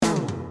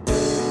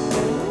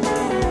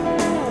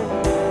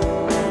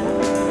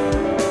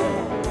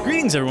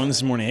Greetings, everyone. This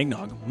is Morning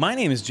Eggnog. My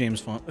name is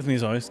James Font. With me,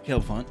 as always,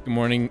 Caleb Font. Good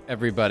morning,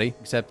 everybody.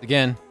 Except,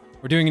 again,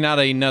 we're doing not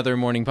another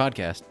morning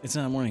podcast. It's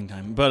not morning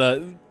time.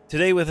 But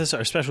today with us,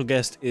 our special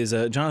guest is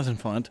Jonathan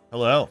Font.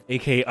 Hello.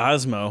 A.k.a.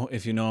 Osmo,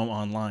 if you know him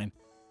online,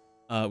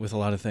 with a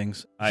lot of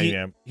things. I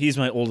am. He's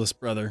my oldest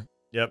brother.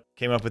 Yep.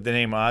 Came up with the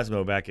name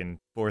Osmo back in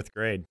 4th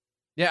grade.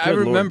 Yeah, Good I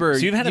remember Lord.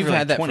 So you've had,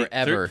 that 20,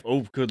 forever. 30,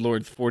 oh, good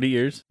Lord, 40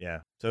 years?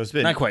 Yeah. So it's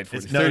been... Not quite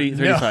 40. It's 30,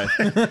 35.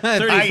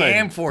 35. I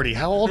am 40.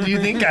 How old do you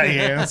think I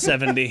am?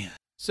 70.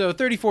 So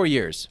 34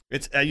 years.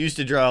 I used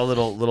to draw a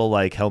little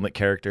like helmet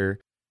character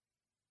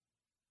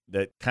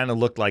that kind of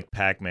looked like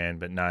Pac-Man,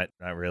 but not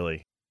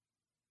really.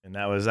 And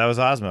that was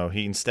Osmo.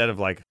 He, instead of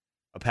like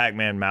a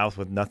Pac-Man mouth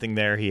with nothing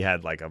there, he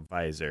had like a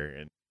visor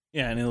and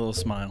Yeah, and a little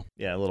smile.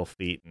 yeah, little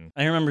feet. And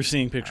I remember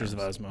seeing pictures of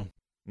Osmo.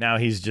 now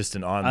he's just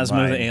an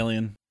Osmo the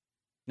alien.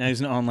 Now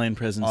he's an online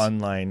presence.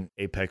 online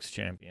Apex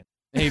champion.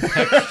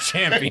 Apex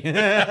champion.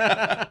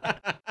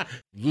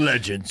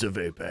 Legends of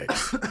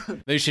Apex.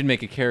 They should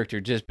make a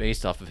character just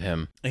based off of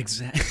him.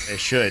 Exactly. They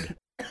should.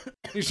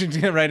 You should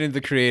get right into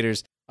the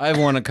creators. I've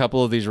won a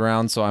couple of these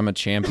rounds, so I'm a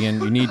champion.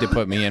 You need to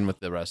put me in with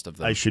the rest of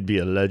them. I should be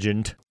a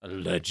legend. A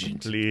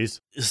legend. Please.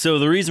 So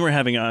the reason we're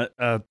having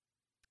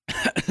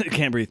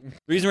can't breathe. The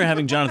reason we're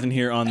having Jonathan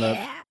here on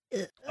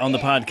the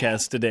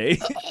podcast today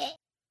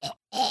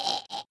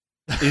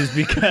is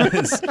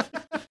because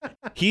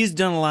he's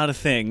done a lot of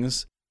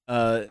things.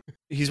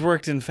 He's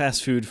worked in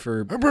fast food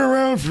for... I've been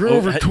around for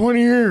over 20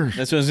 years.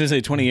 That's what I was going to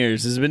say, 20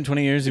 years. Has it been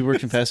 20 years you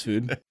worked in fast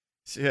food?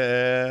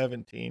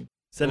 17.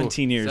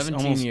 17 years.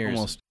 17 years.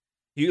 Almost.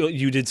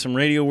 You did some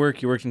radio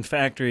work, you worked in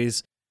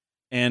factories,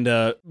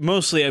 and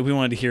mostly we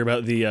wanted to hear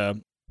about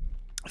the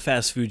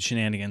fast food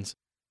shenanigans,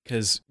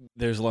 because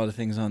there's a lot of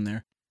things on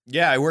there.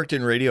 Yeah, I worked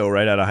in radio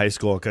right out of high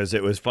school because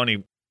it was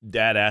funny.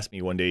 Dad asked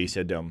me one day, he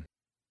said,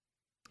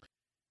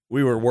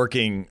 we were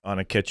working on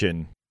a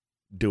kitchen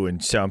doing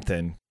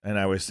something, and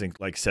I was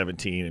like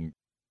 17, and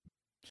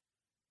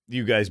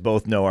you guys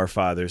both know our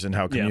fathers and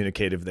how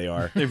communicative they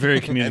are. They're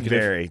very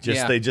communicative.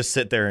 They just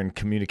sit there and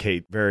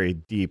communicate very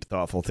deep,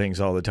 thoughtful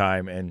things all the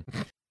time. And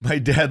my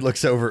dad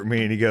looks over at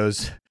me and he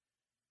goes,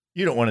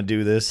 "You don't want to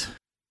do this."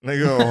 And I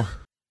go,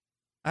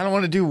 "I don't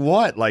want to do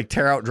what? Like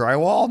tear out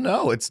drywall?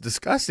 No, it's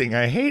disgusting.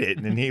 I hate it."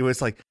 And he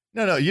was like,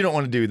 No, you don't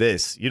want to do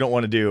this. You don't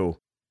want to do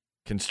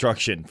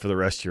construction for the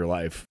rest of your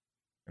life."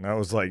 And I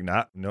was like,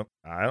 no,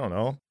 I don't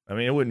know. I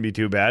mean, it wouldn't be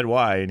too bad.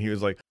 Why? And he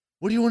was like,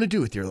 "What do you want to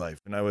do with your life?"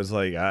 And I was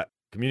like,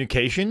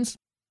 communications?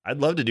 I'd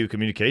love to do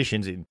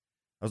communications. And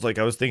I was like,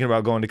 I was thinking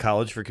about going to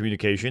college for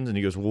communications. And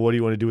he goes, "Well, what do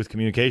you want to do with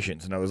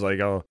communications?" And I was like,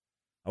 "Oh,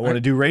 I want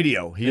to do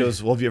radio." He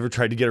goes, "Well, have you ever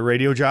tried to get a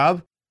radio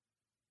job?"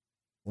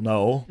 "Well,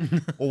 no."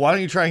 "Well, why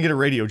don't you try and get a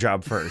radio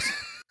job first?"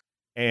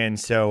 And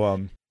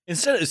so,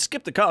 Instead of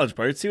skip the college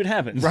part, see what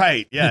happens.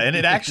 right. Yeah. And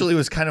it actually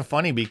was kind of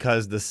funny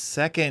because the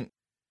second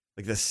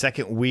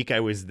week I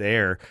was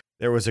there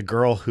was a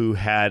girl who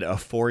had a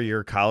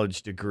 4-year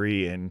college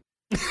degree in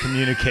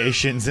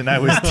communications, and I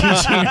was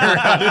teaching her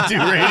how to do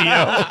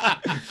radio.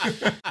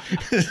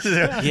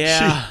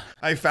 Yeah.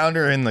 I found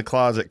her in the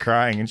closet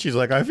crying, and she's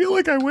like, "I feel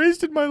like I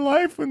wasted my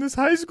life when this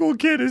high school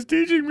kid is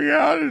teaching me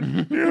how to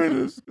do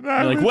this." And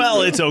You're like,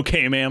 "Well, it's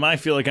okay, ma'am. I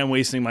feel like I'm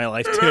wasting my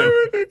life too."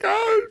 I went to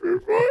college for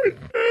 4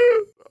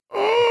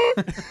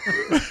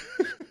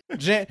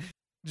 years.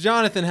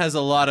 Jonathan has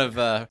a lot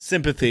of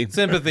Sympathy.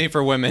 sympathy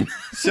for women.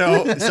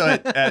 So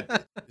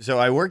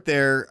I worked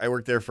there. I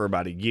worked there for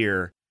about a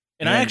year.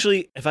 And I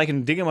actually, if I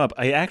can dig them up,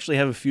 I actually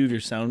have a few of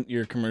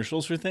your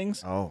commercials for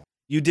things. Oh.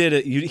 He did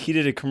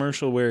a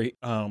commercial where it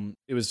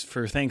was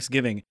for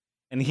Thanksgiving,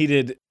 and he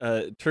did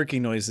turkey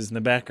noises in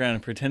the background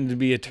and pretended to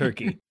be a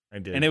turkey. I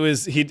did. And it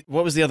was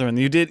what was the other one?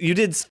 You did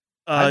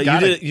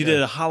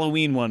a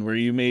Halloween one where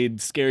you made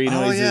scary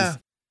noises. Oh, yeah.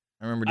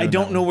 I remember doing I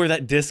don't that know one. where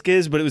that disc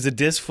is, but it was a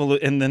disc full of,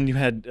 and then you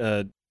had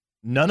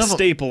None of them,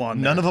 staple on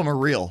there. none of them are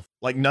real.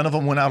 Like none of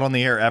them went out on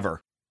the air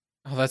ever.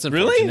 Oh, that's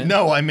Really? unfortunate.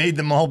 No, I made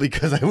them all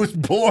because I was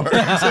bored.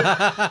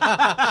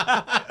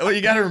 What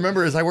you got to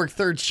remember is I worked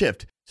third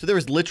shift, so there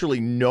was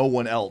literally no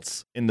one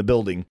else in the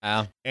building.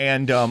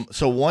 And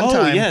so one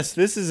time, yes,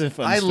 this is a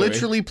fun I story.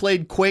 literally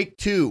played Quake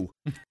 2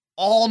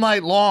 all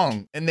night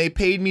long, and they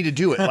paid me to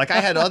do it. Like I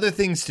had other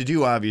things to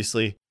do,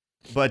 obviously,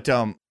 but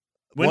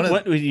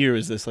what year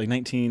was this? Like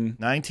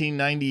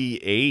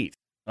 1998,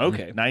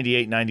 Okay.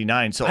 98,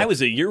 99. So I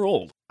was a year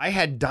old, I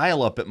had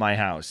dial-up at my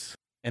house.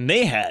 and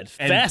they had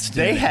And fast.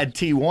 they internet. had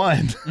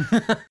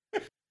T1.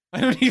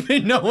 I don't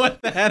even know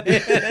what that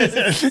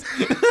is.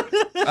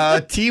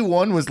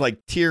 T1 was like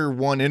tier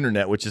 1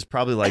 internet, which is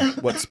probably like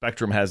what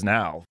Spectrum has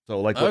now.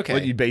 So like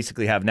what you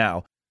basically have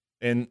now.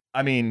 And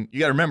I mean, you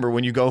got to remember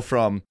when you go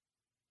from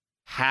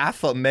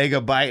half a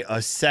megabyte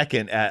a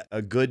second at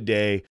a good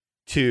day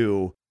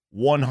to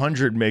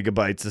 100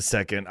 megabytes a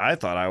second, I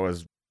thought it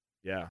was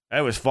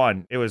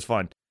fun. It was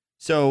fun.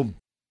 So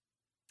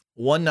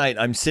one night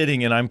I'm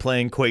sitting and I'm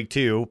playing Quake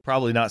 2,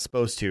 probably not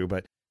supposed to,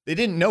 but they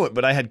didn't know it,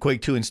 but I had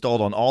Quake 2 installed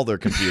on all their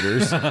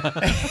computers.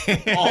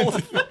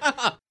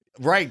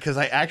 Right, because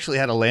I actually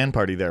had a LAN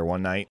party there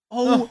one night.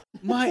 Oh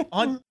my!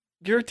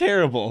 You're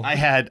terrible. I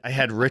had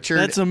Richard.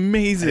 That's I had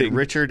amazing.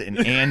 Richard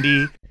and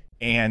Andy,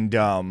 and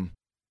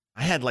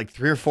I had like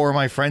 3 or 4 of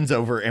my friends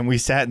over, and we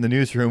sat in the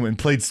newsroom and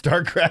played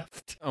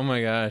StarCraft Oh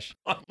my gosh.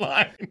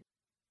 online.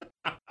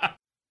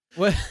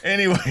 What?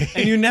 Anyway,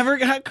 And you never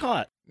got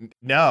caught.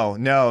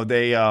 no,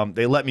 they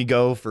let me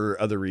go for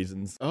other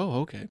reasons.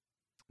 Oh, okay.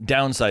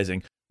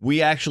 Downsizing.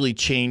 We actually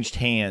changed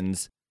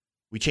hands.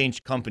 We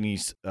changed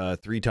companies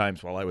 3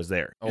 times while I was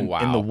there. Oh, In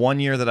wow. the 1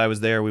 year that I was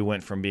there, we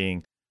went from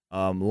being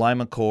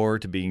Lima Core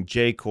to being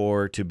J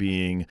Core to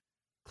being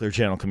Clear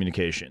Channel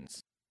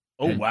Communications.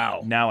 Oh, And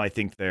wow. Now I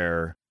think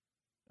they're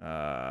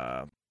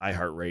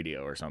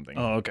iHeartRadio or something.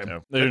 Oh, okay.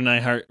 So, They're an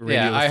iHeartRadio.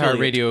 Yeah,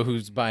 affiliate. iHeartRadio,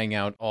 who's buying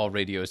out all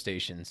radio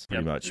stations.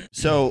 pretty much.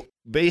 So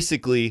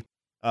basically,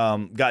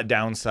 got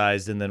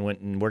downsized and then went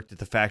and worked at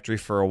the factory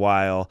for a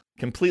while.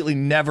 Completely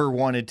never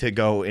wanted to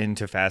go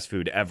into fast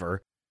food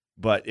ever,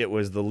 but it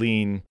was the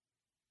lean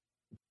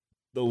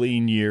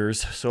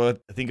years. So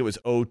I think it was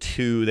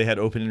 2002. They had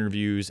open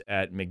interviews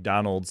at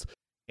McDonald's,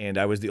 and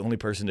I was the only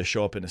person to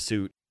show up in a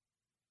suit.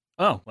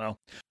 Oh, well.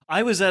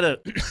 I was at a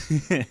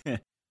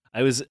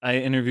I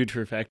interviewed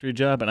for a factory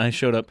job, and I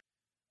showed up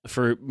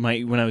for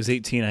when I was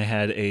 18. I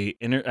had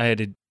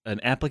an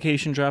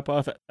application drop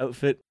off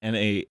outfit and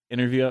a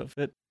interview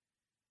outfit,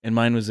 and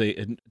mine was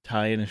a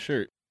tie and a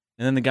shirt.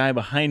 And then the guy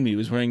behind me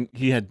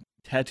he had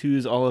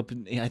tattoos all up.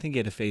 I think he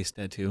had a face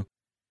tattoo,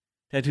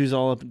 tattoos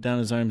all up and down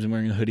his arms, and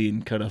wearing a hoodie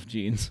and cut off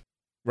jeans.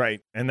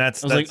 Right, and I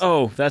was like,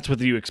 oh, that's what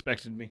you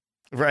expected me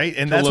right,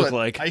 and to that's look what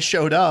like. I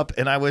showed up,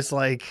 and I was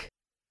like,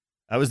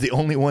 I was the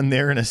only one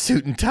there in a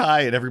suit and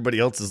tie, and everybody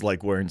else is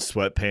like wearing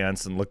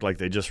sweatpants and looked like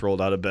they just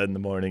rolled out of bed in the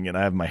morning, and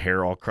I have my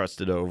hair all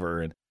crusted over,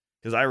 and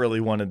because I really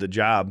wanted the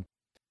job.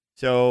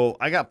 So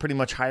I got pretty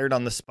much hired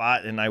on the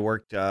spot, and I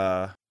worked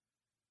at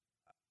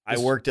This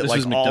like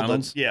was all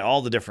McDonald's?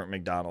 all the different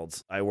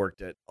McDonald's. I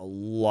worked at a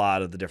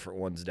lot of the different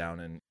ones down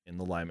in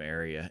the Lima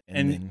area.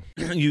 And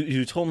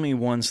you told me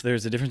once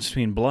there's a difference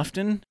between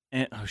Bluffton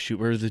and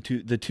where are the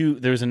two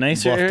there was a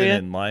nicer Bluffton area.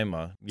 and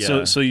Lima.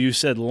 Yeah. So you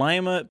said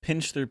Lima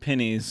pinched their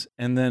pennies,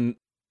 and then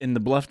in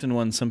the Bluffton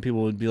one, some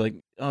people would be like,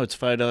 "Oh, it's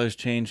 $5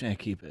 change, and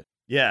keep it."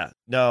 Yeah,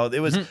 no, it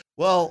was Mhm.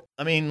 well.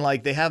 I mean,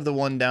 like they have the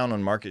one down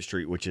on Market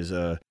Street, which is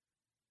a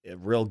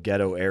real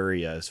ghetto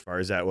area as far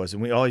as that was,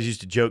 and we always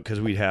used to joke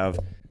because we have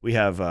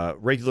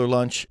regular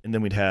lunch, and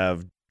then we'd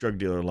have drug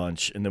dealer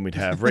lunch, and then we'd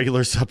have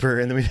regular supper,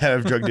 and then we'd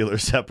have drug dealer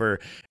supper,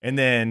 and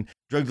then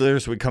drug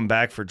dealers would come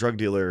back for drug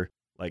dealer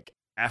like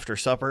after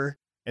supper,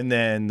 and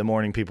then the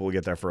morning people would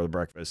get there for the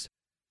breakfast.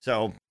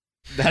 So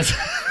that's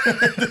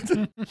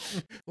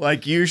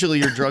like usually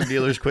your drug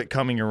dealers quit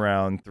coming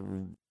around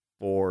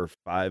 4,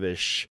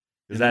 5-ish. In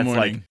Because the that's like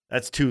morning.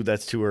 that's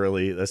too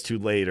early. That's too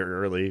late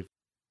or early.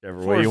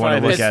 Whichever 4 way or you want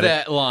 5 to look It's at it.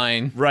 that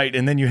line. Right,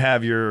 and then you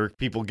have your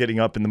people getting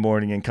up in the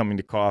morning and coming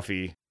to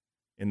coffee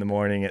in the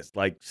morning. It's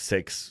like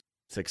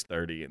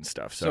 6:30 and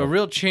stuff. So a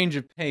real change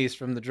of pace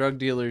from the drug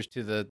dealers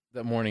to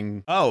the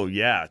morning. Oh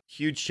yeah,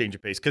 huge change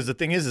of pace. Because the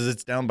thing is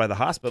it's down by the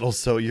hospital,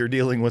 so you're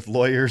dealing with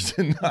lawyers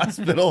in the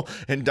hospital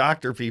and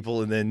doctor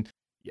people, and then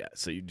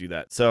so you do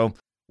that. So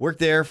worked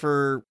there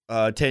for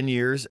 10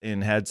 years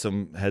and had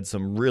some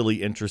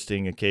really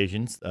interesting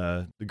occasions.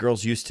 The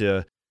girls used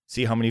to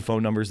see how many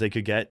phone numbers they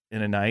could get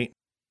in a night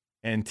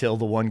until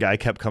the one guy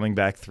kept coming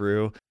back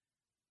through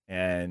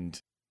and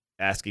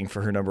asking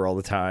for her number all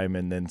the time,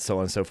 and then so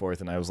on and so forth.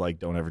 And I was like,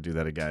 don't ever do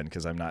that again,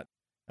 because I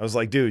was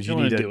like, dude, you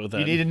Don't need wanna deal with to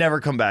that. never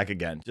come back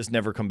again. Just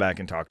never come back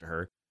and talk to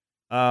her.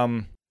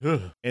 And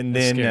That's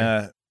then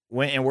scary.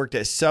 went and worked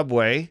at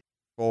Subway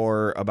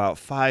for about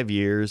 5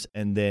 years,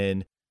 and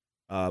then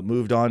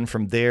moved on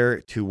from there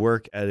to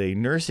work at a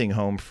nursing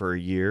home for a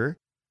year,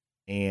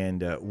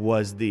 and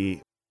was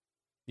the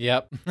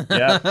Yep.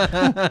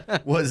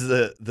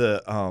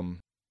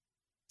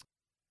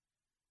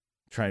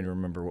 trying to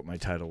remember what my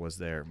title was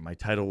there. My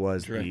title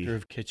was Director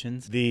of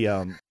kitchens.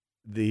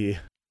 the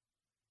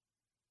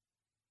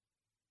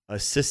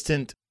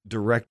assistant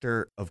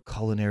director of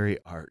culinary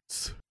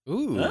arts.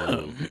 Ooh.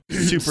 Oh,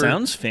 Super-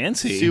 sounds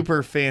fancy.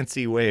 Super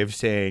fancy way of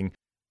saying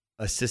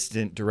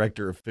assistant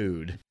director of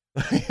food.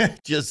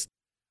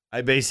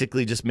 I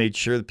basically just made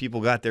sure that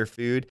people got their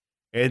food,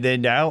 and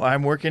then now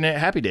I'm working at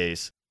Happy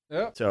Days.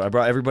 Yep. So I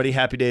brought everybody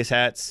Happy Days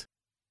hats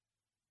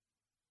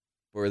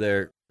for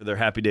their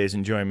Happy Days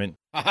enjoyment,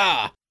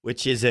 Aha.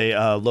 which is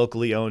a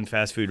locally owned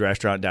fast food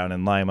restaurant down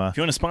in Lima. If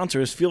you want to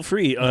sponsor us, feel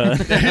free.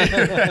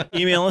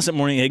 Email us at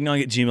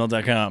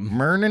morningeggnog@gmail.com.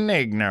 Morning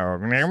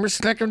eggnog, never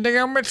stick 'em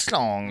down my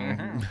song.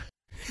 Mhm.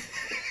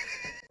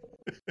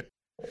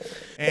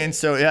 And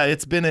so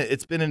it's been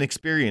an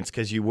experience,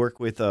 because you work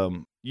with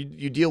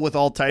you deal with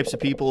all types of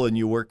people, and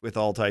you work with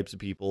all types of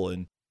people,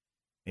 and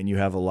you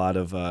have a lot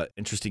of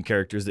interesting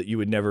characters that you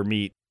would never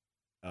meet,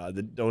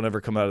 that don't ever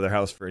come out of their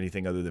house for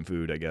anything other than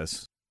food, I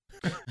guess.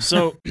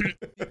 So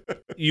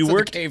you So the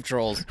worked. cave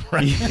trolls.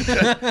 Right.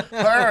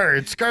 Hey,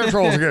 it's cave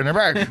trolls again. They're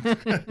back.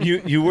 You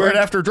Right worked.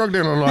 after drug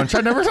dealer lunch.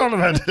 I never thought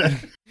about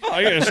that. Oh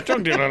yes,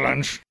 drug dealer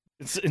lunch.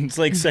 It's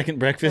like second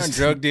breakfast.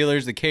 Drug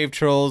dealers, the cave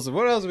trolls.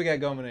 What else we got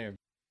going here?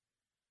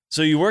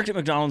 So you worked at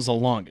McDonald's the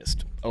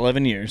longest,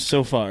 11 years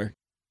so far,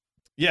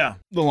 Yeah.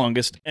 the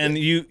longest, and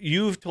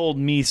you've told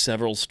me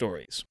several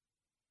stories.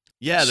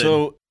 Yeah.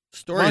 So why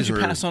stories don't you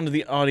were, pass on to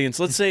the audience?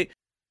 Let's say,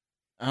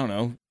 I don't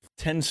know,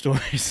 10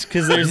 stories,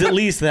 because there's at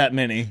least that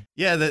many.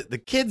 yeah, the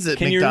kids at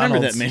Can you McDonald's.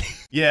 remember that many?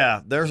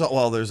 Yeah, there's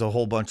a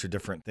whole bunch of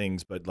different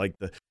things, but like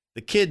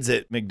the kids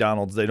at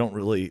McDonald's, they don't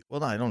really,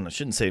 well, I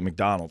shouldn't say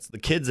McDonald's. The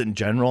kids in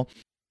general,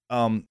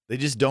 they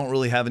just don't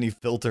really have any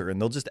filter,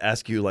 and they'll just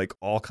ask you like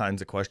all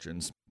kinds of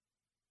questions.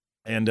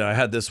 And I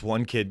had this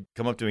one kid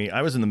come up to me.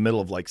 I was in the middle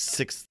of like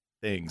 6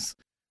 things.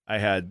 I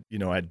had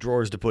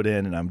drawers to put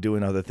in, and I'm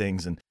doing other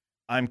things, and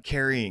I'm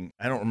carrying,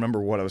 I don't remember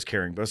what I was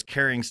carrying, but I was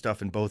carrying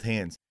stuff in both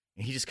hands.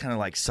 And he just kind of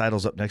like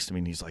sidles up next to me,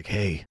 and he's like,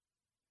 "Hey,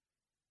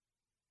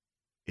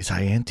 is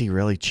Auntie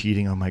really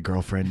cheating on my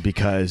girlfriend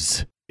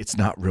because it's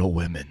not real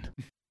women?"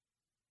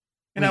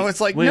 And I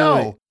was like,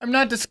 "No, I'm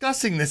not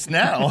discussing this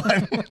now.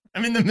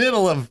 I'm in the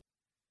middle of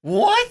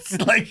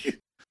what? Like,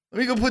 let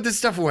me go put this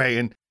stuff away."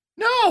 And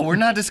no, we're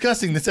not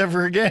discussing this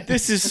ever again.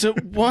 This is so,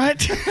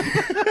 what?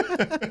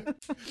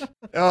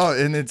 Oh,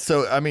 and it's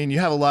so, I mean, you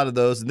have a lot of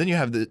those, and then you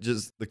have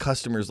the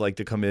customers like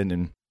to come in,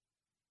 and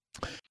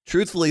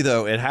truthfully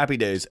though, at Happy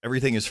Days,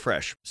 everything is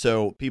fresh.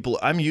 So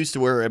I'm used to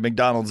where at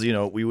McDonald's,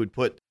 we would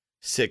put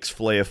 6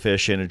 fillet of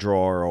fish in a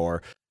drawer,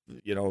 or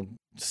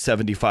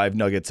 75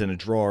 nuggets in a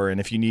drawer,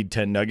 and if you need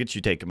 10 nuggets, you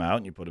take them out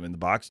and you put them in the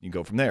box and you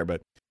go from there.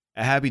 But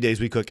at Happy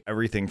Days, we cook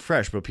everything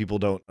fresh, but people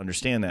don't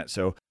understand that.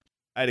 So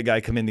I had a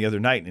guy come in the other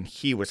night, and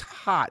he was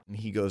hot, and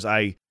he goes,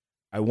 I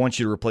want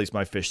you to replace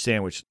my fish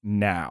sandwich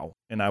now.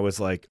 And I was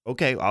like,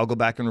 okay, I'll go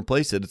back and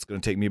replace it. It's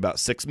going to take me about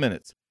 6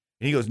 minutes.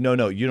 And he goes,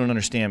 no, you don't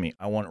understand me.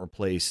 I want it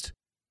replaced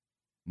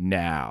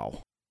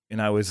now.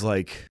 And I was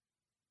like,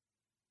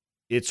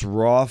 it's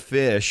raw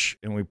fish,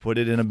 and we put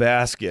it in a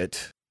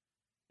basket,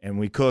 and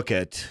we cook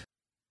it,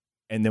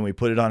 and then we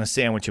put it on a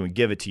sandwich, and we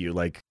give it to you.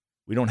 Like,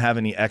 we don't have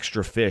any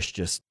extra fish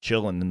just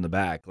chilling in the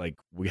back. Like,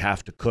 we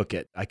have to cook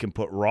it. I can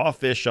put raw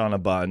fish on a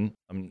bun.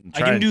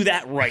 I can do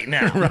that right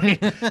now.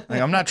 Right? Like,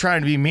 I'm not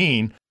trying to be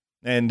mean.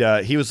 And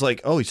he was like,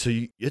 "Oh, so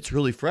it's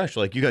really fresh.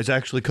 Like, you guys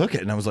actually cook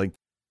it?" And I was like,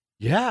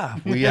 "Yeah,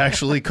 we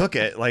actually cook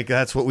it. Like,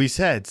 that's what we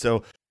said."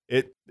 So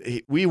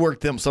we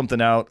worked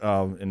something out,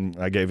 and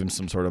I gave him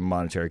some sort of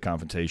monetary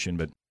compensation.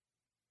 But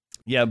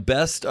yeah,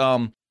 best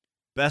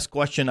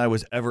question I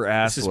was ever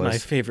asked was, This is my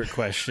favorite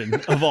question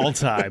of all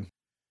time.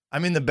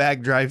 I'm in the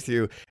back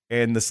drive-thru,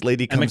 and this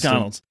lady comes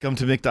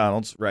to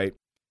McDonald's, right?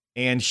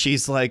 And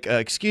she's like,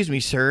 "Excuse me,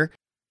 sir."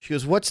 She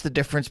goes, "What's the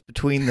difference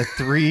between the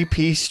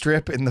 3-piece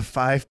strip and the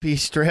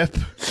 5-piece strip?"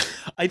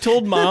 I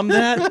told Mom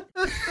that.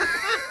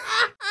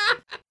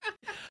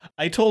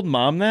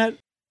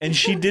 And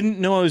she didn't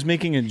know I was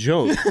making a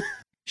joke.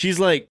 She's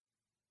like,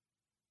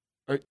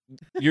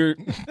 "You're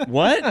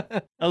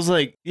what?" I was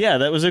like, "Yeah,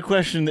 that was a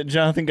question that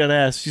Jonathan got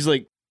asked." She's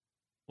like,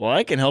 "Well,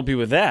 I can help you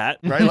with that."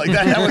 Right? Like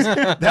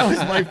that was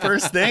my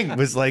first thing.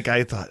 Was like,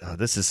 I thought, "Oh,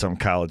 this is some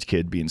college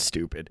kid being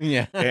stupid."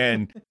 Yeah.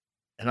 And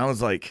I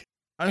was like,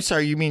 "I'm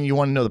sorry, you mean you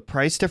want to know the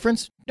price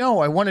difference?" "No,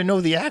 I want to know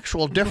the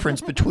actual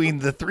difference between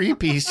the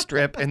 3-piece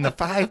strip and the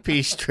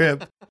 5-piece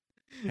strip."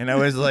 And I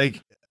was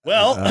like,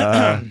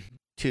 Well,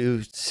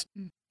 two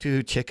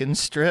chicken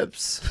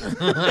strips.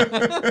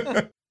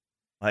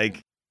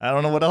 Like, I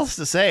don't know what else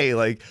to say.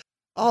 Like,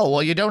 "Oh,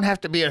 well, you don't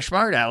have to be a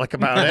smart aleck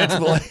about it."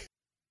 Like,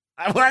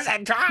 I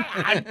wasn't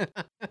trying.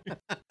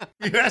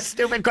 You ask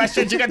stupid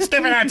questions, you get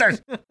stupid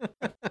answers.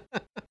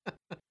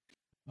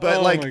 But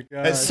Oh like my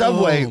God. at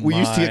Subway, Oh we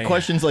used to get my.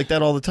 questions like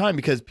that all the time,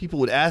 because people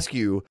would ask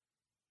you,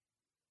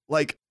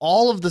 like,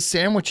 all of the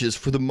sandwiches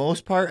for the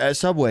most part at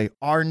Subway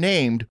are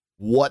named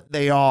what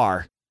they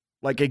are.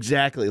 Like,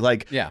 exactly.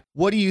 Like, Yeah.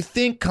 what do you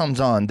think comes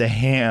on the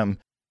ham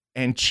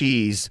and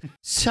cheese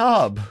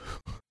sub?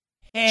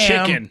 Ham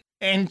Chicken.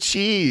 and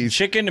cheese.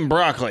 Chicken and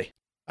broccoli.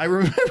 I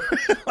remember,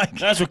 like,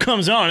 That's what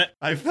comes on it.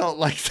 I felt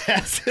like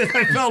that.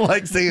 I felt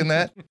like saying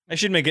that. I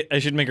should make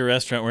a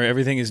restaurant where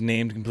everything is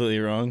named completely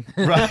wrong.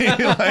 Right?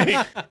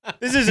 Like,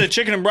 This is a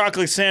chicken and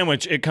broccoli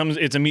sandwich. It's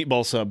a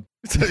meatball sub.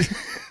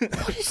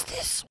 what is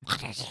this?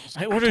 What is this?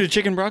 I ordered a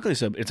chicken broccoli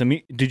sub. It's a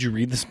meat. Did you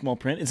read the small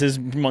print? It says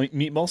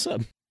meatball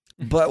sub.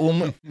 But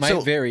when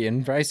Might vary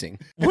in pricing.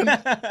 when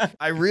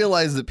I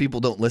realized that people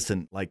don't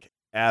listen like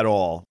at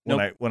all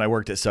when I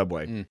worked at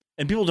Subway.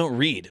 And people don't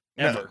read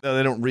ever. No,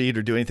 they don't read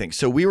or do anything.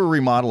 So we were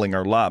remodeling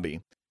our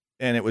lobby,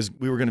 and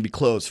we were going to be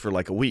closed for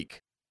like a week.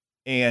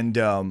 And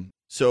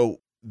so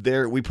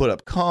there we put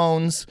up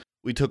cones.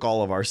 We took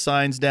all of our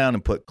signs down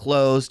and put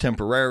closed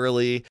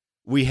temporarily.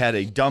 We had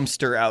a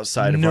dumpster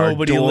outside of our door.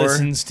 Nobody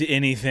listens to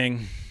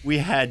anything. We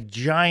had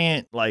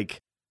giant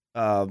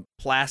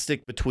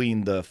plastic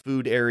between the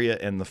food area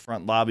and the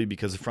front lobby,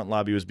 because the front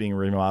lobby was being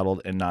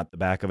remodeled and not the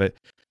back of it.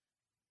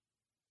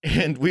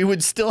 And we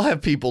would still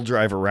have people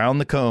drive around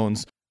the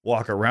cones,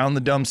 walk around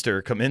the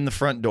dumpster, come in the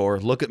front door,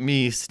 look at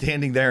me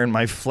standing there in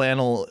my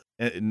flannel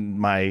and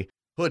my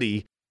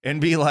hoodie, and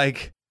be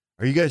like,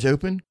 "Are you guys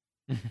open?"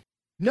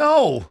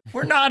 "No,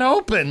 we're not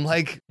open."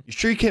 Like, "You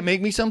sure you can't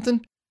make me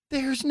something?"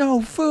 there's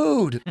no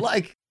food.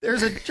 Like,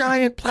 there's a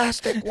giant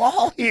plastic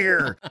wall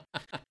here.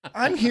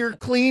 I'm here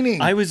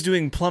cleaning. I was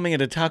doing plumbing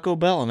at a Taco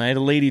Bell, and I had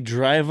a lady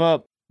drive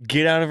up,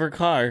 get out of her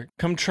car,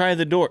 come try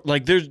the door.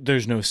 Like,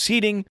 there's no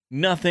seating,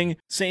 nothing,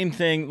 same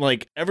thing.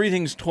 Like,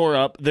 everything's tore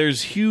up.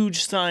 There's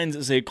huge signs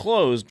that say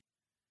closed.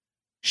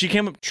 She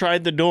came up,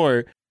 tried the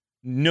door,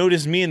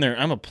 noticed me in there.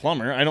 I'm a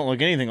plumber. I don't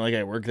look anything like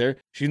I work there.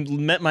 She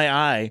met my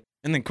eye,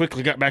 and then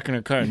quickly got back in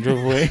her car and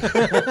drove away.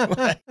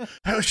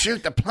 Oh,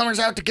 shoot, the plumber's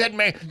out to get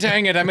me.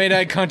 Dang it, I made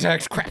eye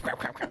contact. Crap, crap,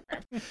 crap, crap.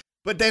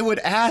 But they would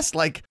ask,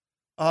 like,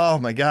 oh,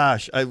 my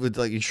gosh. I would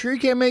like, you sure you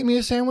can't make me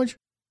a sandwich?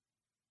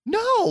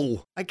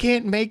 No, I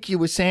can't make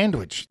you a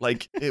sandwich.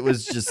 Like, it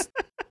was just,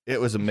 it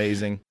was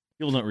amazing.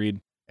 People don't read.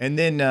 And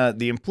then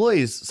the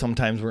employees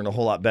sometimes weren't a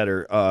whole lot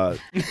better.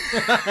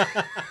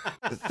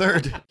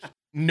 Third,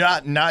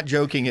 not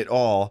joking at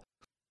all.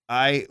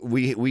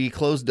 We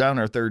closed down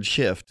our third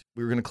shift.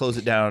 We were going to close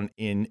it down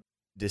in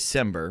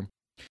December,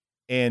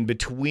 and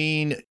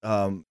between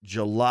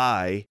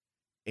July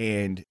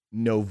and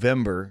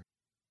November,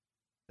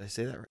 did I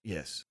say that right?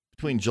 Yes.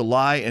 Between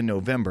July and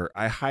November,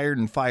 I hired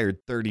and fired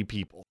 30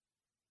 people.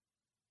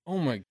 Oh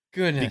my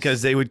goodness.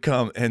 Because they would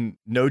come, and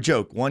no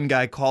joke, one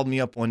guy called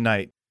me up one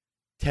night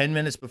 10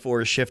 minutes before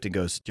his shift and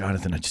goes,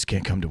 Jonathan, I just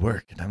can't come to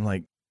work. And I'm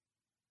like,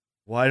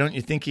 why don't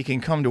you think you can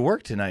come to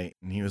work tonight?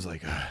 And he was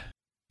like,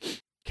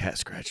 cat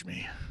scratched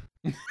me.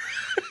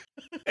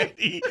 And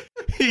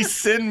he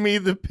sent me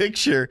the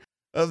picture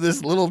of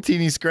this little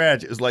teeny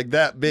scratch. It was like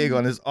that big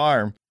on his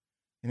arm.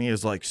 And he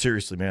was like,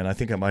 seriously, man, I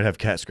think I might have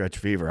cat scratch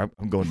fever.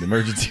 I'm going to the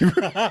emergency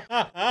room.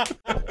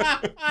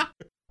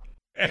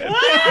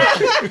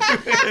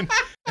 and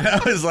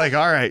I was like,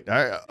 all right,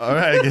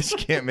 I guess you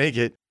can't make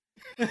it.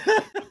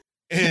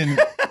 And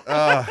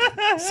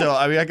so,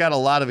 I mean, I got a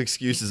lot of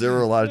excuses. There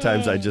were a lot of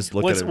times I just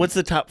looked at it. What's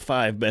the top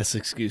 5 best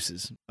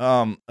excuses?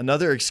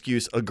 Another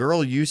excuse, a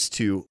girl used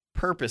to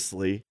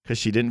purposely, because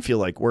she didn't feel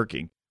like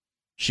working,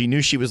 she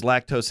knew she was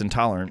lactose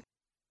intolerant,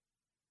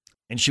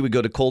 and she would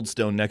go to Cold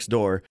Stone next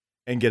door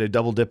and get a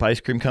double dip ice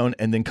cream cone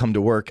and then come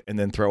to work and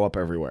then throw up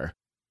everywhere.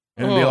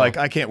 And be like,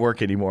 I can't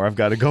work anymore. I've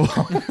got to go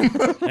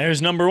home.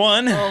 There's number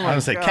 1. I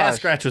would say cat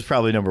scratch was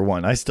probably number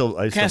 1. I still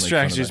cat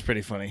scratch is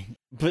pretty funny,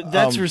 but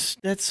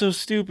that's so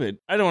stupid.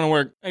 I don't want to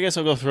work. I guess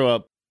I'll go throw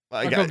up.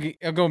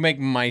 I'll go make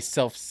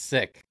myself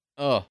sick.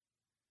 Oh,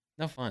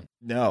 no fun.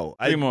 No,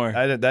 Three more.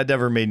 That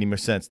never made any more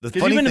sense. The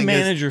Because funny you've been a thing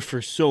manager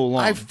for so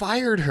long. I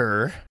fired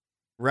her,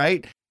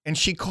 right? And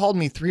she called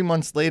me 3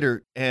 months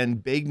later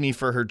and begged me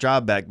for her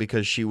job back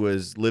because she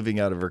was living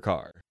out of her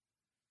car.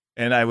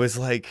 And I was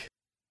like,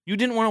 you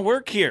didn't want to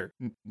work here.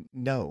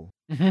 No,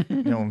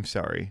 I'm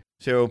sorry.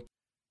 So,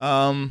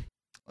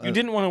 you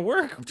didn't want to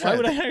work. Why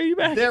would I hire you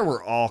back? There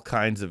were all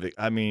kinds of,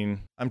 I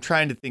mean, I'm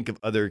trying to think of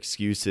other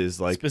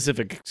excuses. Like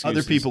specific excuses.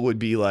 Other people would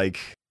be like,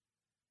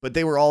 but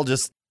they were all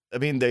just, I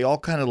mean, they all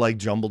kind of like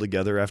jumble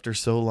together after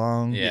so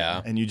long.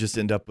 Yeah. And you just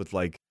end up with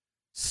like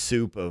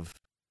soup of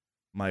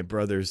my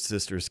brother's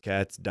sister's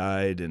cats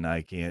died and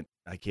I can't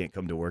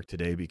come to work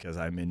today because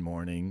I'm in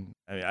mourning.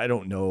 I mean, I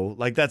don't know.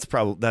 Like that's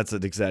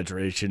an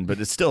exaggeration, but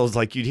it still is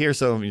like you'd hear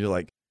some of them, you're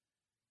like,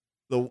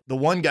 the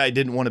one guy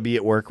didn't want to be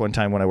at work one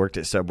time when I worked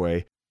at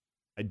Subway.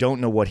 I don't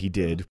know what he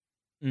did.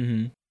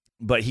 Mm-hmm.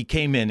 But he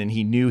came in and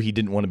he knew he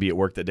didn't want to be at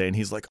work that day. And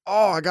he's like,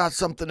 oh, I got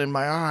something in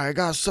my eye. I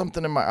got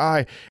something in my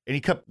eye. And he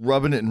kept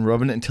rubbing it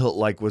until it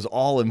like was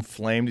all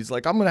inflamed. He's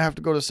like, I'm going to have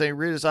to go to St.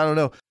 Rita's. I don't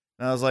know.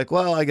 And I was like,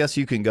 well, I guess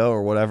you can go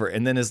or whatever.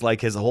 And then his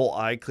whole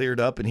eye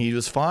cleared up and he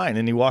was fine.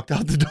 And he walked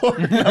out the door.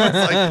 And I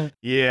was like,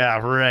 yeah,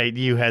 right.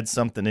 You had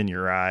something in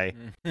your eye.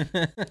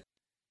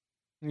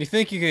 You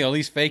think you can at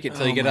least fake it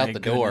till you get out the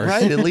door.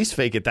 Right. At least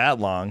fake it that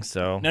long.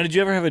 So now, did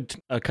you ever have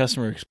a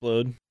customer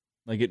explode?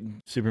 Like get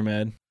super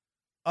mad?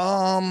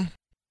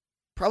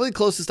 Probably the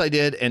closest I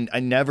did. And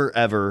I never,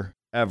 ever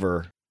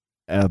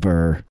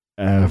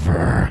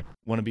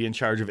want to be in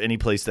charge of any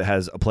place that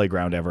has a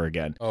playground ever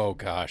again. Oh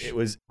gosh. It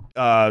was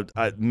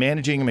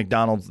managing a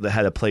McDonald's that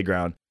had a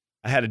playground.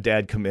 I had a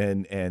dad come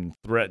in and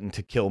threaten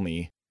to kill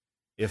me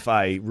if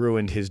I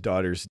ruined his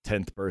daughter's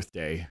 10th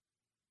birthday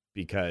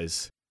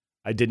because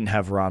I didn't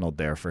have Ronald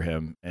there for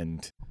him.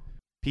 And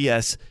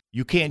P.S.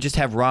 You can't just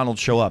have Ronald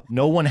show up.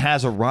 No one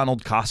has a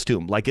Ronald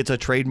costume. Like it's a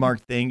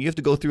trademark thing. You have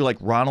to go through like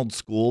Ronald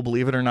school,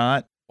 believe it or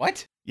not.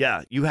 What?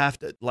 Yeah, you have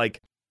to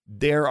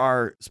there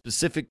are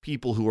specific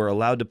people who are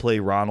allowed to play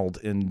Ronald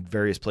in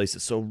various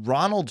places. So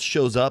Ronald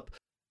shows up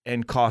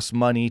and costs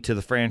money to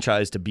the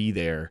franchise to be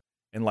there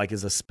and like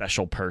is a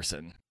special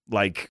person.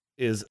 Like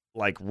is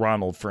like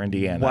Ronald for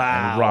Indiana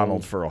and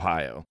Ronald for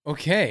Ohio.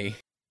 Okay.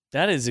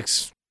 That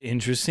is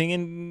interesting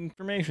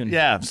information.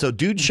 Yeah. So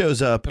dude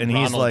shows up and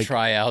Ronald he's like,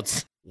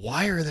 tryouts.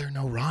 why are there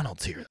no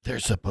Ronalds here?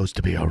 There's supposed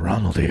to be a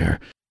Ronald here.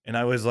 And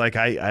I was like,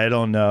 I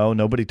don't know.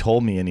 Nobody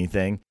told me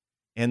anything.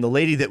 And the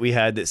lady that we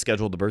had that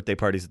scheduled the birthday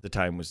parties at the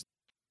time was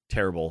a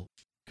terrible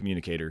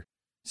communicator.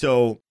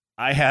 So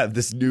I have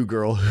this new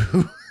girl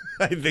who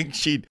I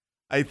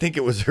think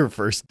it was her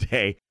first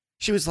day.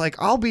 She was like,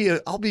 I'll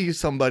be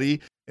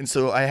somebody. And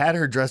so I had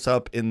her dress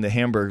up in the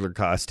Hamburglar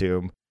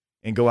costume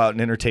and go out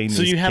and entertain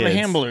So these you have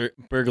kids. a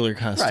burglar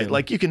costume. Right,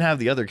 like you can have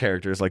the other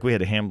characters. Like we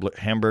had a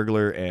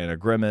Hamburglar and a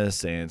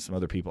Grimace and some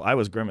other people. I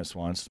was Grimace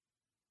once.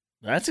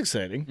 That's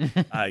exciting.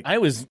 I, I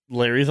was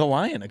Larry the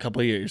Lion a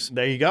couple of years.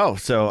 there you go.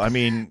 So I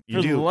mean, you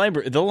For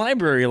do. the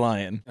library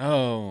lion.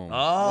 Oh.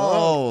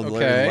 Oh, the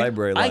okay.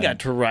 library. I line. got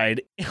to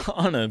ride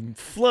on a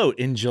float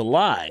in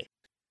July.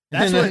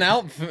 That's in what an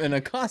outfit, in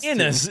a costume.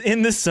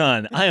 In the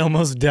sun. I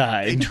almost They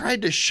died.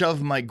 tried to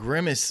shove my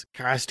Grimace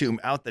costume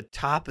out the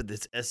top of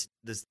this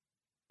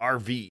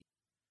RV.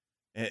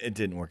 It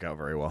didn't work out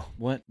very well.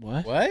 What?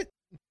 What?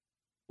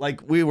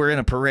 Like we were in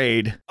a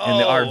parade and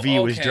the Oh,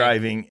 RV was okay.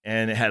 driving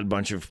and it had a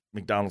bunch of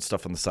McDonald's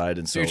stuff on the side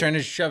and So so you're trying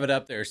to shove it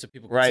up there so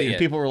people can right see and it.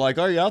 people were like,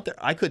 "Are you out there?"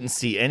 I couldn't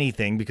see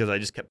anything because I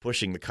just kept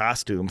pushing the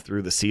costume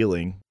through the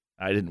ceiling.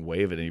 I didn't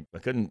wave it. I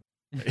couldn't.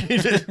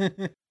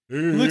 It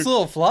looks a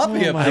little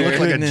floppy Oh up my I there. looked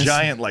like a goodness.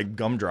 giant like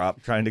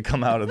gumdrop trying to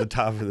come out of the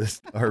top of this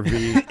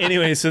RV.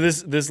 Anyway, so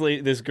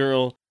this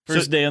girl,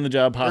 first day on the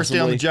job, possibly. First day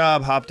on the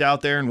job, hopped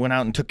out there and went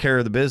out and took care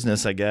of the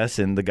business, I guess.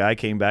 And the guy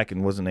came back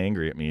and wasn't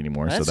angry at me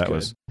anymore. That's so that good.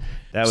 was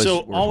So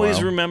worthwhile.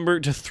 always remember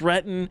to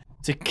threaten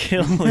to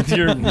kill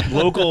your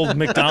local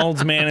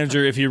McDonald's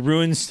manager if he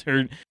ruins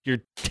your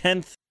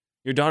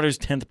daughter's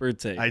 10th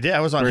birthday. I did. I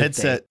was on birthday.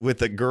 headset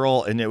with a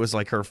girl, and it was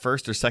like her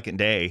first or second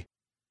day.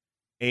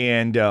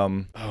 And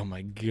Oh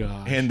my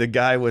god. and the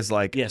guy was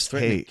like, yes,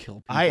 threaten "Hey, to kill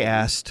people. I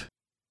asked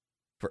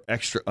for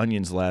extra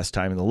onions last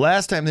time, and the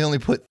last time they only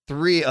put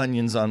 3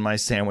 onions on my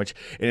sandwich.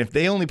 And if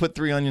they only put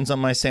 3 onions on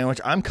my sandwich,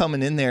 I'm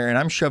coming in there and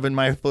I'm shoving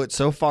my foot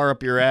so far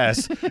up your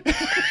ass."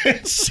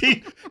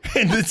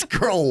 and this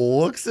girl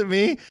looks at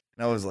me, and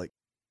I was like,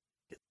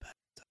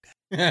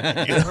 you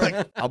know,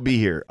 like, "I'll be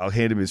here. I'll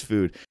hand him his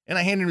food." And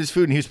I handed him his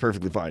food, and he was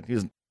perfectly fine. He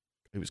was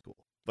cool.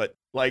 But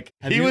like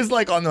Have he you- was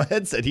like on the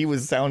headset, he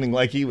was sounding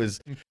like he was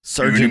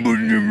Sergeant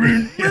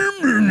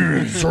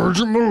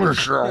Sergeant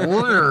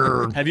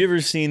Militia. Have you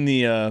ever seen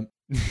the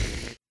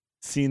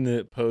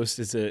post?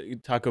 It's a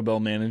Taco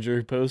Bell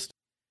manager post.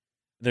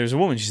 There's a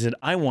woman. She said,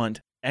 "I want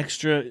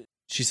extra."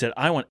 She said,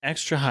 "I want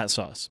extra hot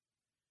sauce."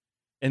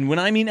 And when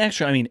I mean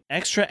extra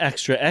extra,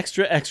 extra,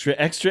 extra, extra,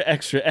 extra,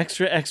 extra,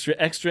 extra, extra,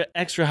 extra,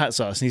 extra hot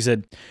sauce. And he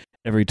said,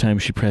 every time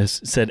she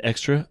said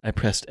extra, I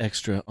pressed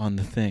extra on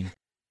the thing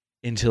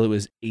until it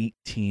was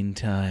 18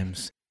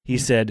 times. He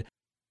said,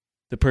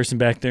 the person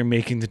back there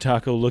making the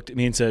taco looked at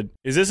me and said,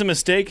 "Is this a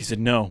mistake?" He said,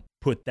 "No,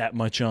 put that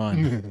much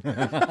on."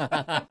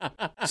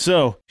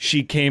 So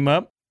she came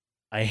up.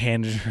 I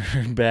handed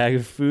her a bag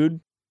of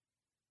food,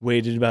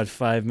 waited about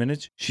 5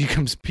 minutes. She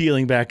comes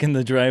peeling back in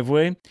the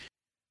driveway.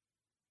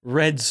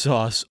 Red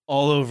sauce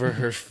all over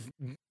her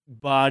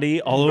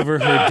body, all over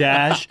her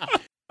dash.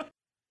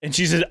 And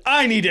she said,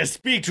 "I need to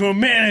speak to a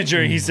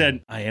manager." He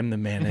said, "I am the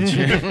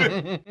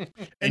manager."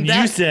 And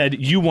you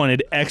said you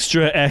wanted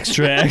extra,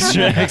 extra,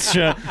 extra,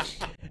 extra.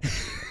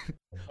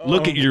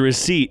 Look at your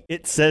receipt.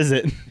 It says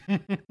it.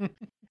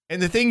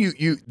 And the thing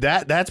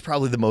that's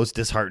probably the most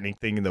disheartening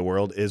thing in the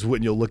world is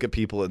when you'll look at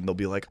people and they'll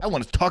be like, "I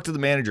want to talk to the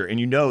manager," and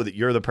you know that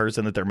you're the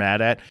person that they're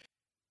mad at,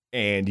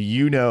 and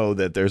you know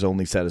that there's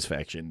only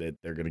satisfaction that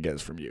they're gonna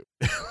get from you.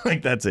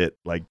 Like that's it.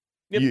 Like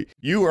Yep.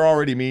 you are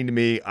already mean to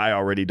me. I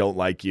already don't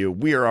like you.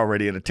 We are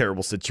already in a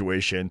terrible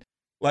situation.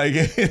 Like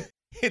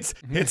it's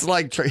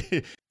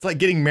like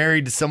getting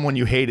married to someone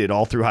you hated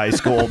all through high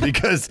school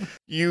because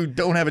you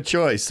don't have a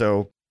choice.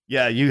 So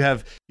yeah, you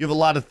have a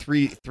lot of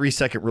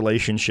 3-second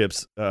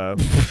relationships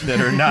that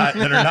are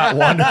not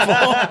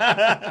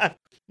wonderful.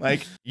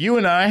 Like you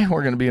and I,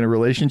 we're going to be in a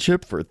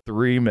relationship for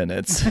 3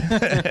 minutes,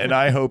 and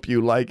I hope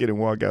you like it and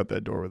walk out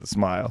that door with a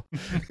smile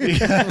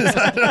because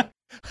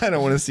I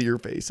don't want to see your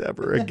face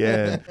ever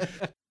again.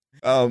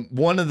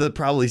 One of the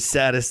probably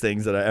saddest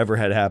things that I ever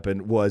had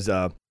happen was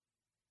a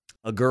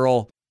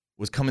girl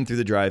was coming through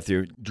the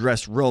drive-thru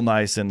dressed real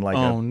nice in like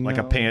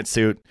a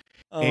pantsuit.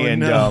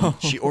 And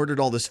she ordered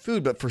all this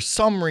food, but for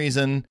some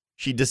reason,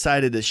 she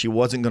decided that she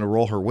wasn't going to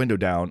roll her window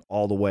down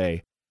all the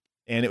way.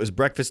 And it was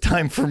breakfast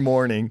time for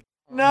morning.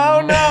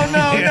 No.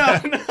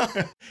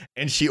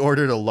 And she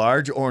ordered a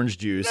large orange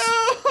juice.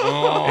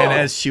 And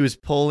as she was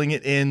pulling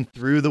it in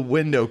through the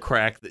window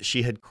crack that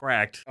she had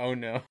cracked, Oh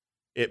no.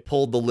 it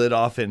pulled the lid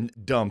off and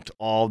dumped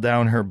all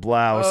down her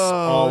blouse,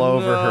 all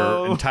over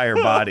her entire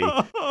body.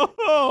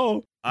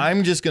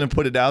 I'm just going to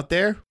put it out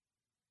there.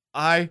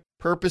 I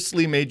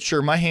purposely made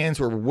sure my hands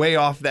were way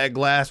off that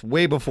glass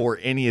way before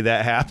any of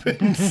that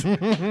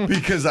happened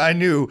because I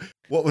knew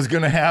what was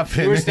going to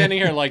happen. You were standing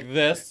here like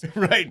this.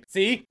 Right.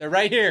 See? They're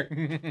right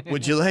here.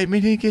 Would you like me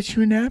to get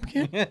you a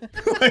napkin?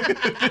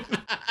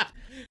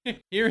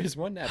 Here is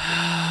one napkin.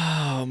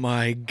 Oh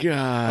my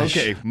gosh.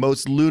 Okay,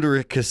 most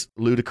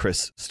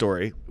ludicrous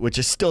story, which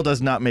still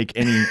does not make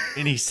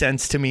any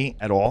sense to me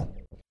at all.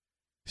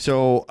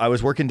 So I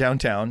was working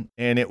downtown,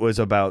 and it was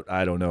about,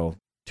 I don't know,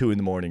 2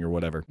 a.m. or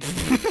whatever.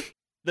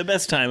 The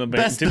best time to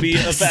be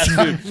a fast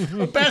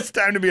food. Best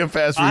time to be a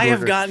fast food I have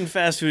worker. gotten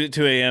fast food at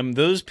 2 a.m.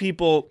 Those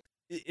people,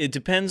 it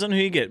depends on who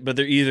you get, but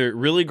they're either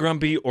really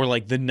grumpy or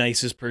like the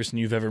nicest person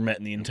you've ever met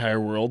in the entire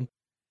world.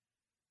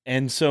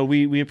 And so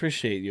we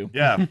appreciate you.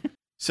 Yeah.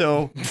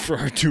 So For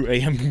our 2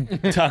 a.m.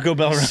 Taco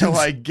Bell runs. So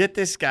I get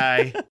this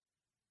guy.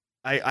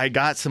 I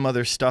got some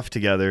other stuff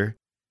together,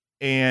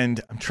 and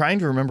I'm trying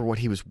to remember what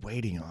he was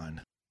waiting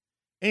on.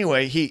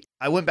 Anyway,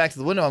 I went back to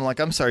the window. I'm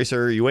like, I'm sorry,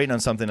 sir. Are you waiting on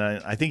something?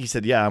 I think he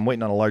said, yeah, I'm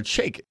waiting on a large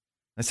shake.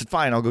 I said,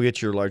 fine, I'll go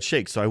get your large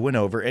shake. So I went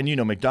over, and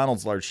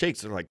McDonald's large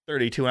shakes are like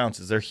 32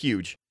 ounces. They're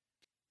huge.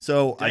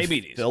 So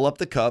Diabetes. I fill up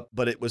the cup,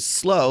 but it was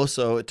slow,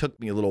 so it took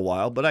me a little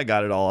while, but I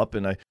got it all up,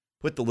 and I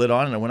put the lid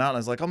on, and I went out, and I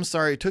was like, I'm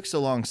sorry it took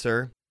so long,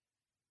 sir.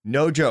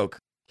 No joke.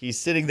 He's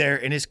sitting there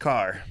in his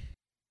car,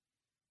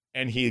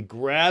 and he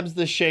grabs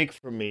the shake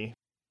from me,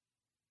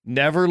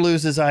 never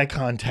loses eye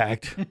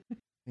contact,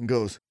 and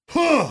goes,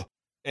 huh,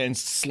 and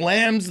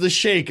slams the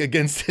shake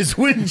against his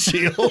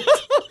windshield.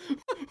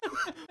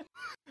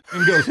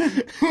 And goes,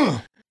 huh,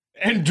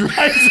 and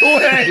drives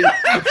away.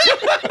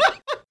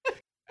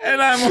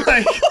 And I'm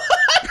like,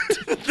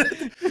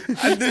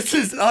 this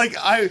is like,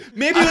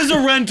 maybe it was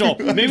a rental.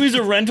 Maybe it was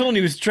a rental and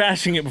he was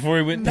trashing it before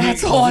he went.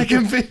 That's all I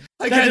can think.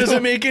 Like, That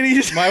doesn't make any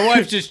sense. My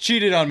wife just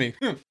cheated on me.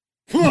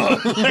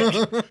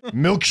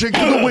 Milkshake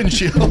to the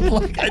windshield.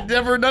 Like,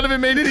 none of it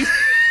made any.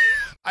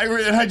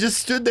 I just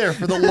stood there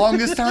for the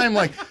longest time.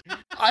 Like,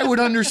 I would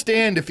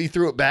understand if he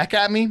threw it back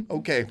at me.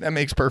 Okay, that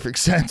makes perfect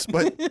sense.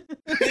 But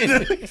he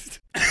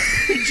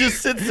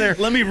just sits there.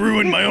 Let me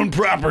ruin my own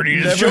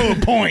property to show a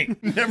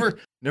point.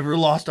 Never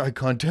lost eye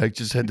contact.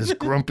 Just had this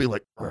grumpy,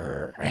 like,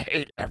 I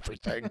hate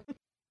everything.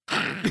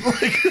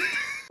 Like,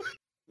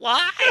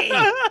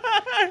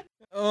 why?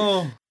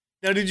 Oh.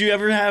 Now, did you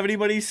ever have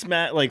anybody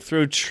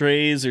throw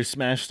trays or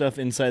smash stuff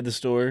inside the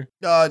store?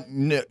 Not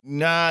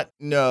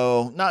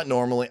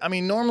normally. I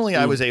mean, normally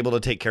I was able to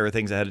take care of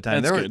things ahead of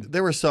time. That's good.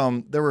 There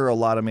were a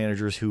lot of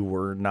managers who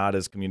were not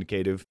as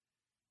communicative,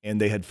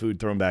 and they had food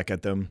thrown back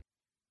at them.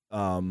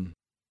 And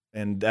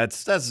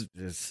that's just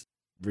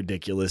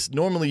ridiculous.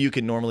 Normally, you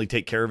can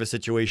take care of a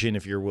situation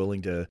if you're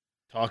willing to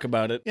talk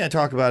about it. Yeah,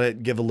 talk about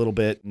it, give a little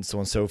bit, and so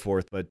on and so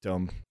forth. But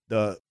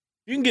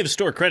you can give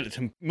store credit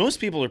to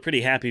most people are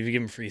pretty happy if you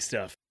give them free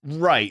stuff.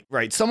 Right.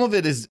 Some of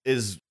it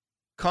is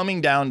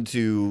coming down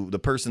to the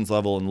person's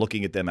level and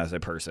looking at them as a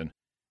person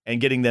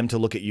and getting them to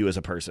look at you as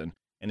a person.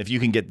 And if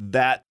you can get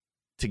that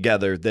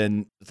together,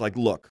 then it's like,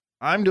 look,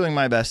 I'm doing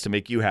my best to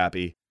make you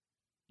happy.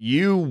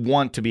 You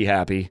want to be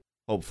happy,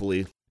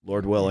 hopefully,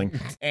 Lord willing.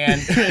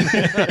 And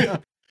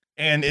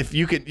and if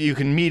you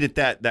can meet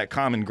at that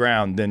common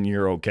ground, then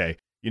you're okay.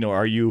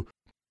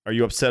 Are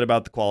you upset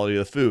about the quality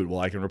of the food? Well,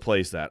 I can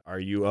replace that.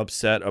 Are you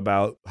upset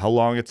about how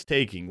long it's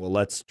taking? Well,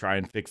 let's try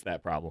and fix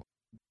that problem.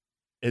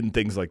 And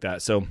things like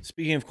that. So,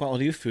 speaking of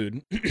quality of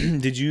food,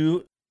 did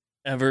you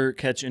ever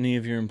catch any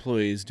of your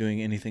employees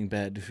doing anything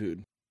bad to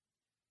food?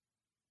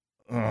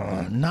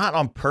 Not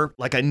on purpose.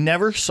 Like, I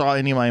never saw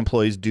any of my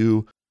employees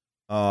do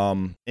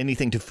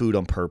anything to food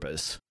on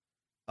purpose.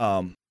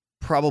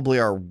 Probably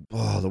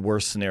the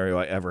worst scenario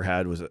I ever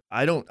had was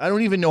I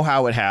don't even know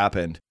how it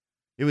happened.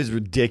 It was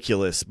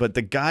ridiculous, but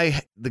the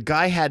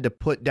guy had to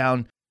put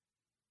down.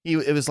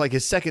 It was like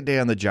his second day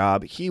on the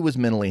job. He was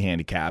mentally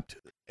handicapped,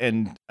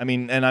 and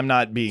I'm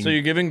not being. So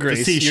you're giving grace.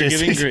 Facetious. You're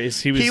giving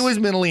grace. He was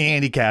mentally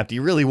handicapped. He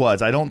really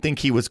was. I don't think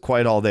he was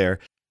quite all there,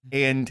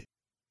 and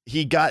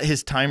he got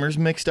his timers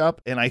mixed up,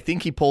 and I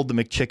think he pulled the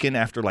McChicken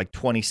after like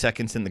 20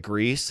 seconds in the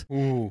grease.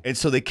 Ooh. And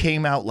so they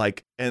came out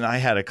and I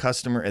had a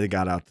customer, and they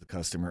got out to the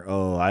customer.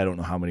 Oh, I don't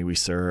know how many we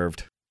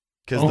served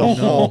because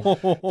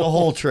the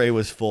whole tray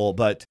was full,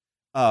 but.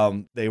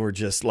 They were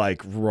just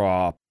like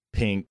raw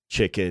pink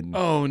chicken.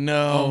 Oh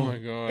no! Oh my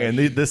god! And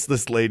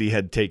this lady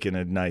had taken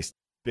a nice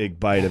big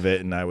bite of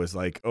it, and I was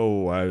like,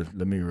 "Oh,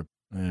 let me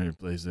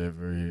replace that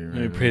for you."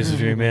 Let me praise it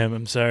for you, ma'am.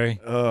 I'm sorry.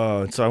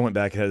 Oh, so I went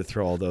back and had to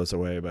throw all those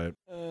away, but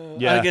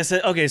yeah. I guess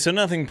okay. So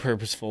nothing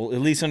purposeful,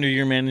 at least under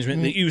your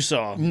management that you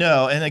saw.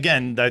 No, and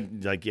again,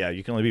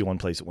 you can only be one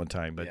place at one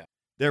time, but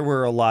there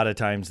were a lot of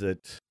times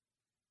that.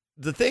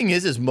 The thing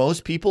is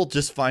most people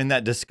just find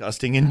that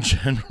disgusting in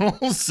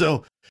general,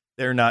 so.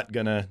 They're not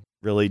going to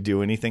really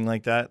do anything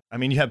like that. I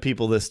mean, you have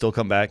people that still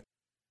come back.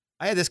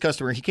 I had this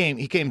customer, he came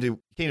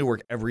to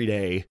work every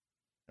day,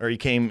 or he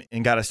came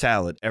and got a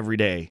salad every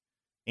day.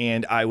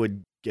 And I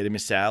would get him a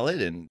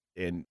salad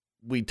and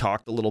we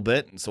talked a little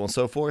bit and so on and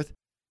so forth.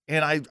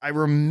 And I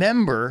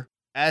remember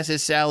as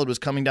his salad was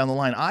coming down the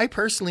line, I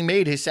personally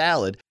made his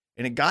salad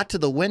and it got to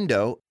the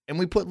window and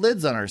we put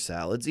lids on our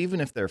salads,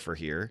 even if they're for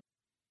here.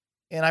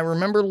 And I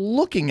remember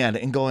looking at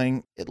it and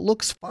going, it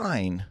looks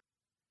fine.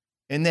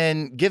 And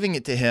then giving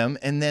it to him,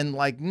 and then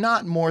like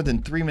not more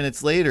than 3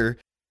 minutes later,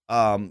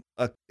 a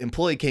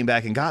employee came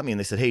back and got me, and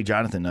they said, "Hey,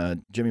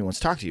 Jonathan, Jimmy wants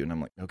to talk to you." And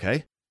I'm like,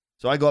 "Okay."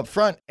 So I go up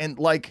front, and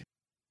like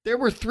there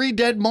were 3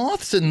 dead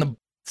moths in the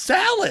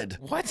salad.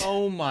 What?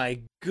 Oh my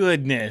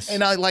goodness!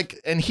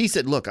 And he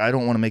said, "Look, I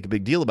don't want to make a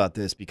big deal about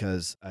this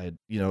because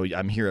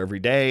I'm here every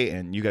day,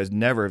 and you guys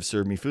never have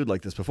served me food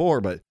like this before,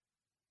 but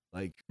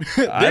like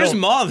there's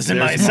moths in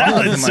my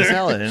salad,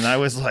 sir." And I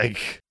was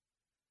like.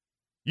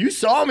 You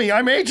saw me.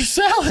 I made your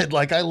salad.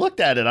 Like, I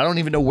looked at it. I don't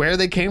even know where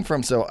they came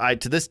from. So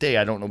to this day,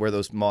 I don't know where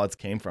those moths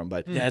came from.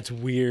 But that's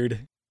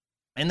weird.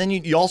 And then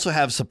you also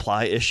have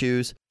supply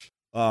issues.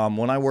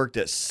 When I worked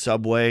at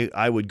Subway,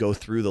 I would go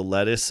through the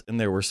lettuce, and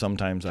there were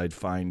sometimes I'd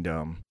find,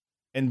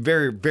 and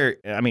very, very,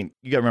 I mean,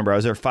 you got to remember, I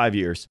was there 5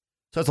 years.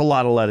 So that's a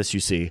lot of lettuce you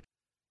see.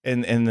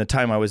 And the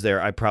time I was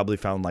there, I probably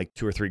found like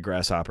 2 or 3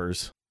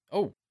 grasshoppers.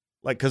 Oh.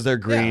 Like, because they're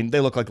green. They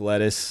look like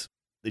lettuce.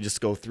 They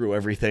just go through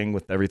everything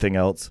with everything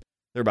else.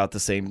 They're about the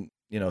same,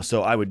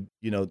 so I would,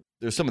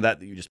 there's some of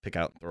that you just pick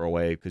out and throw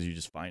away because you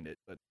just find it.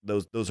 But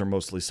those are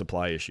mostly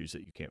supply issues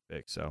that you can't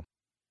fix, so.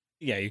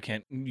 Yeah, you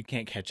can't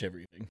catch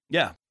everything.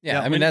 Yeah.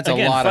 Yeah, I mean, that's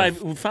again, a lot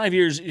of... 5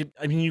 years,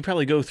 you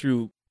probably go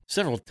through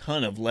several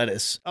ton of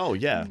lettuce. Oh,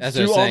 yeah. As I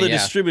Through was all saying, the yeah.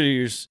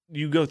 distributors,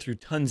 you go through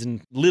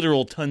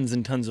literal tons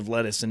and tons of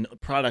lettuce and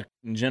product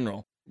in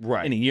general.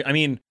 Right. In a year. I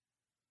mean,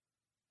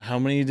 how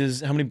many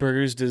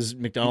burgers does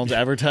McDonald's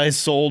advertise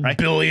sold? Right.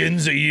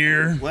 Billions a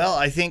year. Well,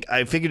 I think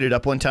I figured it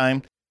up one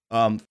time.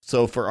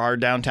 So for our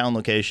downtown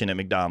location at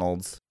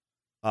McDonald's,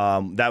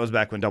 that was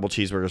back when double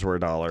cheeseburgers were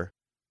 $1.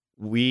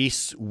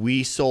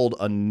 We sold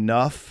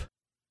enough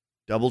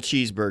double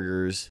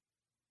cheeseburgers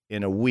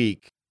in a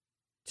week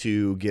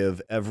to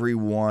give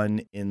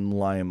everyone in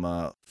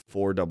Lima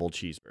 4 double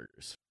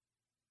cheeseburgers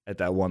at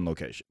that one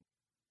location.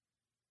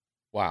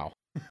 Wow.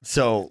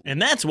 So,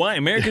 And that's why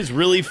America's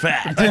really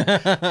fat.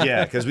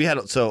 yeah, because we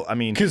had, so I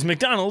mean, Because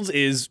McDonald's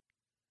is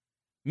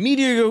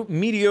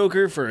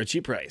mediocre for a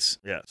cheap price.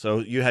 yeah. So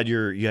you had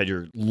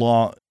your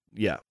long,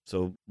 yeah.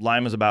 So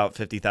Lima's about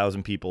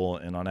 50,000 people,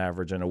 and on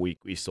average in a week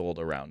we sold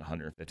around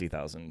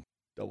 150,000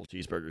 double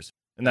cheeseburgers,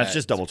 and that's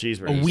just double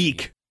cheeseburgers.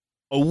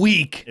 A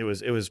week. It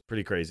was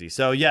pretty crazy.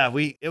 So yeah,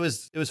 it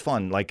was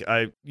fun. Like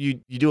you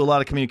do a lot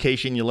of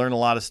communication, you learn a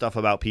lot of stuff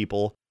about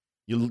people.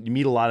 You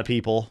meet a lot of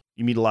people.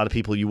 You meet a lot of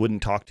people you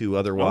wouldn't talk to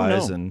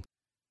otherwise, and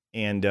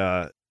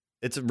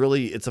it's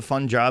a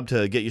fun job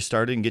to get you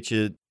started and get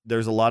you.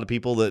 There's a lot of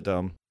people that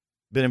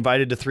been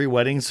invited to 3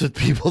 weddings with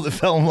people that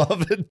fell in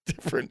love at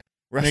different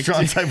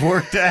restaurants I've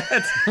worked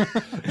at.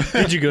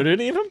 Did you go to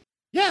any of them?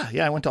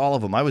 Yeah, I went to all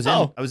of them. I was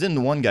in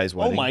the one guy's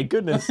wedding. Oh my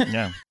goodness.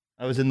 Yeah,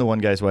 I was in the one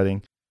guy's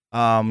wedding.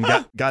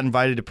 Got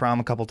invited to prom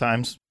a couple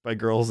times by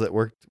girls that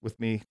worked with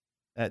me.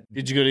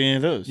 Did you go to any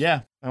of those?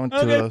 Yeah, I went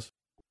to 2 of those.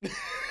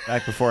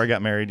 Back before I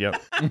got married,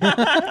 yep.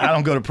 I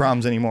don't go to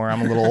proms anymore.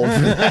 I'm a little old for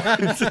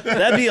that.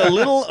 That'd be a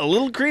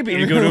little creepy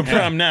to go to a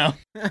prom now.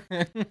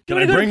 Can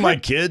I bring my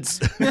kids?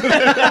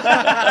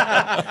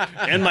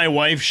 And my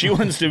wife, she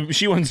wants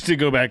to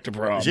go back to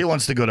prom. She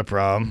wants to go to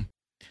prom.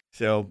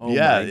 So Oh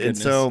yeah, my and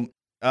goodness. so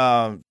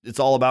it's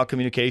all about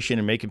communication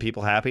and making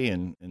people happy,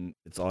 and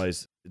it's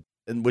always,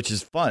 and which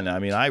is fun. I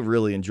mean, I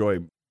really enjoy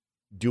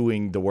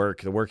doing the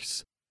work. The work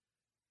is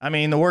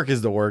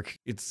the work.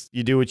 It's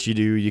you do what you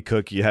do. You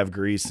cook. You have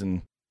grease,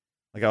 and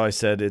like I always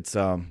said, it's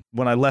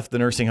when I left the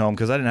nursing home,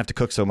 because I didn't have to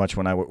cook so much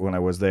when I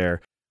was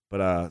there.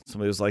 But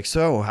somebody was like,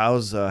 "So,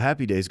 how's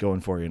Happy Days going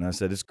for you?" And I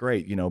said, "It's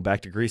great.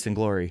 Back to grease and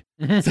glory."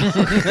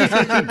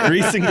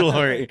 Grease and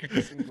glory.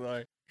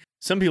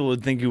 Some people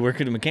would think you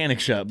work at a mechanic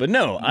shop, but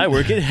no, I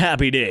work at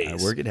Happy Days.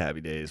 I work at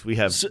Happy Days. We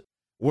have.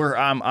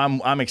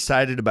 I'm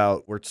excited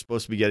about. We're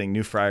supposed to be getting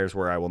new fryers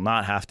where I will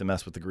not have to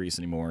mess with the grease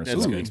anymore. So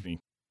That's that good. makes me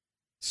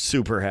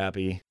super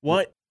happy.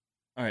 What?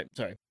 All right,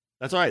 sorry.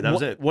 That's all right. That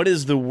was it. What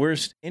is the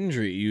worst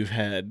injury you've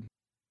had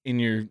in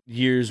your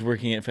years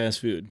working at fast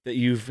food that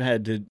you've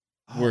had to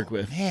work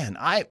with? Man,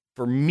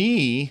 for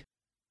me,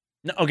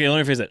 No, okay, let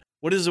me rephrase that.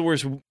 What is the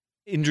worst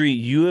injury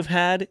you have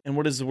had, and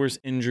what is the worst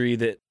injury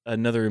that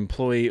another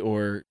employee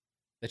or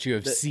That you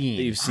have that seen.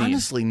 you've seen?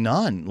 honestly,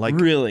 none. Like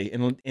Really?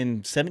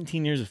 In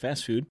 17 years of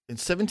fast food? in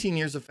 17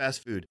 years of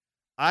fast food,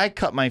 I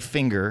cut my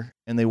finger,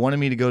 and they wanted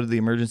me to go to the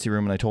emergency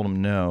room, and I told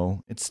them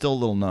no. It's still a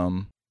little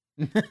numb.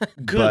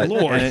 Good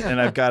Lord.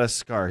 And I've got a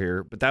scar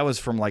here, but that was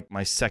from like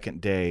my second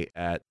day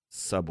at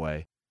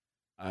Subway.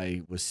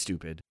 I was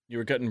stupid. You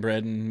were cutting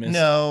bread and missed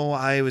No,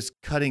 I was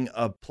cutting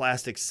a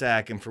plastic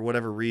sack, and for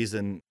whatever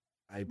reason,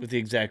 with the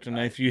X-Acto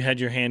knife. You had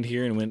your hand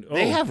here and went, oh.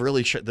 they have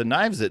really the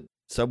knives at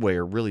Subway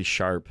are really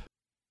sharp.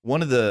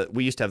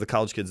 We used to have the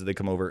college kids that they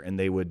come over, and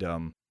they would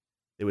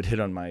hit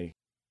on my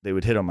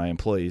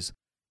employees,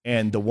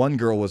 and the one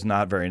girl was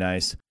not very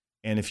nice.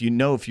 And if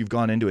you've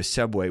gone into a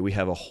Subway, we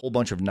have a whole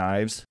bunch of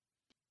knives,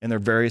 and they're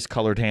various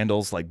colored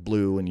handles like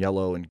blue and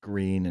yellow and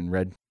green and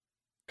red.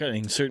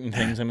 Cutting certain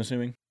things, I'm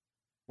assuming.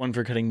 One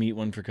for cutting meat,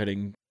 one for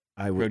cutting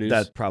I would produce.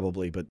 that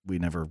probably, but we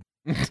never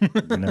Got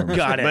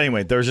But it.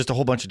 anyway, there was just a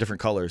whole bunch of different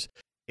colors.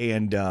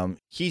 And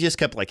he just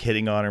kept like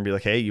hitting on her and be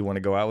like, "Hey, you want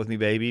to go out with me,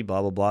 baby?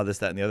 Blah, blah, blah, this,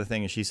 that, and the other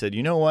thing." And she said,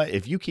 "You know what?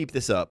 If you keep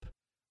this up,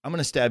 I'm going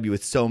to stab you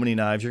with so many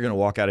knives. You're going to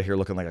walk out of here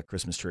looking like a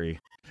Christmas tree."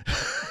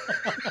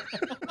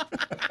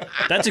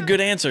 That's a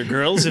good answer,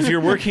 girls. If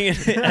you're working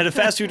at a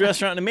fast food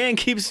restaurant and a man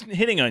keeps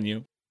hitting on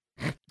you.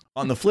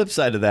 On the flip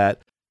side of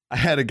that, I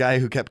had a guy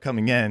who kept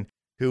coming in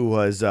who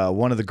was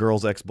one of the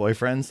girl's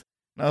ex-boyfriends.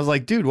 And I was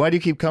like, "Dude, why do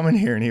you keep coming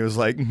here?" And he was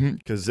like,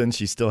 "Because then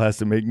she still has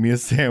to make me a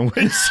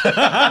sandwich."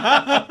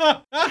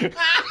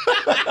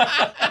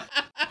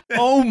 Oh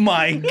Oh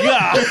my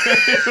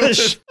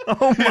gosh!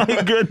 Oh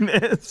my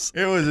goodness!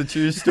 It was a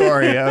true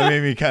story. That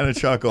made me kind of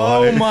chuckle.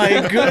 Oh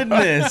my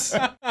goodness!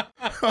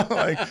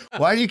 Like,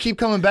 why do you keep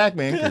coming back,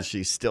 man? Because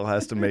she still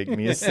has to make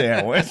me a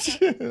sandwich.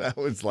 I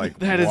was like,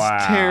 That is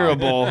wow.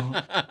 terrible.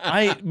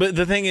 But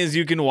the thing is,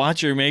 you can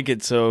watch her make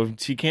it, so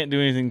she can't do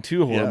anything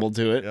too horrible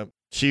to it. Yep.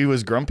 She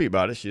was grumpy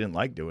about it. She didn't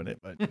like doing it,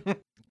 but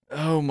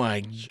Oh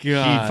my god!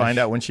 she'd find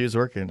out when she was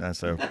working.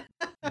 So,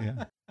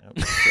 yeah.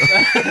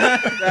 Yep.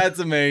 That's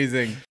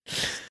amazing.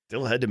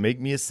 Still had to make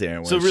me a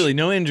sandwich. So really,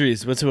 no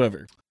injuries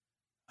whatsoever.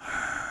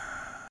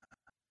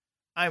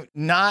 I'm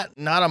not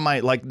on my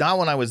not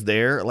when I was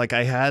there. Like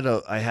I had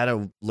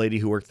a lady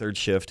who worked third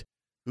shift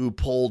who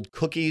pulled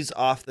cookies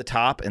off the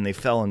top and they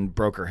fell and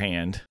broke her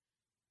hand.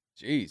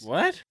 Jeez.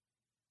 What?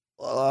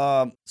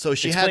 So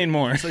she Explain had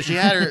more. So she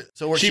had her.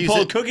 So where She she's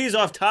pulled in- cookies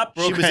off top,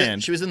 broke she was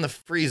hand. she was in the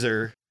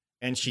freezer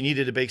and she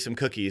needed to bake some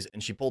cookies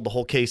and she pulled the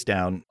whole case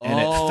down and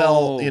it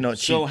fell. You know,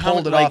 she so how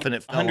pulled much, it like off and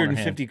it fell on her hand.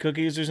 150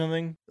 cookies or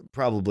something.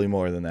 Probably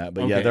more than that,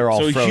 but Okay. yeah, they're all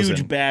so frozen. a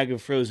huge bag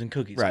of frozen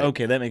cookies. Right.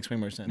 Okay, that makes way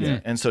more sense.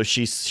 Yeah. And so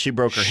she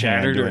broke her hand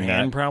Shattered her doing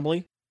hand, that.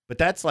 probably. But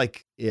that's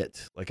like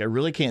it. Like I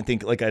really can't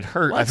think. Like Well,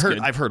 that's good.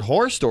 I've heard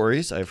horror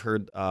stories. I've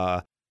heard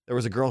there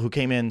was a girl who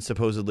came in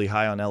supposedly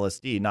high on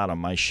LSD, not on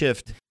my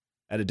shift,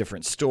 at a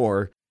different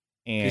store.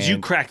 Because you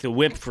And cracked the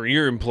whip for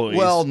your employees.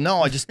 well,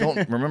 no, I just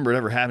don't remember it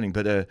ever happening.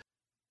 But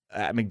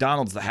at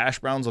McDonald's, the hash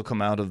browns will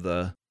come out of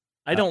the.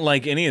 I don't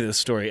like any of this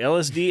story.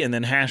 LSD and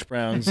then hash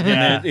browns.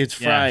 Yeah, and it's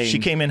yeah. frying. She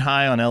came in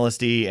high on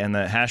LSD, and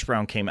the hash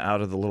brown came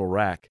out of the little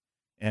rack.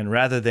 And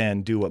rather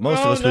than do what most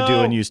of Oh, us would do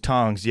no. and use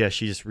tongs, yeah,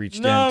 she just reached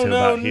no, into no,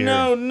 about here.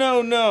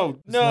 no.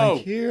 It's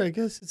like, here, I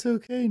guess it's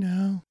okay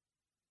now.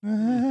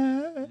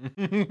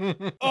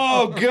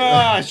 Oh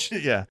gosh.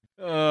 Yeah,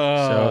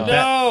 Oh.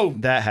 No.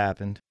 that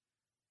happened.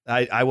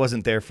 I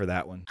wasn't there for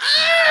that one,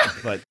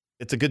 but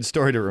it's a good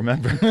story to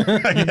remember.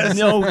 I guess.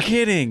 No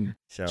kidding.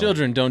 So,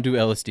 Children, don't do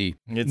LSD.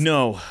 it's,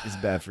 No. it's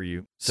bad for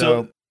you. So,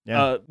 So,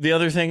 yeah. The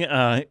other thing,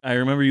 I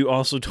remember you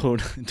also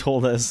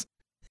told us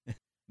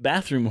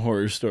bathroom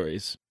horror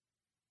stories.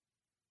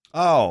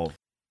 Oh,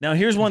 Now,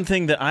 here's one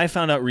thing that I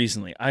found out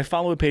recently. I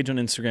follow a page on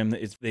Instagram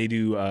that they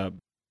do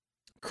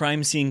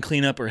crime scene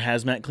cleanup or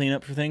hazmat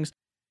cleanup for things.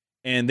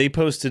 And they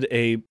posted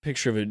a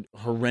picture of a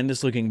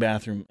horrendous looking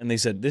bathroom. And they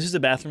said, this is a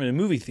bathroom in a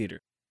movie theater.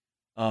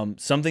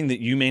 Something that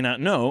you may not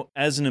know,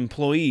 as an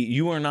employee,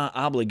 you are not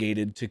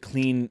obligated to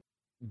clean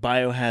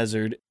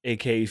biohazard,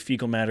 aka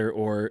fecal matter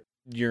or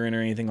urine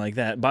or anything like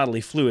that,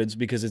 bodily fluids,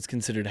 because it's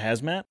considered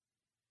hazmat.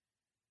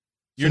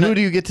 so who do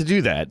you get to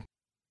do that?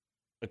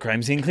 A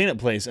crime scene cleanup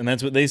place, and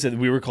that's what they said.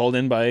 We were called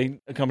in by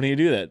a company to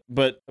do that,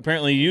 but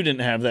apparently you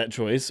didn't have that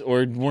choice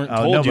or weren't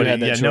told nobody, you had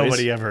that choice.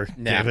 nobody ever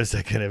Nah. gave us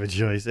that kind of a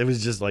choice. It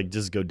was just like,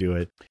 just go do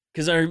it.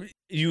 Because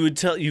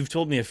you've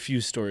told me a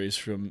few stories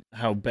from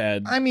how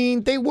bad, I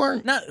mean, they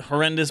weren't. not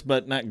horrendous,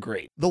 but not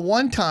great. The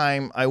one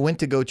time I went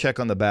to go check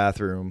on the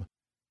bathroom.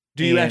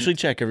 Do you And- actually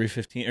check every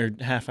 15 or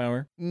half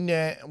hour?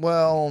 Nah,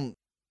 well,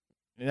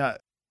 yeah.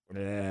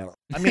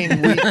 I mean,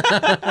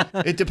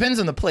 it depends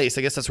on the place.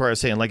 I guess that's where I was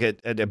saying. Like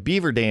at a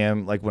Beaver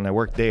Dam, like when I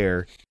worked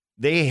there,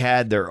 they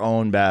had their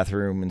own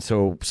bathroom, and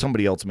so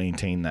somebody else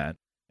maintained that.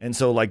 And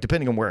so, like,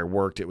 depending on where I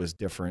worked, it was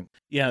different.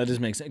 Yeah, that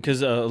does make sense.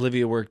 Because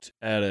Olivia worked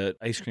at an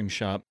ice cream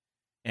shop,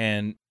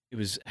 and it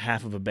was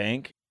half of a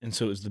bank, and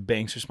so it was the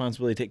bank's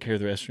responsibility to take care of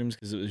the restrooms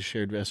because it was a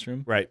shared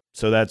restroom. Right.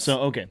 So that's So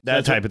okay,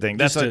 that So type of thing.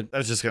 That's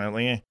just kind of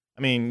like,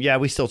 I mean, yeah,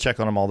 we still check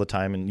on them all the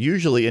time, and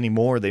usually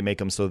anymore they make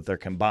them so that they're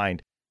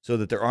combined, so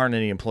that there aren't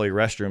any employee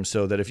restrooms,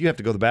 so that if you have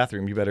to go to the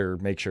bathroom, you better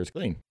make sure it's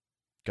clean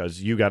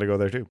because you got to go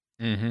there too.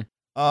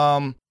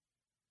 Mm-hmm.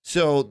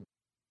 So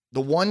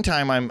the one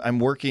time I'm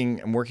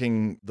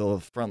working the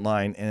front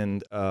line,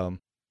 and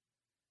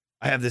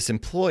I have this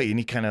employee, and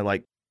he kind of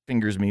like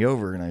fingers me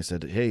over, and I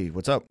said, "Hey,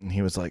 what's up?" And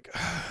he was like,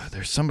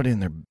 "There's somebody in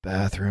their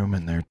bathroom,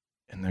 and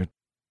they're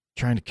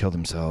trying to kill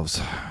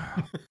themselves."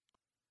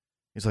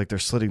 He's like, "They're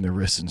slitting their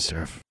wrists and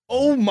stuff."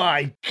 Oh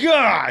my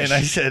gosh! And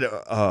I said,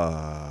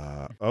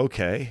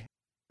 okay.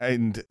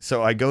 And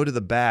so I go to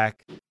the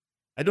back.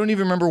 I don't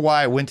even remember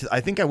why I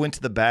think I went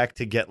to the back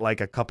to get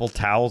like a couple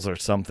towels or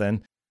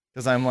something.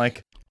 Because I'm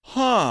like,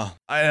 and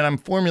I'm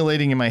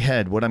formulating in my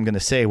head what I'm going to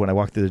say when I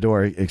walk through the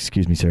door.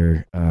 "Excuse me,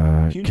 sir.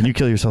 Can you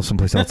kill yourself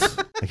someplace else?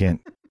 I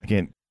can't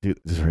do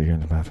this right here in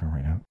the bathroom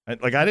right now." I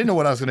didn't know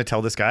what I was going to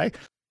tell this guy.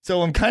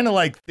 So I'm kind of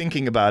like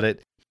thinking about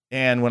it.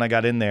 And when I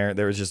got in there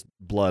was just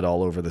blood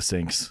all over the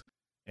sinks.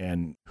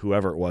 And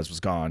whoever it was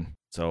gone.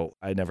 So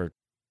I never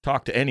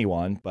talked to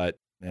anyone,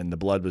 and the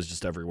blood was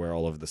just everywhere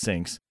all over the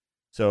sinks.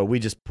 So we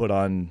just put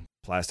on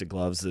plastic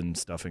gloves and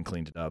stuff and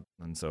cleaned it up.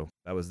 And so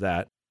that was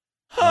that.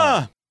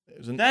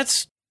 It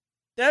was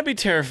That'd be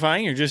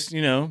terrifying. You're just,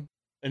 an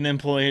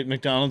employee at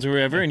McDonald's or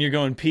wherever, and you're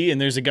going pee, and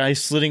there's a guy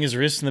slitting his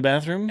wrists in the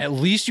bathroom. At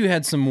least you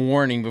had some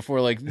warning before,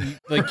 like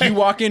you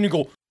walk in and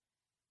go,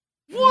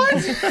 "What?"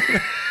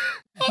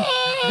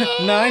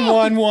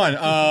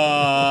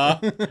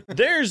 911.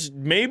 There's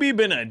maybe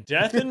been a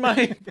death in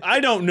my. I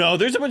don't know.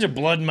 There's a bunch of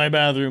blood in my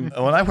bathroom.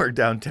 when I worked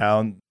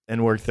downtown,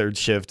 and worked third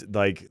shift,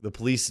 like the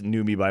police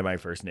knew me by my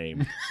first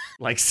name.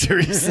 Like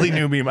seriously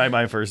knew me by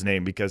my first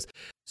name because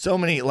so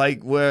many,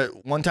 like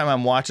one time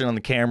I'm watching on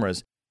the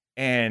cameras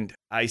and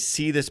I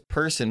see this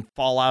person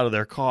fall out of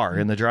their car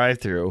in the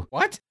drive-thru.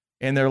 What?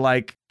 And they're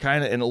like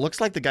and it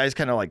looks like the guy's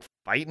kind of like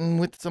fighting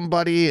with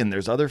somebody and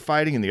there's other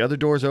fighting and the other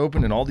door's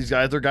open and all these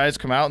other guys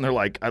come out and they're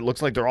like, it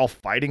looks like they're all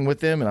fighting with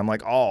him. And I'm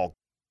like, oh,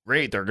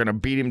 great. They're going to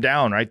beat him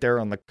down right there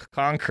on the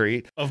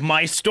concrete Of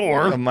my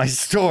store.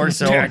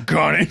 So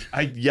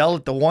I yell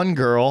at the one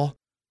girl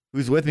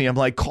who's with me. I'm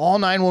like, call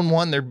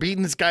 911. They're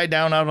beating this guy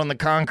down out on the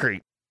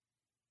concrete.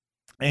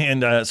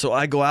 And so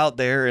I go out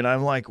there and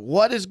I'm like,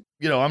 what is,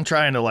 I'm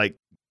trying to like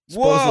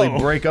supposedly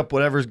break up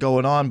whatever's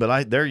going on,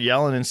 but they're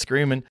yelling and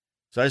screaming.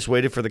 So I just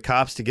waited for the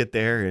cops to get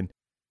there.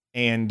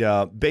 And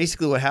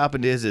basically what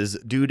happened is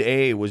dude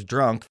A was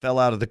drunk, fell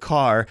out of the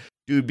car.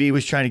 Dude B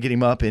was trying to get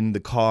him up in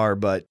the car,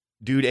 but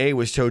dude A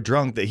was so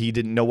drunk that he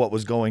didn't know what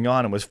was going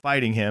on and was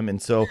fighting him.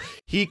 And so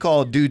he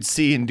called dude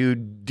C and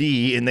dude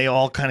D, and they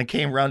all kind of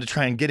came around to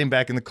try and get him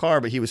back in the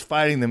car, but he was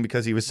fighting them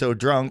because he was so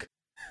drunk.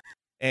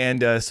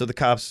 And so the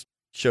cops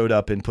showed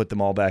up and put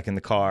them all back in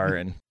the car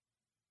and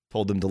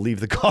told them to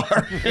leave the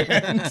car.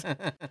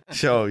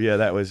 So, yeah,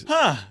 that was...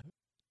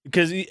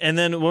 Because, and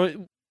then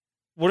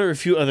what are a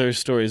few other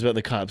stories about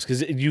the cops?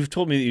 Because you've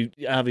told me,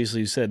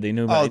 you said they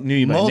knew you by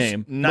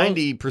name.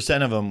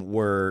 90% of them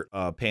were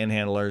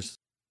panhandlers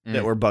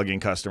that were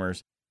bugging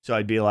customers. So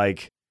I'd be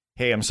like,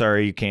 hey, I'm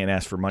sorry, you can't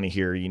ask for money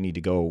here. You need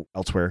to go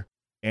elsewhere.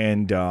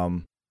 And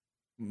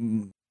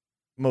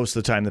most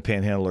of the time the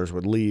panhandlers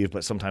would leave,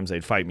 but sometimes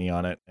they'd fight me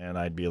on it. And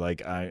I'd be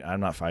like,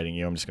 I'm not fighting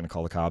you. I'm just going to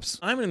call the cops.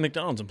 I'm a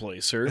McDonald's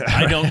employee, sir.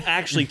 I don't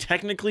actually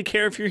technically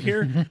care if you're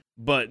here,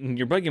 but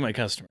you're bugging my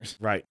customers.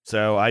 Right.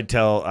 So I'd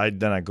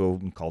go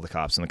and call the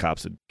cops, and the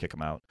cops would kick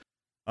them out.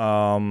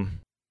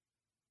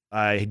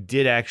 I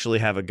did actually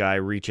have a guy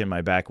reach in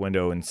my back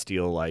window and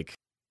steal like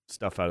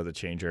stuff out of the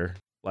changer,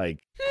 like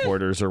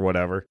quarters or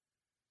whatever.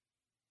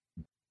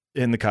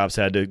 And the cops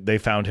they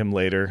found him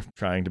later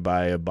trying to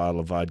buy a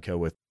bottle of vodka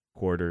with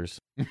quarters.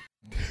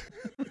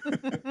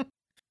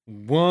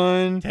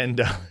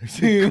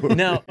 $10.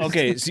 Now,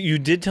 okay, so you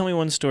did tell me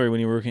one story when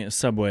you were working at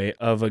Subway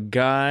of a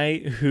guy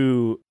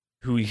who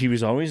he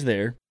was always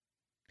there,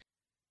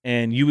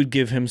 and you would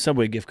give him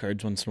Subway gift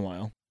cards once in a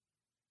while.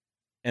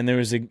 And there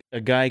was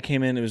a guy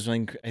came in, it was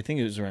like, I think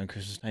it was around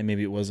Christmas time,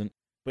 maybe it wasn't,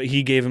 but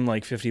he gave him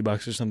like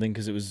 $50 or something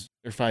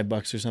or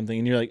 $5 or something,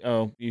 and you're like,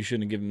 oh, you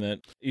shouldn't have given that.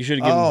 You should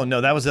have given. Oh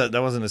no, that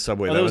wasn't a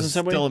Subway. Oh, that was a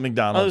Subway? Still a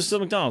McDonald's. Oh, it was still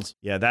McDonald's.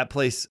 Yeah, that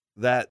place,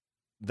 that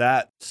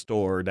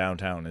store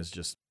downtown is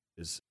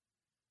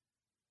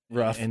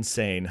rough,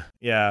 insane.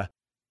 Yeah.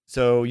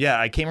 So yeah,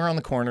 I came around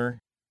the corner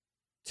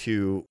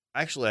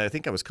I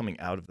think I was coming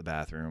out of the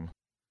bathroom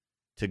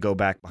to go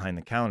back behind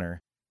the counter,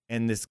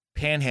 and this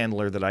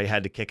panhandler that I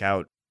had to kick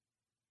out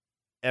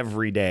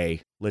every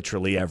day,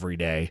 literally every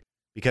day,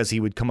 because he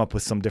would come up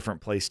with some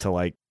different place to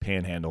like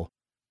panhandle.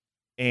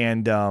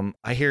 And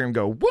I hear him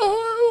go,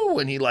 whoa,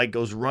 and he like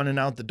goes running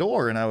out the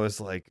door, and I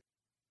was like,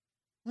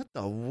 what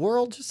the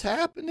world just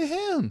happened to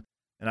him?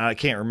 And I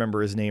can't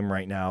remember his name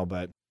right now,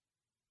 but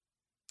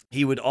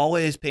he would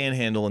always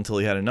panhandle until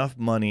he had enough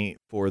money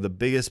for the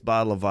biggest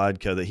bottle of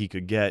vodka that he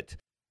could get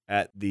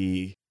at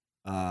the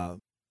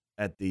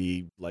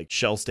like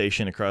Shell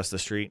station across the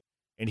street.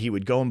 And he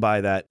would go and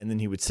buy that, and then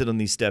he would sit on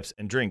these steps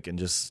and drink and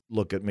just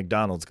look at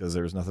McDonald's because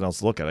there was nothing else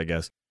to look at, I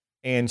guess.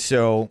 And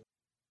so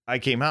I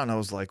came out and I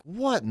was like,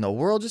 what in the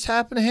world just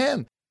happened to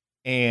him?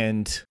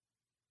 And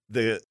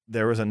there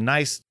was a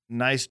nice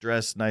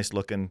dressed, nice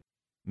looking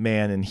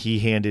man, and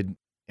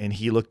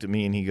he looked at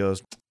me and he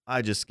goes,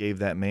 I just gave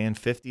that man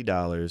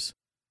 $50,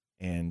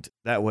 and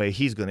that way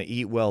he's going to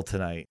eat well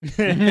tonight.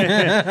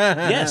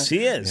 Yes,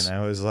 he is. And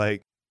I was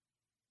like,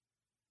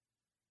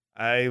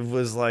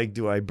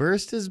 do I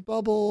burst his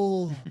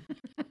bubble?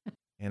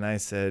 And I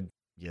said,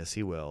 yes,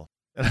 he will.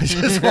 And I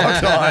just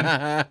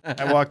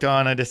walked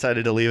on. I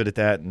decided to leave it at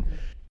that. And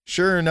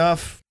sure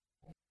enough,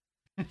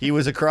 he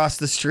was across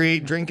the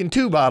street drinking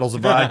 2 bottles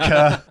of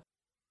vodka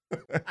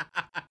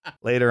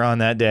later on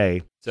that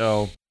day.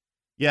 So,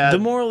 yeah. The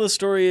moral of the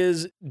story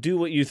is do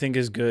what you think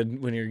is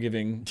good when you're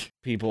giving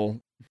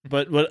people.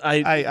 But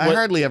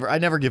I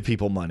never give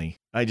people money.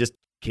 I just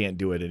can't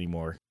do it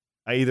anymore.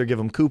 I either give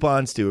them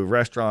coupons to a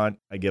restaurant,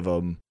 I give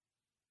them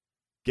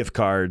gift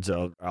cards,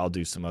 I'll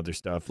do some other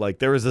stuff. Like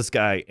there was this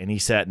guy, and he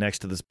sat next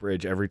to this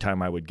bridge every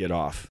time I would get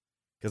off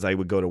because I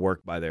would go to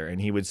work by there, and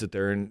he would sit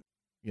there and,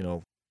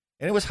 and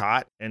it was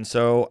hot. And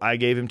so I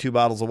gave him 2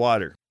 bottles of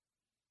water,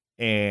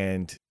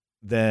 and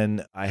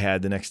then I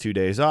had the next 2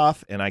 days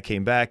off, and I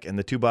came back, and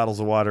the 2 bottles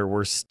of water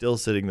were still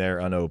sitting there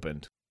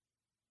unopened.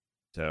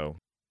 So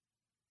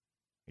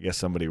I guess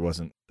somebody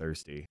wasn't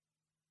thirsty.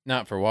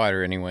 Not for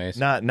water, anyways.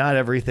 Not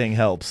everything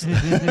helps.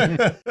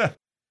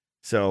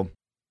 So,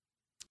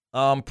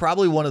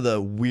 probably one of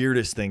the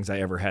weirdest things I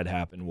ever had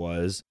happen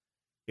was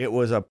there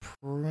was a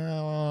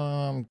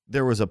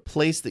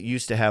place that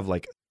used to have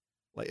like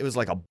it was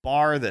like a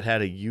bar that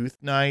had a youth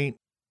night.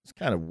 It's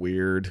kind of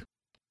weird.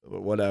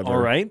 whatever.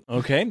 All right.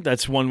 Okay.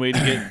 That's one way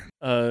to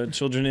get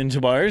children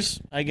into bars,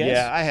 I guess.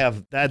 Yeah,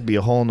 that'd be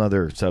a whole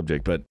nother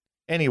subject. But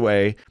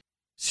anyway,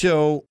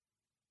 so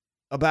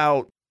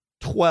about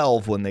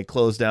 12 when they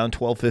closed down,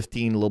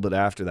 12:15, a little bit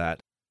after that,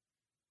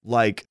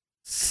 like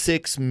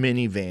 6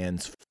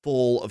 minivans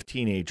full of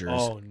teenagers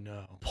Oh,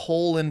 no.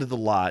 pull into the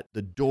lot,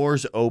 the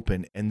doors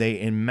open, and they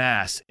en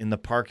masse in the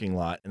parking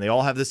lot, and they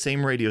all have the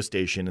same radio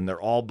station, and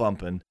they're all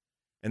bumping,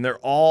 and they're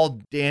all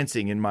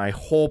dancing in my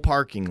whole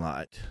parking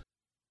lot.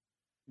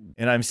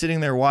 And I'm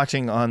sitting there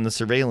watching on the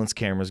surveillance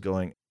cameras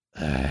going,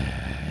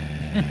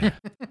 and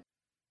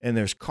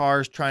there's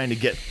cars trying to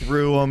get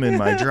through them in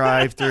my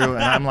drive-through,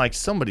 and I'm like,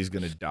 somebody's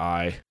going to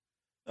die.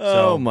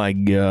 Oh, So- my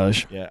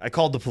gosh. Yeah, I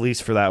called the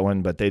police for that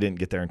one, but they didn't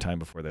get there in time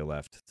before they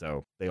left,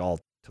 so they all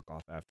took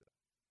off after.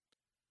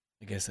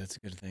 I guess that's a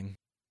good thing.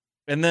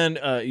 And then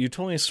you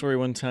told me a story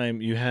one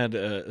time. You had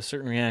a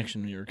certain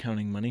reaction when you were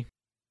counting money.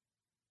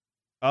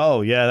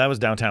 Oh, yeah, that was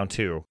downtown,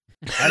 too.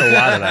 I had a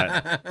lot of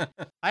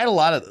that. I had a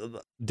lot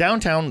of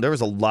downtown. There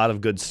was a lot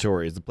of good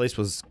stories. The place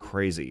was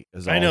crazy.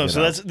 I know.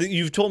 So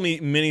you've told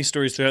me many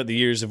stories throughout the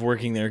years of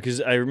working there,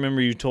 because I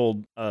remember you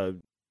told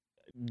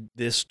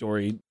this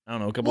story, I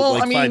don't know, a couple,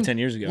 5-10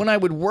 years ago. When I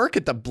would work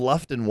at the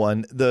Bluffton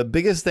one, the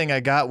biggest thing I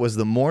got was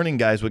the morning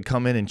guys would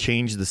come in and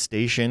change the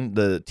station,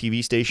 the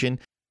TV station,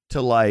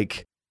 to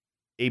like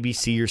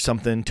ABC or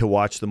something to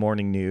watch the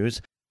morning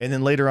news. And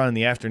then later on in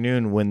the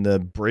afternoon, when the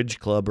Bridge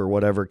Club or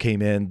whatever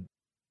came in,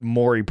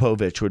 Maury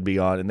Povich would be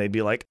on, and they'd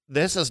be like,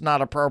 "This is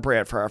not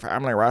appropriate for a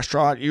family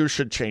restaurant. You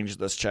should change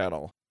this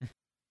channel."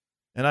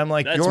 And I'm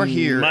like, That's "You're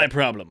here. my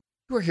problem.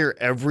 You're here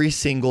every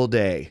single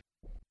day.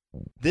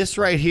 This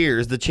right here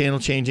is the channel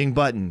changing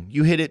button.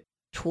 You hit it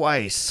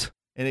twice,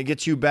 and it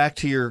gets you back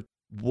to your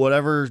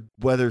whatever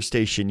weather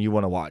station you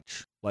want to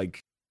watch." Like,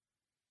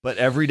 but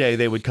every day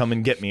they would come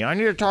and get me. I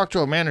need to talk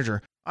to a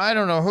manager. I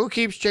don't know who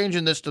keeps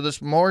changing this to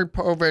this Maury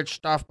Povich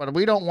stuff, but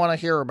we don't want to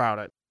hear about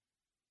it.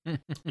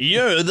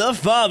 You're the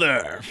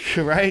father.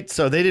 Right?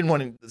 So they didn't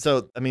want to.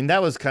 So, I mean,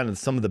 that was kind of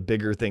some of the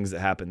bigger things that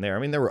happened there. I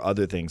mean, there were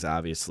other things,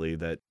 obviously,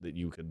 that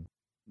you could.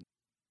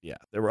 Yeah,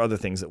 there were other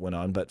things that went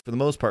on, but for the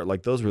most part,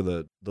 like those were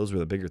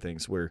the bigger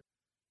things. Where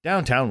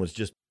downtown was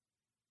just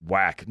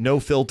whack, no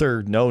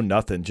filter, no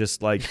nothing,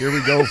 just like here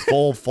we go,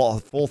 full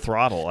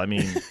throttle. I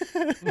mean,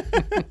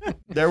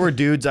 there were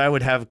dudes I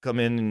would have come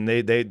in,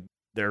 and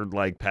their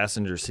like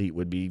passenger seat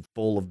would be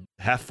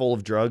half full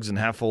of drugs and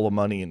half full of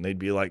money, and they'd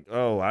be like,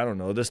 "Oh, I don't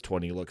know, this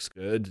 20 looks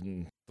good,"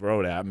 and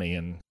throw it at me.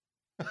 And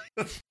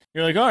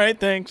You're like, all right,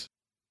 thanks.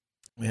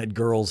 we had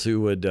girls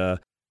who would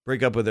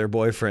break up with their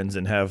boyfriends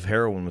and have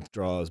heroin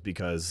withdrawals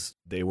because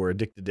they were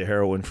addicted to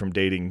heroin from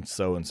dating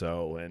so and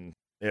so, and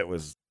that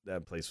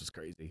place was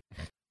crazy.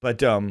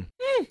 But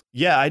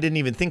yeah, I didn't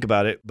even think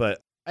about it.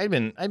 But I'd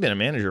been a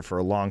manager for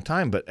a long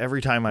time. But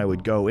every time I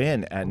would go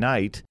in at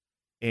night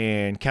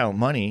and count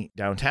money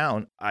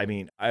downtown, I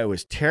mean, I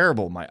was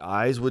terrible. My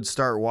eyes would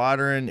start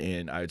watering,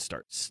 and I'd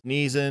start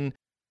sneezing,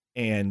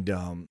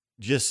 and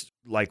just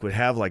like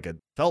felt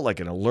like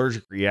an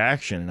allergic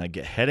reaction, and I'd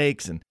get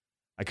headaches, and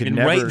I could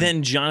never. Right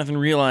then, Jonathan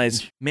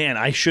realized, man,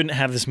 I shouldn't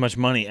have this much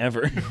money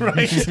ever.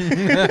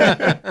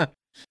 Right?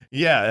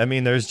 Yeah, I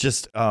mean, there's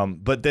just,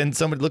 but then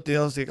somebody looked at it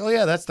and was like, "Oh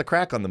yeah, that's the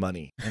crack on the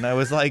money," and I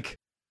was like,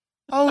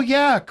 "Oh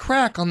yeah,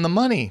 crack on the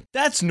money.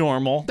 That's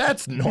normal.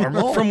 That's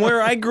normal." From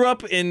where I grew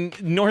up in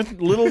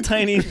little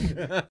tiny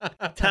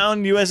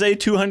town, USA,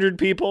 200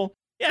 people.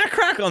 Yeah,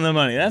 crack on the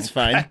money. That's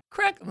fine.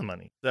 Crack on the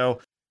money.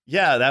 So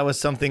yeah, that was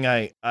something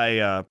I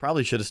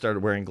probably should have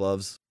started wearing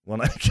gloves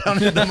when I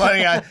counted the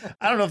money. I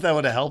don't know if that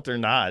would have helped or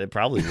not. It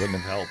probably wouldn't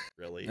have helped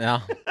really.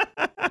 Yeah.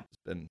 It's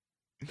been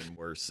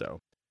worse.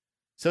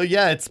 So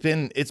yeah, it's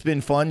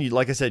been fun.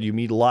 Like I said, you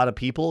meet a lot of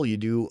people. You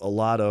do a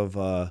lot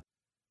of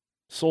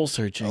Soul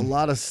searching. a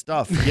lot of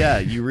stuff. Yeah,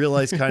 you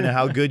realize kind of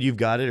how good you've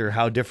got it, or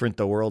how different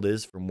the world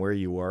is from where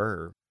you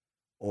were,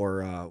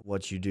 or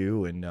what you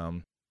do.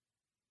 And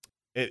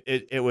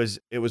it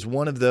was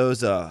one of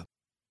those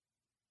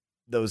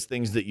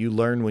things that you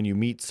learn when you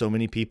meet so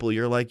many people.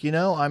 You're like,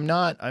 I'm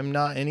not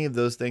any of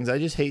those things. I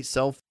just hate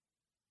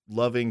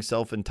self-loving,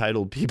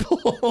 self-entitled people.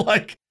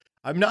 Like,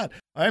 I'm not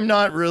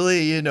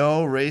really,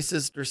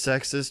 racist or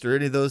sexist or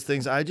any of those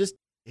things. I just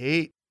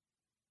hate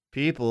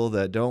people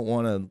that don't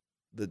want to,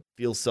 that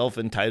feel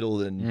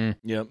self-entitled and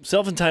Yeah,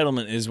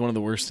 self-entitlement is one of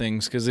the worst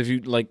things, because if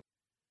you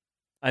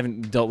I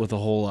haven't dealt with a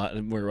whole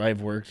lot where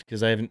I've worked,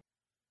 because I've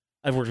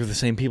worked with the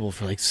same people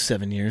for like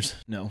 5 years,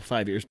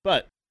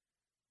 but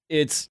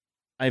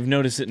I've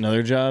noticed it in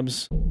other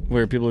jobs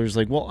where people are just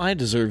like, well, I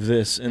deserve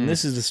this, and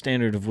this is the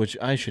standard of which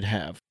I should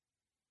have.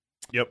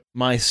 Yep.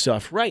 My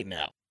stuff right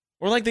now.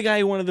 Or like the guy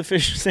who wanted the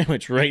fish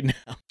sandwich right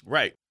now.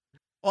 right.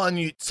 Well,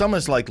 and some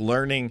is like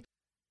learning.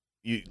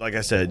 Like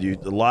I said,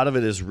 a lot of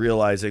it is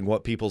realizing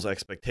what people's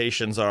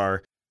expectations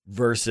are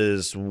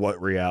versus what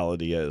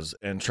reality is,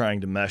 and trying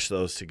to mesh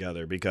those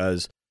together,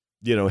 because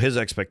his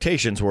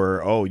expectations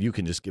were, oh, you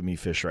can just give me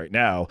fish right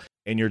now,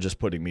 and you're just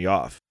putting me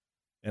off.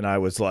 And I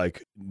was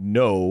like,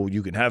 no,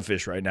 you can have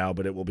fish right now,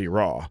 but it will be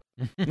raw.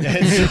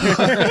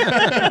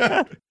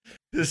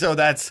 So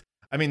that's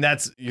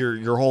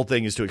your whole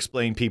thing is to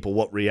explain people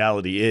what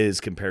reality is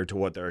compared to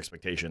what their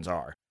expectations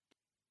are.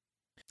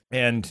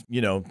 And,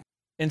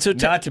 And so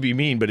not to be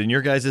mean, but in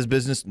your guys'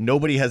 business,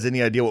 nobody has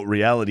any idea what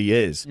reality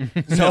is.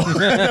 So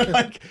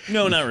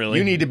no, not really.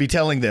 You need to be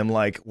telling them,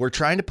 like, we're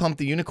trying to pump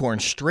the unicorn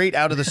straight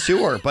out of the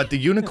sewer, but the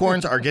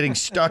unicorns are getting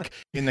stuck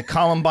in the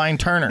Columbine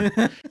Turner.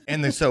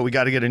 And so we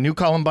got to get a new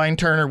Columbine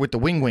Turner with the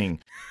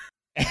wing.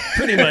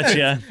 Pretty much,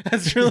 yeah.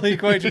 That's really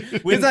quite true.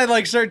 Because I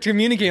like start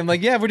communicating,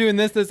 like, yeah, we're doing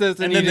this, and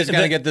then you just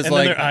kind of get this and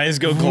like then their eyes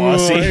go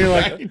glossy. You're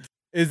like,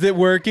 is it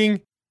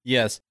working?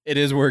 Yes, it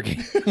is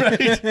working.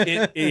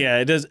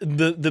 It does.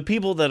 The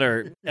people that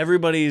are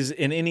everybody's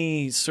in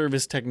any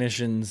service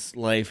technician's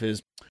life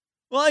is,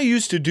 well, I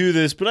used to do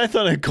this, but I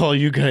thought I'd call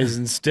you guys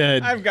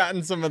instead. I've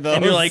gotten some of those.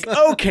 And you're like,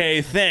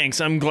 okay, thanks.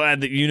 I'm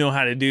glad that you know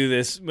how to do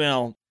this.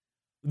 Well,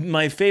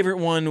 my favorite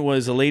one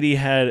was a lady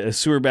had a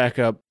sewer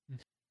backup,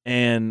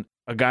 and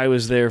a guy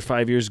was there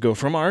 5 years ago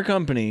from our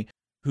company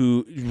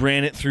who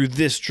ran it through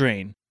this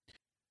drain.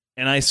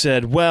 And I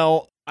said,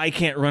 well, I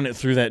can't run it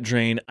through that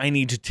drain. I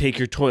need to take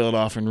your toilet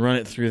off and run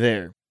it through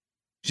there.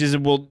 She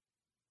said, well,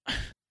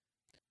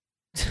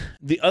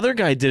 the other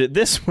guy did it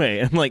this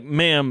way. I'm like,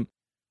 ma'am,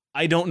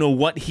 I don't know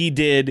what he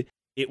did.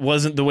 It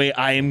wasn't the way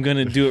I am going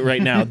to do it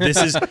right now.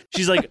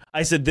 She's like,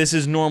 I said, this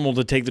is normal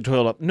to take the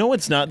toilet up. No,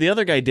 it's not. The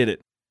other guy did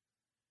it.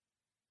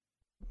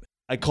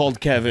 I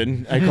called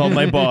Kevin. I called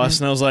my boss,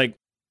 and I was like,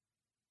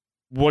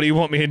 what do you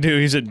want me to do?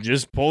 He said,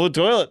 just pull the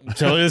toilet.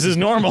 Tell her this is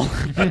normal.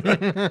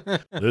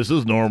 This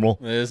is normal.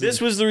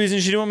 This was the reason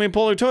she didn't want me to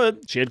pull her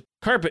toilet. She had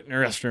carpet in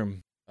her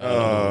restroom.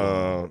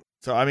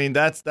 So I mean,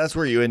 that's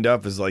where you end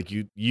up is like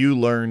you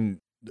learn,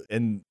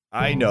 and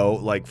I know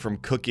like from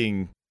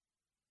cooking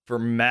for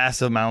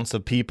mass amounts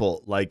of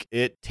people, like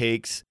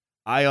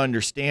I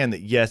understand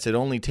that yes, it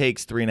only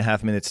takes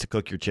 3.5 minutes to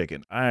cook your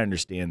chicken. I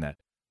understand that.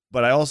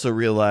 But I also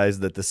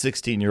realize that the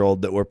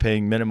 16-year-old that we're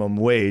paying minimum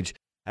wage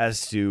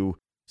has to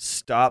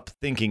stop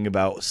thinking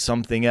about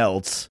something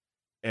else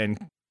and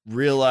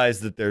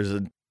realize that there's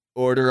an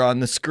order on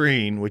the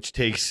screen, which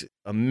takes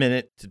 1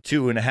 minute to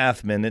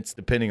 2.5 minutes,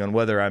 depending on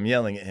whether I'm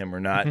yelling at him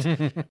or not.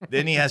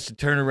 Then he has to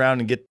turn around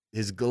and get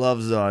his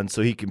gloves on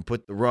so he can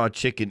put the raw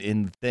chicken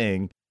in the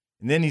thing.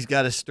 And then he's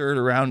got to stir it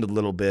around a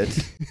little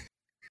bit.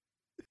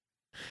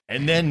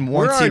 And then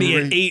once we're already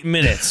at 8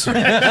 minutes.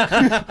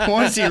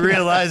 Once he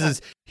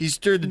realizes he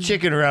stirred the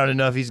chicken around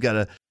enough, he's got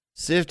to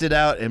sift it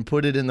out and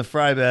put it in the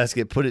fry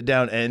basket, put it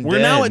down, and we're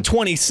now at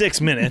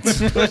 26 minutes.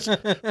 push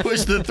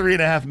the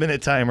 3.5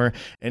 minute timer,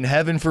 and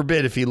heaven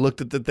forbid if he looked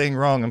at the thing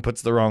wrong and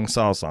puts the wrong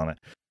sauce on it.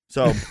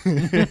 So,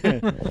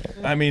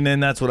 I mean,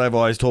 and that's what I've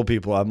always told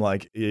people. I'm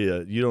like,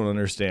 yeah, you don't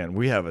understand.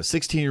 We have a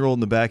 16-year-old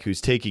in the back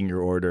who's taking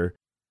your order,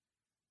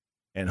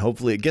 and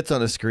hopefully it gets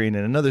on a screen,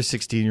 and another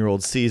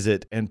 16-year-old sees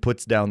it and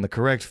puts down the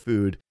correct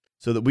food,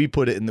 so that we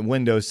put it in the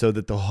window so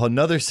that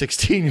another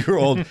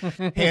 16-year-old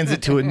hands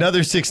it to another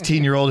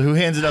 16-year-old who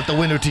hands it out the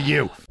window to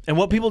you. And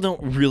what people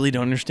don't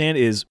understand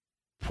is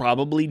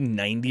probably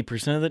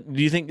 90% of it.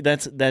 Do you think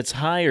that's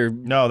high or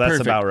no? That's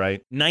perfect? About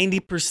right.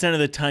 90% of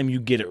the time you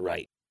get it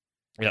right.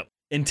 Yep.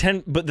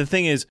 And but the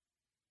thing is,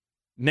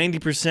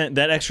 90%,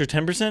 that extra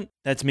 10%,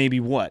 that's maybe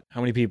what?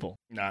 How many people?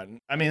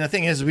 I mean, the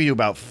thing is, we do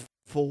about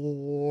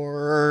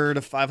 400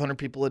 to 500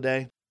 people a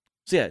day.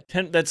 So yeah,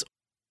 10. That's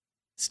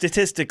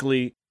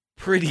statistically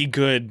pretty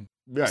good.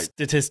 Right.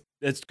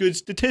 That's good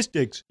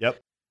statistics. Yep.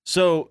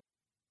 So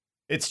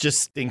it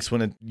just stinks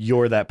when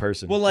you're that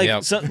person. Well,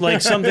 like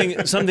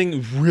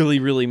something really,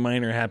 really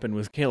minor happened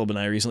with Caleb and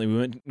I recently. We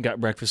went and got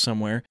breakfast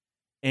somewhere,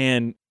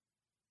 and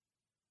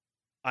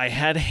I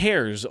had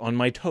hairs on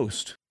my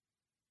toast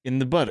in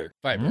the butter.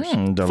 Fibers.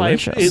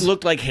 Delicious. It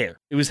looked like hair.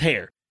 It was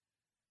hair.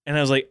 And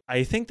I was like,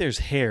 I think there's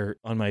hair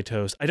on my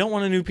toast. I don't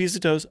want a new piece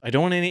of toast. I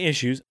don't want any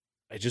issues.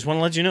 I just want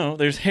to let you know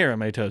there's hair on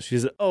my toast. She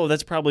said, oh,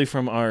 that's probably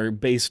from our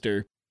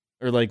baster,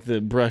 or like the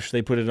brush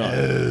they put it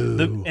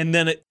on. And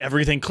then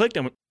everything clicked.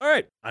 I went, all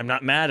right, I'm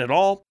not mad at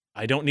all.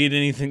 I don't need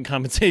anything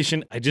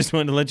compensation. I just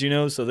wanted to let you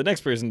know so the next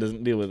person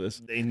doesn't deal with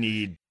this. They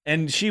need.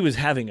 And she was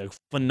having a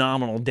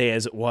phenomenal day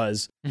as it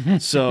was.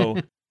 So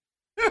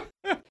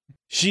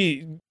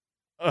she,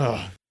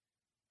 I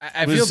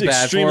feel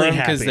bad for them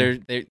because they're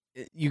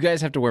you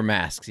guys have to wear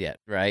masks yet,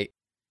 right?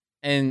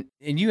 And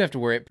you have to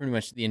wear it pretty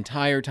much the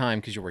entire time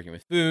because you're working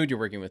with food, you're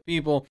working with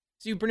people,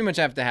 so you pretty much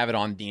have to have it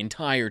on the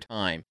entire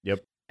time.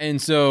 Yep.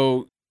 And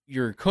so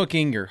you're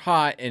cooking, you're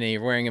hot, and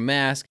you're wearing a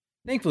mask.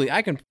 Thankfully,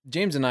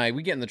 James and I,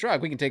 we get in the truck,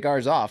 we can take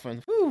ours off,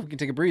 and we can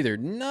take a breather.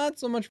 Not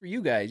so much for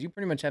you guys. You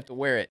pretty much have to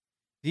wear it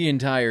the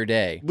entire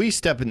day. We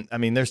step in. I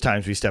mean, there's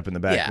times we step in the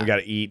back. Yeah. We got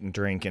to eat and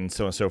drink and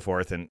so on and so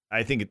forth. And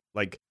I think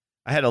I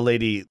had a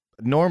lady.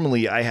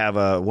 Normally, I have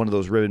one of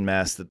those ribbon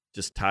masks that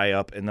just tie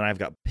up, and then I've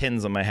got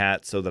pins on my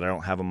hat so that I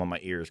don't have them on my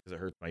ears because it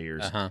hurts my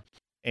ears. Uh-huh.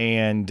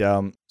 And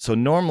so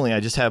normally I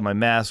just have my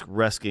mask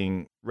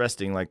resting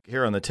like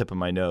here on the tip of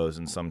my nose,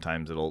 and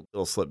sometimes it'll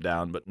slip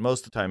down, but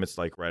most of the time it's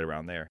like right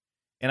around there.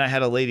 And I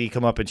had a lady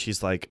come up and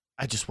she's like,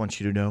 I just want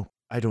you to know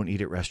I don't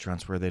eat at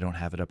restaurants where they don't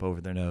have it up over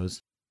their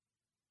nose.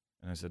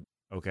 And I said,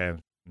 okay.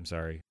 I'm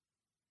sorry.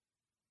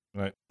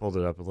 I pulled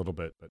it up a little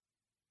bit,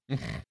 but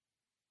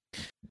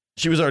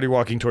she was already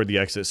walking toward the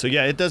exit. So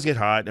yeah, it does get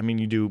hot. I mean,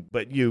 you do,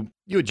 but you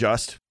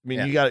adjust. I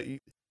mean, you got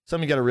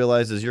to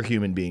realize as you're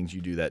human beings,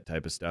 you do that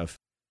type of stuff.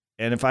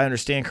 And if I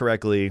understand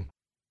correctly,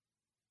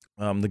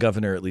 the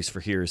governor, at least for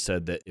here,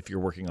 said that if you're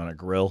working on a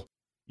grill,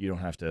 you don't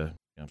have to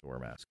wear a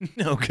mask.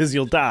 No, because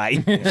you'll die.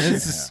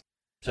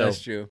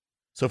 That's true.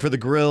 So for the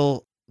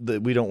grill,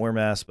 we don't wear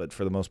masks, but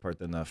for the most part,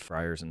 then the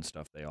fryers and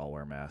stuff, they all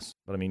wear masks.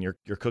 But I mean,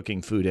 you're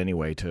cooking food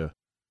anyway to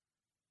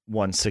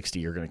 160.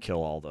 You're going to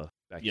kill all the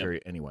bacteria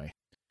anyway.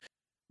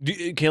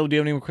 Caleb, do you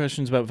have any more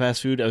questions about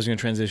fast food? I was going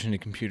to transition to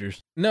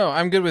computers. No,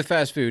 I'm good with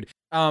fast food.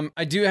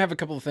 I do have a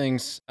couple of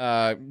things.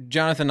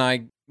 Jonathan and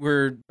I,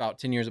 we're about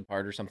 10 years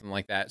apart or something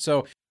like that.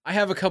 So I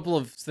have a couple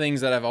of things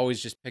that I've always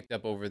just picked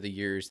up over the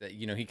years that,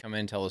 he come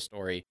in and tell a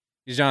story.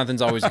 Because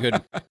Jonathan's always good.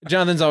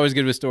 Jonathan's always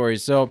good with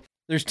stories. So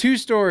there's two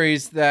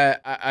stories that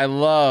I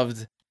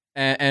loved.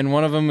 And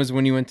one of them was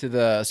when you went to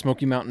the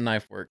Smoky Mountain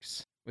Knife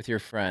Works with your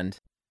friend.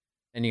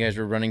 And you guys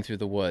were running through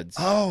the woods.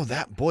 Oh,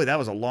 that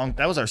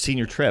was our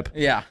senior trip.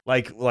 Yeah.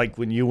 Like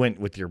when you went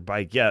with your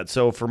bike. Yeah.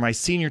 So for my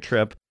senior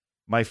trip,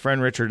 my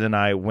friend Richard and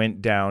I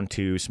went down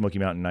to Smoky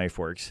Mountain Knife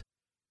Works.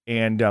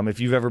 And if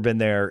you've ever been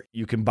there,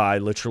 you can buy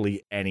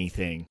literally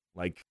anything,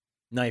 like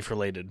knife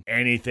related.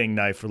 Anything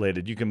knife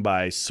related. You can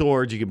buy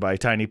swords, you can buy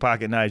tiny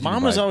pocket knives.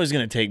 Mom was always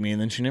going to take me, and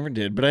then she never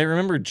did. But I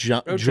remember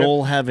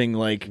Joel having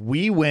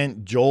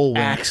Joel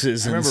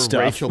axes and stuff. I remember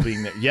Rachel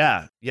being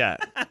there. Yeah.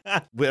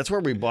 That's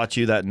where we bought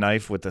you that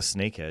knife with the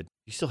snake head.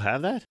 You still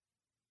have that?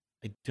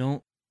 I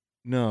don't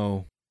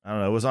know. I don't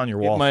know. It was on your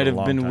wall. It might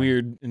have been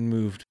weird and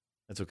moved.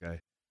 That's okay.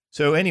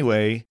 So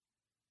anyway,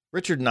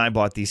 Richard and I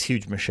bought these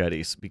huge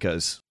machetes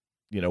because,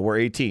 we're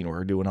 18.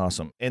 We're doing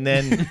awesome. And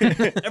then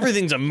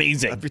everything's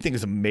amazing. Everything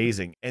is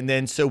amazing. And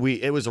then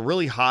it was a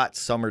really hot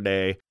summer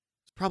day.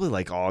 It's probably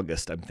like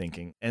August, I'm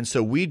thinking. And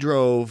so we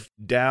drove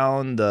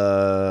down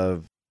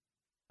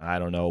I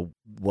don't know,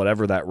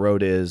 whatever that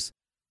road is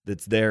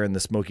that's there in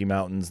the Smoky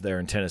Mountains there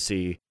in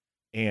Tennessee,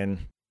 and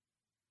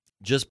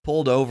just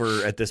pulled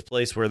over at this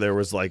place where there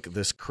was like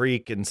this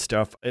creek and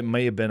stuff. It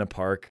may have been a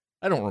park.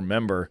 I don't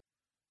remember.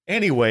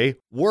 Anyway,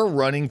 we're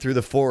running through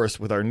the forest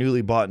with our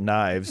newly bought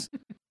knives.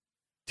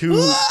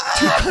 Two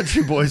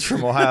country boys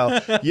from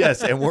Ohio.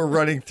 Yes, and we're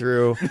running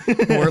through.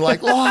 And we're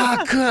like,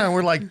 and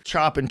we're like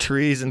chopping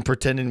trees and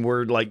pretending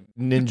we're like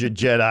Ninja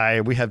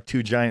Jedi. We have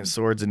two giant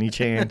swords in each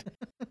hand.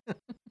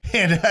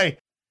 And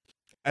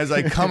as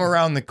I come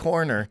around the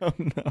corner,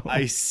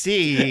 I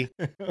see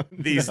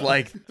these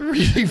like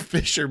three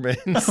fishermen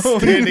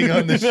standing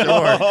on the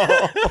shore.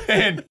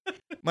 And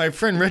my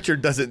friend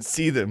Richard doesn't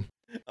see them.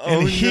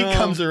 And he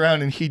comes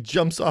around and he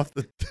jumps off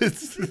the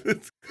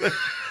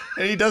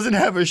and he doesn't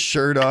have a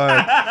shirt on.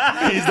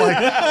 He's like,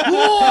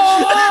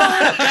 whoa!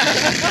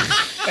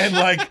 And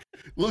like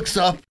looks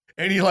up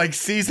and he like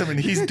sees him and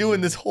he's doing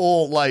this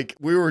whole like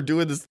we were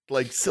doing this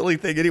like silly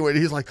thing anyway.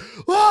 And he's like,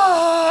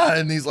 ah!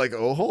 And he's like,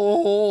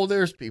 oh,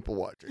 there's people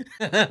watching.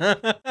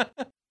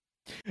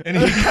 And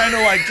he kind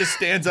of like just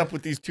stands up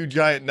with these two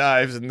giant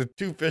knives, and the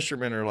two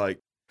fishermen are like,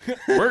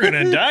 we're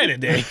gonna die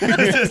today.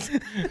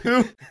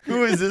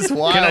 Who is this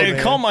wild Can I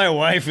man? call my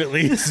wife at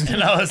least?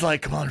 And I was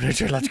like, come on,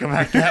 Richard, let's go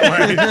back that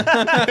way.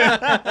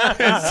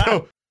 And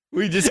so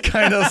we just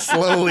kind of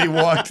slowly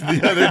walked the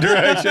other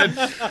direction.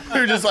 We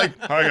were just like,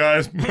 hi,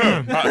 guys.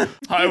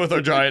 Hi with our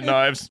giant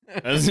knives.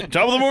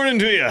 Top of the morning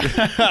to you.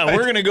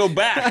 We're going to go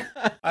back.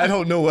 I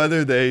don't know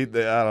whether I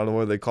don't know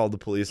whether they called the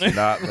police or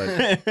not,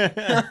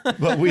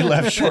 but we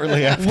left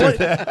shortly after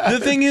that. The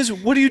thing is,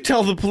 what do you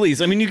tell the police?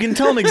 I mean, you can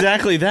tell them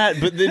exactly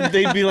that, but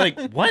they'd be like,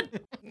 what?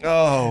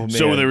 Oh, man.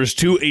 So there was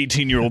two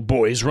 18-year-old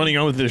boys running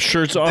around with their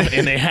shirts off,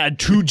 and they had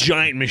two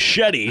giant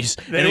machetes,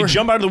 and they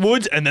jumped out of the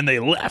woods, and then they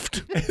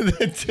left.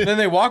 And then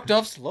they walked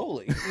off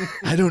slowly.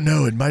 I don't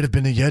know. It might have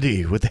been a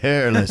Yeti with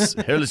hairless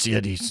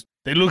Yetis.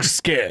 They look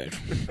scared.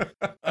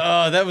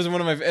 Oh, that was one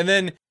of my... And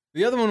then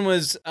the other one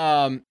was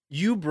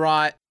you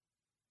brought...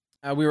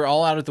 we were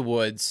all out at the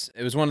woods.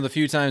 It was one of the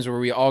few times where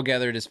we all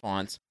gathered as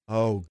fonts.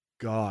 Oh,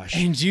 gosh.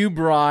 And you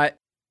brought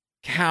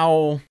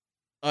cow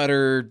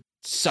udder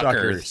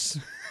suckers.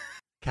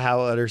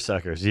 Cow udder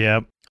suckers.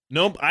 Yep.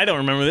 Nope, I don't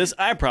remember this.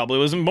 I probably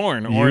wasn't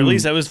born, or at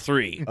least I was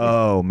 3.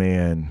 Oh,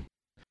 man.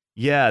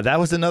 Yeah, that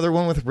was another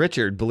one with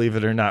Richard, believe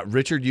it or not.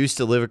 Richard used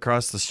to live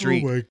across the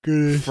street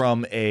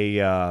from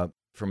a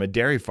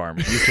dairy farm.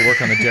 He used to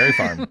work on a dairy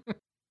farm.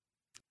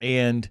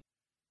 And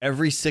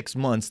every 6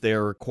 months, they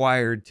are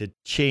required to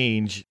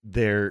change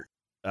their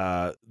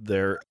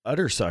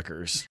udder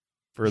suckers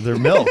for their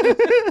milk.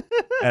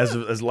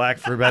 As lack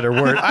for a better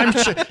word.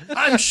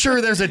 I'm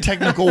sure there's a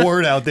technical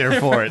word out there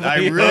for it.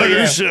 I really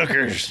udder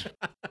suckers.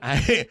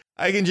 I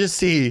can just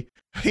see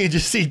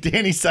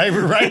Danny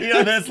Cyber writing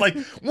on this like,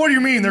 what do you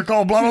mean they're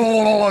called blah blah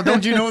blah blah blah?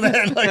 Don't you know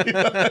that? Like,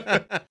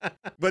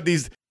 but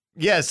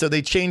so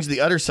they changed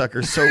the udder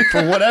suckers. So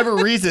for whatever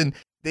reason,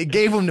 they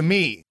gave them to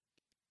me.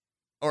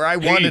 Or I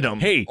wanted them.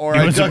 Hey, or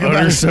you want some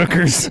odor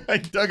suckers? I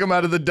dug them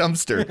out of the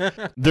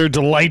dumpster. They're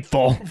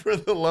delightful. For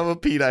the love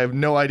of Pete, I have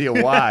no idea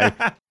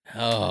why.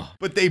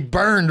 But they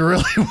burned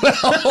really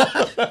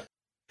well.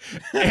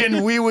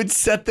 And we would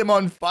set them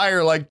on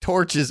fire like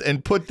torches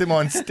and put them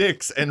on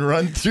sticks and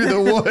run through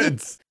the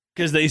woods.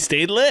 Because they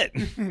stayed lit.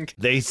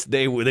 They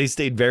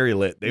stayed very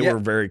lit. They were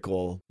very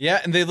cool. Yeah,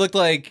 and they looked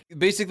like,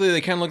 basically they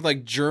kind of looked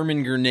like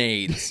German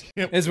grenades.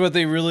 Is what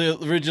they really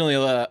originally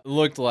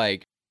looked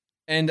like.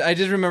 And I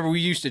just remember we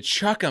used to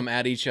chuck them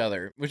at each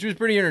other, which was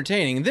pretty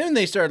entertaining. And then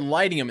they started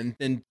lighting them and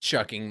then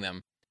chucking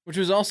them, which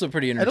was also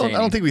pretty entertaining. I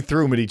don't think we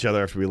threw them at each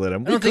other after we lit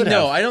them.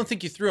 I don't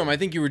think you threw them. I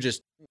think you were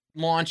just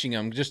launching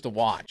them just to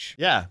watch.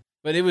 Yeah.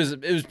 But it was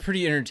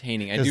pretty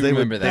entertaining. I do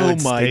remember that. Oh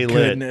my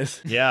goodness.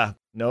 Yeah.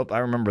 Nope. I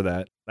remember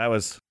that. I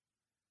don't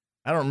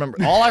remember.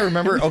 All I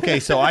remember. Okay,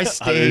 so I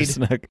stayed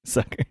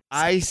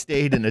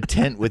in a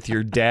tent with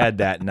your dad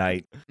that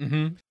night.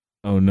 Mm-hmm.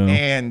 Oh no!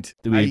 And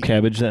did we eat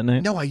cabbage that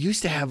night? No, I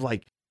used to have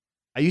like,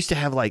 I don't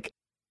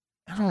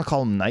want to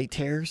call them night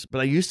terrors, but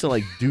I used to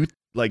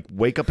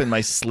wake up in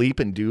my sleep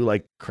and do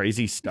like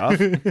crazy stuff.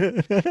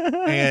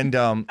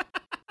 And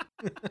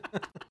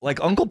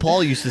like Uncle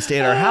Paul used to stay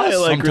at our house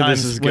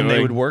sometimes when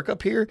they would work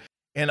up here.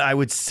 And I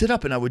would sit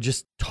up and I would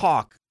just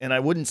talk and I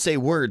wouldn't say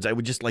words. I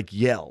would just like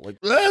yell like,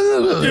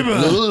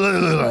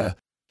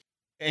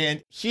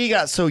 and he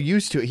got so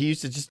used to it. He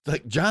used to just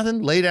like,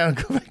 Jonathan, lay down and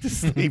go back to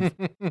sleep.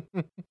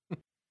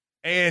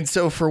 And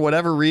so for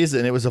whatever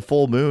reason, it was a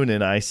full moon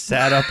and I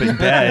sat up in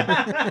bed.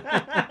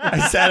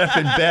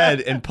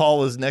 And Paul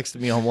was next to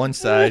me on one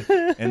side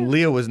and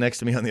Leah was next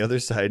to me on the other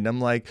side. And I'm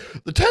like,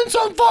 the tent's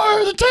on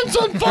fire! The tent's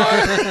on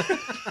fire!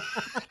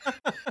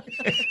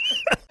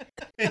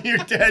 And your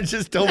dad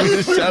just told me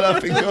to shut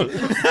up and go to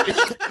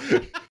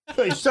sleep.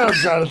 Hey, shut up,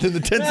 Jonathan. The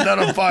tent's not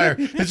on fire.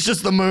 It's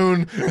just the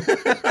moon.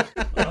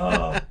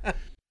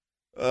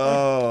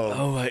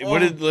 What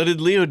did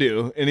Leo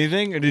do?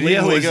 Anything? Or did he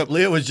wake up?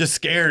 Leo was just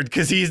scared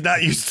because he's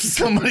not used to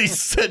somebody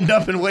sitting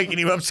up and waking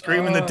him up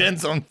screaming the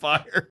tent's on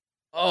fire.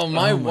 Oh,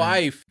 my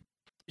wife,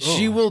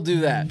 she will do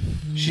that.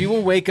 She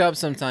will wake up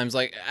sometimes.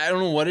 Like, I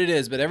don't know what it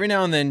is, but every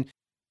now and then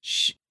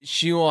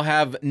she will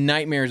have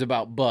nightmares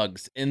about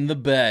bugs in the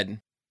bed.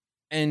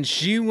 And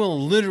she will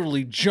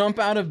literally jump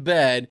out of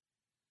bed,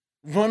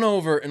 run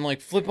over, and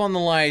like flip on the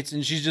lights.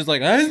 And she's just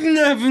like,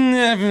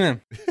 I'm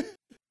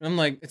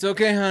like, it's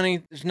okay,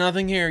 honey. There's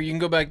nothing here. You can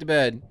go back to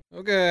bed.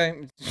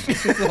 Okay.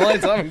 The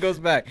lights off and goes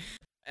back.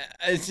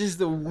 It's just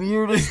the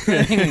weirdest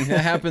thing that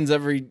happens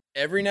every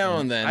now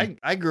and then.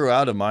 I grew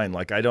out of mine.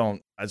 Like, I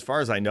don't, as far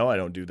as I know, I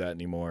don't do that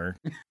anymore.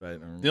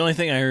 But the only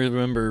thing I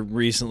remember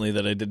recently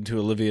that I did to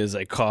Olivia is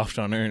I coughed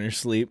on her in her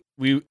sleep.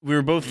 We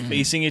were both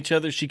facing each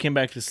other. She came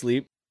back to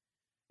sleep.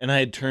 And I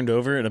had turned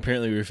over, and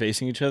apparently we were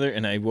facing each other,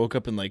 and I woke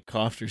up and, like,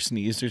 coughed or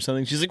sneezed or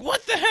something. She's like,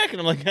 what the heck? And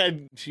I'm like,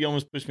 she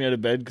almost pushed me out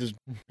of bed because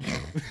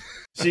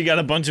she got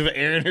a bunch of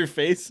air in her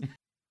face.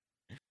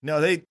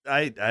 No,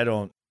 I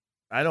don't,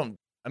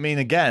 I mean,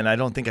 again, I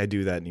don't think I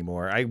do that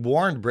anymore. I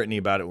warned Brittany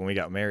about it when we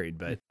got married,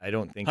 but I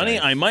don't think Honey,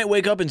 I might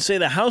wake up and say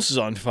the house is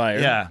on fire.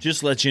 Yeah.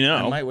 Just let you know.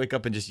 I might wake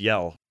up and just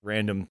yell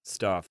random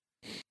stuff.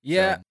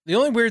 Yeah. So. The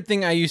only weird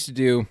thing I used to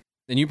do,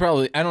 and you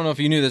probably, I don't know if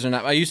you knew this or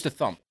not, I used to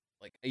thump.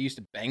 Like, I used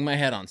to bang my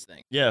head on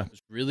things. Yeah. It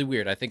was really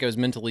weird. I think I was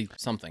mentally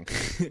something.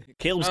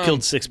 Caleb's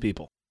killed 6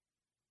 people.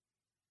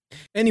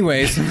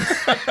 Anyways.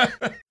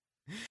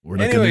 We're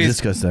not going to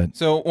discuss that.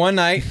 So one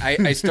night,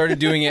 I started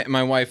doing it, and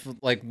my wife,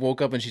 like,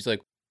 woke up, and she's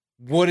like,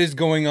 what is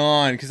going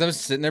on? Because I was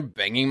sitting there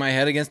banging my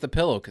head against the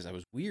pillow, because I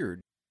was weird.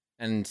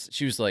 And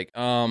she was like,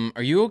 are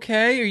you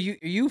okay? Are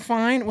you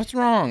fine? What's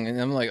wrong? And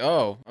I'm like,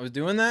 oh, I was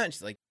doing that? And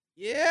she's like,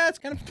 yeah, it's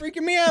kind of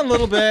freaking me out a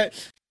little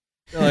bit.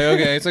 I'm like,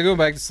 okay, so I go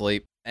back to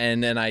sleep.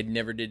 And then I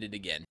never did it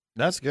again.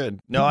 That's good.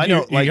 No, I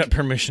know. You got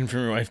permission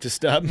from your wife to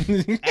stop.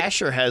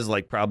 Asher has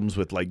like problems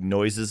with like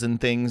noises and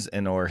things,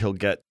 and or he'll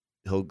I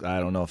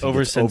don't know if he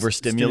gets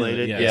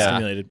overstimulated. Yeah.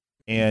 Stimulated.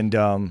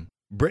 And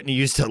Brittany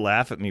used to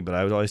laugh at me, but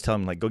I would always tell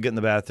him like, go get in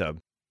the bathtub.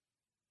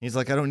 He's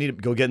like, I don't need to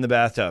go get in the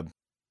bathtub.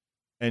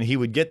 And he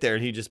would get there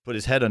and he'd just put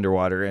his head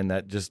underwater, and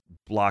that just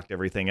blocked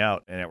everything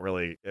out. And it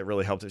really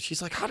helped it.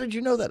 She's like, how did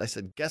you know that? I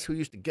said, guess who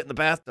used to get in the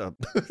bathtub?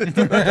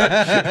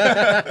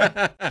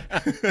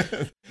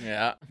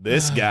 Yeah.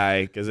 This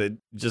guy, because it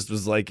just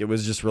was like, it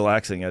was just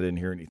relaxing. I didn't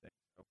hear anything.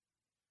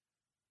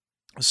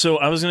 So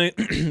I was going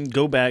to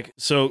go back.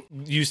 So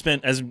you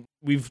spent, as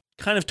we've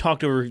kind of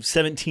talked over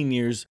 17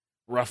 years,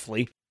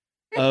 roughly,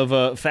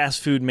 of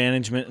fast food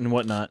management and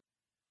whatnot.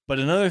 But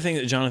another thing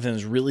that Jonathan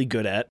is really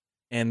good at,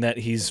 and that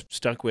he's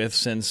stuck with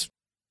since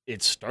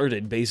it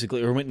started,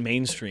 basically, or went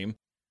mainstream,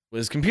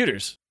 was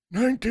computers.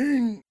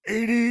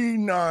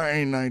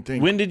 1989, I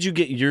think. When did you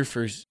get your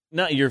first,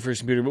 not your first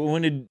computer, but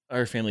when did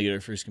our family get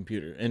our first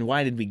computer? And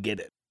why did we get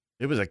it?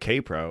 It was a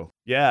K-Pro.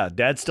 Yeah,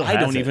 Dad still has it.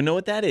 I don't even know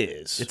what that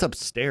is. It's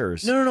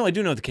upstairs. No, I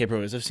do know what the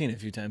K-Pro is. I've seen it a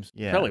few times.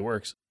 Yeah. It probably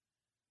works.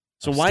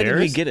 So upstairs? Why did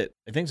we get it?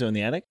 I think so, in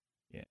the attic?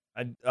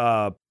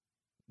 Yeah.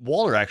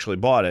 Walter actually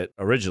bought it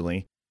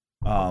originally.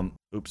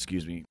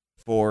 Excuse me.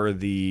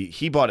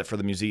 he bought it for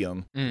the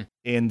museum,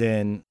 and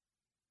then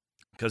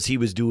because he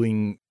was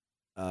doing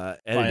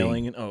editing.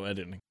 Filing and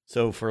editing.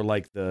 So for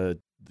like the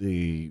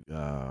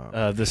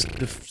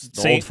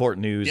Old Fort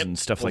News and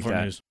stuff like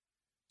that. News.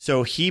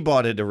 So he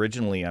bought it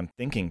originally, I'm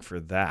thinking, for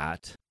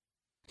that.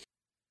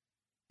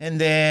 And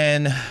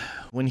then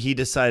when he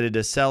decided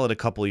to sell it a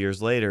couple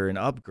years later and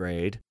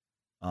upgrade,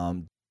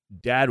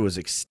 Dad was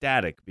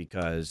ecstatic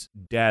because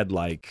Dad,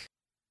 like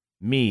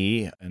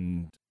me,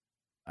 and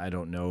I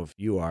don't know if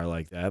you are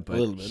like that,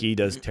 but he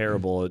does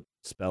terrible at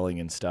spelling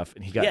and stuff.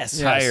 And he got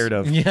tired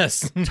of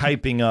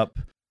typing up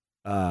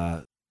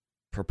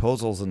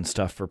proposals and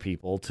stuff for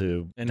people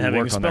to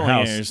work on their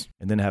house, errors.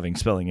 And then having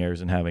spelling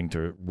errors and having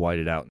to white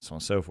it out and so on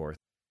and so forth.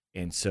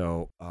 And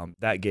so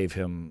that gave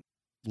him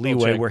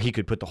leeway where he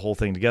could put the whole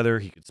thing together.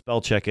 He could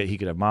spell check it. He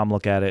could have Mom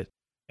look at it,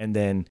 and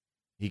then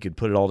he could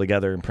put it all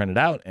together and print it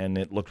out, and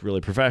it looked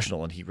really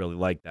professional, and he really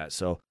liked that.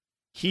 So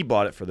he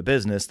bought it for the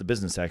business. The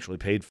business actually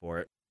paid for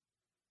it.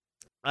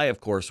 I,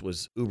 of course,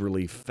 was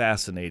uberly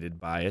fascinated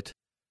by it.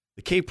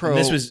 The K-Pro... And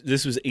this was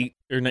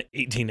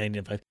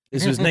 1895.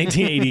 This was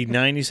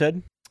 1989, you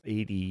said?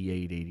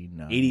 88,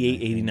 89.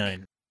 88,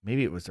 89.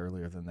 Maybe it was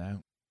earlier than that.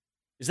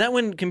 Is that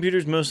when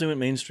computers mostly went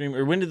mainstream?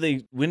 Or when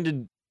did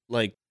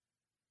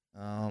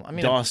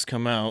DOS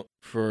come out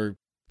for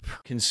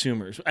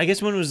consumers? I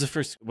guess when was the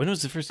first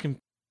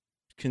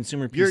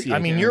consumer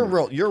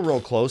PC? You're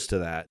real close to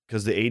that,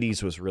 because the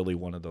 80s was really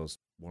one of those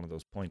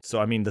points.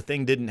 So the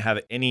thing didn't have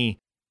any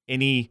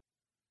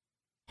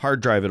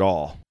hard drive at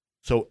all.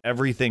 So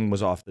everything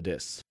was off the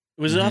discs.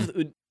 Was it off?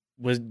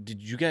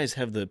 Did you guys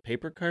have the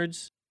paper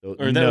cards?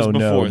 Or that was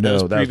before? That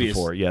was previous.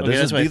 Before. Yeah,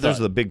 okay, those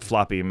are the big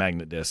floppy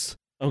magnet discs.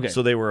 Okay.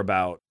 So they were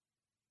about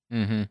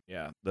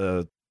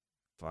the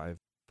 5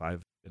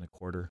 and a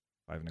quarter,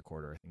 I think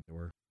they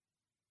were.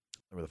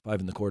 There were the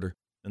 5 1/4,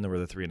 and there were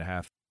the 3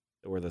 1/2.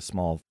 That were the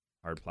small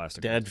hard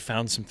plastic. Dad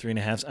found some 3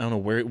 1/2s. I don't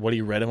know what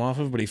he read them off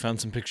of, but he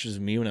found some pictures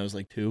of me when I was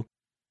like 2.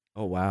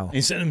 Oh wow! And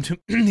he sent them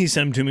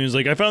to me. He was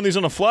like, "I found these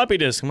on a floppy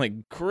disk." I'm like,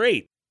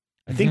 "Great."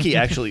 I think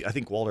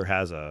Walter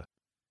has a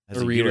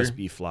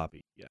USB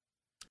floppy. Yeah.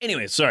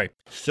 Anyway, sorry.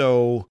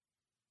 So,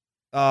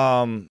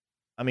 probably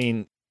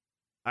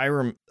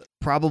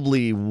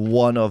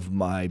one of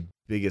my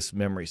biggest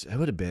memories. It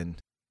would have been.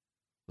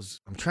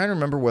 I'm trying to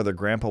remember whether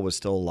Grandpa was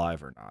still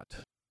alive or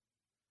not.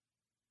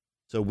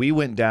 So we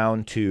went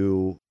down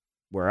to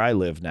where I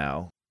live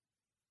now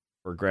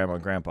for Grandma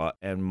and Grandpa,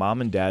 and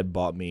Mom and Dad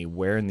bought me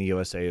Where in the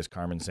USA is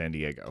Carmen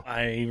Sandiego.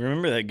 I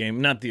remember that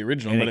game. Not the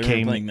original, and but I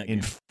remember playing that game.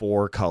 In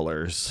 4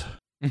 colors.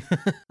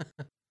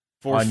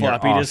 4 on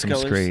floppy your disk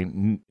colors?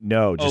 Screen.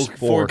 No, just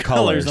 4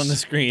 colors on the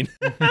screen.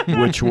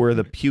 Which were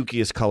the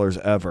pukiest colors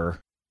ever.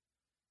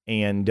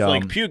 And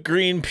like puke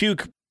green,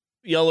 puke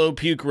yellow,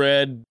 puke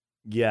red.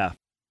 Yeah,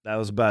 that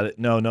was about it.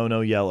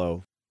 No,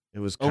 yellow. It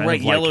was kind of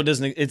like, yellow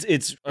doesn't. It's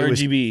RGB.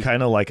 It was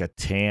kind of like a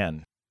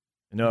tan.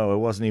 No, it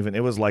wasn't even.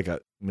 It was like a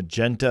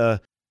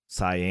magenta,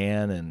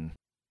 cyan, and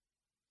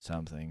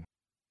something.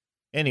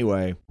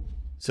 Anyway,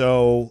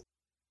 so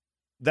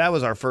that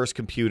was our first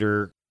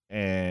computer,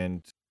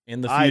 and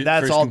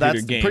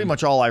that's pretty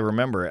much all I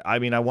remember. I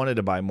wanted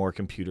to buy more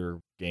computer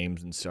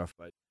games and stuff,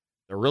 but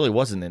there really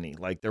wasn't any.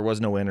 Like, there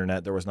was no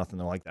internet, there was nothing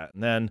like that.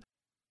 And then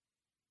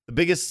the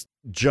biggest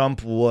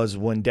jump was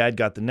when Dad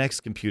got the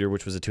next computer,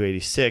 which was a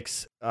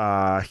 286.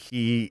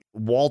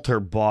 Walter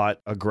bought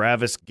a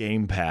Gravis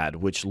gamepad,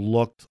 which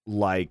looked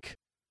like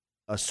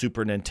a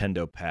Super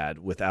Nintendo pad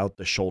without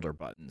the shoulder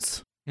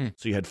buttons.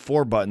 So you had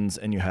 4 buttons,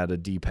 and you had a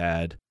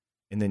D-pad,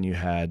 and then you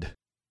had,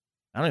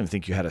 I don't even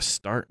think you had a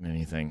start in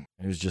anything.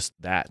 It was just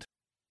that.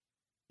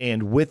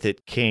 And with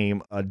it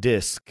came a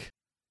disc,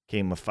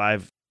 a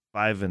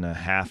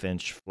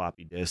 5.5-inch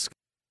floppy disk.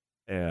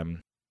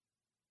 It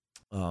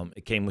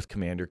came with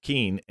Commander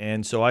Keen.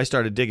 And so I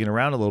started digging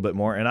around a little bit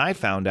more, and I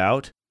found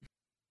out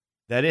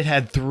that it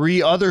had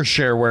 3 other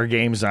shareware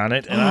games on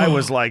it. And I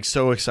was like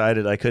so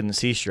excited I couldn't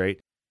see straight.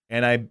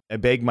 And I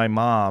begged my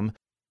mom,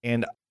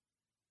 and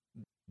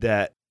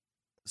that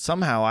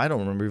somehow, I don't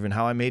remember even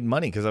how I made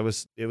money, because I would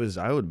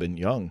have been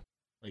young.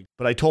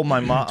 But I told my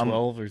mom,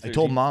 12 or 13. I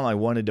told Mom I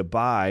wanted to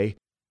buy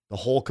the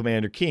whole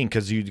Commander Keen,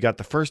 because you got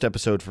the first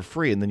episode for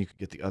free, and then you could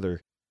get the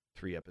other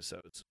 3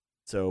 episodes.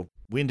 So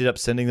we ended up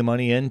sending the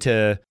money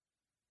into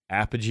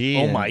Apogee.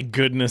 Oh my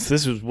goodness,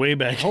 this was way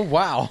back. Oh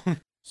wow.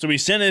 So we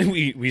sent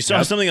it, we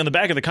saw something on the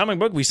back of the comic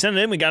book, we sent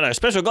it in, we got our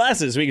special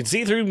glasses, we could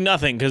see through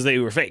nothing because they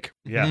were fake.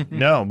 Yeah,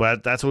 no,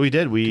 but that's what we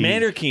did.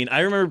 Commander Keen,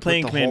 I remember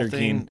playing Commander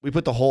Keen. We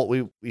put the whole,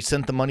 we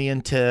sent the money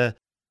into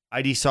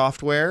ID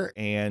Software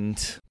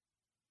and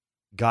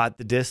got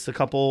the discs a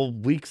couple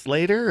weeks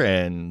later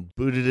and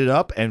booted it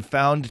up and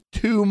found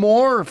 2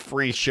 more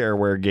free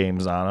shareware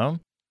games on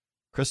them.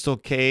 Crystal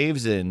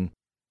Caves and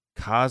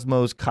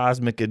Cosmo's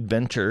Cosmic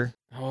Adventure.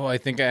 Oh, I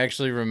think I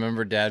actually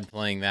remember Dad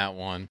playing that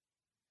one.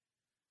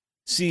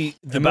 See,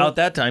 about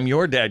that time,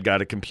 your dad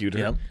got a computer.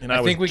 Yep. And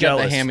I think we got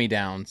the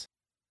hand-me-downs.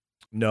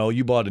 No,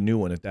 you bought a new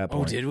one at that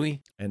point. Oh, did we?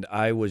 And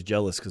I was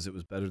jealous because it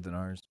was better than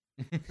ours.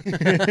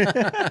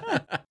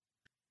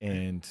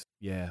 And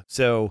yeah,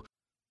 so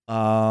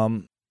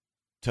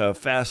to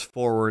fast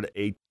forward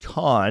a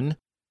ton,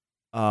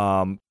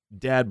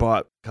 Dad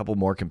bought a couple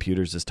more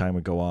computers as time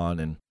would go on,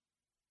 and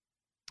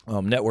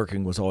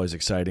networking was always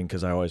exciting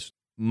because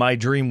my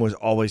dream was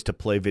always to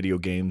play video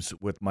games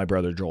with my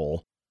brother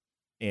Joel,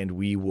 and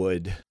we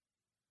went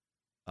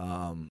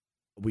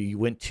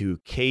to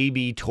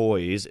KB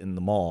Toys in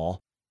the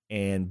mall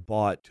and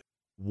bought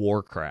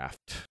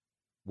Warcraft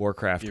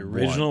the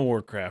original 1.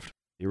 Warcraft.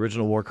 The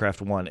original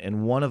Warcraft 1.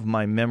 And one of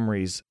my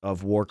memories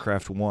of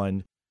Warcraft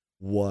 1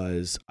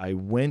 was I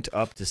went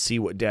up to see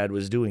what Dad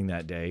was doing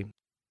that day,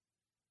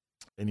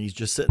 and he's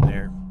just sitting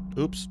there.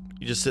 He's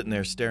just sitting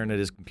there staring at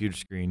his computer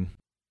screen.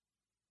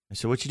 I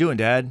said, "What you doing,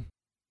 Dad?"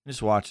 "I'm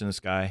just watching this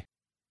guy."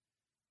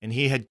 And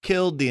he had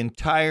killed the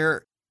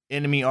entire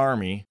enemy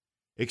army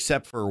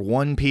except for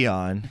one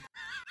peon,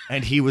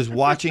 and he was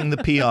watching the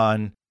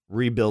peon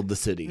rebuild the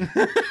city.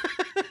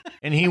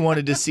 And he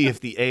wanted to see if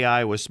the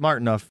AI was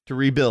smart enough to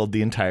rebuild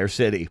the entire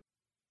city.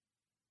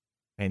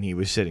 And he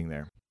was sitting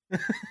there.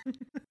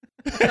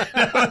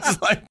 I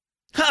was like,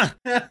 huh.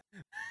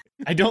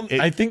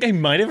 I think I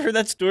might have heard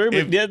that story,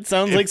 but it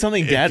sounds like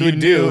something Dad would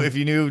do. If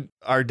you knew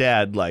our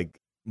dad, like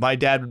my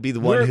dad would be the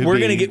one we're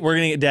gonna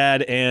get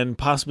Dad and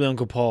possibly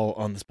Uncle Paul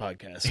on this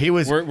podcast.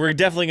 We're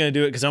definitely gonna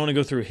do it because I want to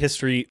go through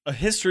a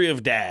history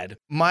of Dad,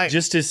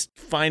 just to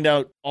find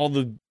out all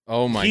the.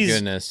 Oh my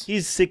goodness,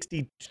 he's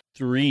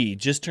 63,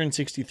 just turned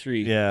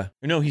 63. Yeah,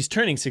 or no, he's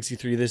turning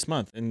 63 this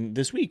month and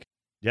this week.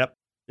 Yep.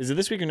 Is it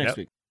this week or next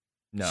week?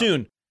 No.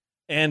 Soon.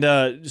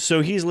 And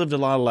so he's lived a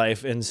lot of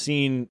life and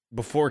seen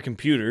before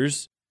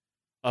computers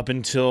up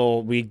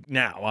until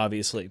now,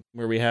 obviously,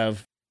 where we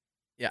have.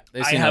 Yeah,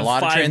 I have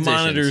 5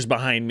 monitors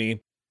behind me.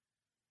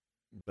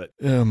 But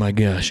oh my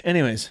gosh.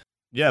 Anyways.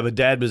 Yeah, but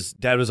Dad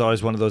was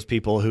always one of those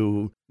people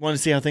who want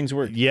to see how things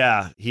work.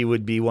 Yeah, he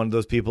would be one of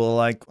those people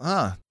like,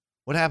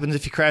 what happens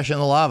if you crash in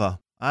the lava?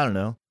 I don't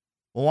know.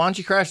 Well, why don't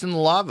you crash in the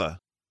lava?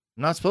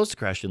 I'm not supposed to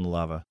crash in the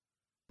lava.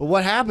 But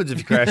what happens if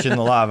you crash in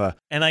the lava?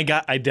 And I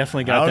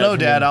definitely got that. I don't know,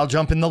 Dad. I'll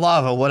jump in the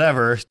lava,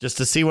 whatever, just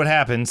to see what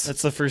happens.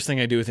 That's the first thing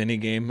I do with any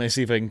game. I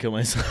see if I can kill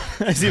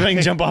myself. I see if I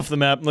can jump off the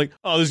map. I'm like,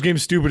 oh, this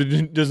game's stupid.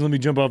 It doesn't let me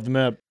jump off the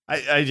map.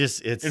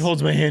 It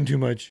holds my hand too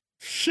much.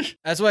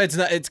 That's why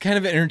it's kind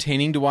of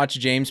entertaining to watch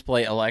James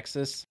play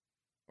Alexis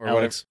or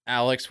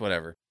Alex.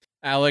 Whatever.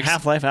 Alex.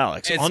 Half-Life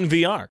Alex on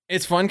VR.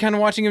 It's fun kind of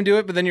watching him do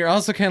it, but then you're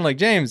also kind of like,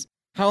 James,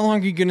 how long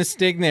are you going to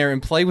stick there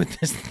and play with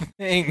this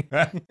thing?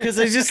 Because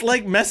I just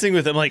like messing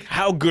with it. I'm like,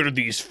 how good are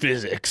these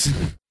physics?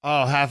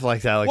 Oh,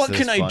 Half-Life Alex. What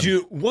can I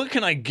do? What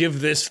can I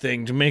give this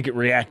thing to make it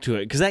react to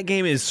it? Because that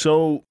game is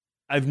so...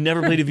 I've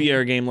never played a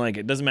VR game like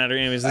it. Doesn't matter.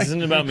 Anyways, this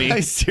isn't about me. I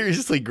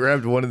seriously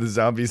grabbed one of the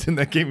zombies in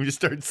that game and just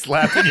started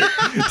slapping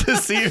it to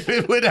see if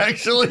it would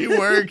actually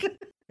work.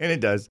 And it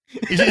does.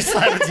 You just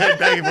slap its head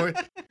back and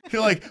forth.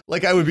 You're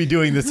like I would be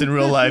doing this in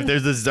real life.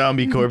 There's a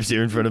zombie corpse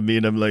here in front of me,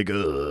 and I'm like,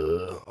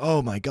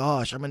 oh my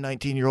gosh, I'm a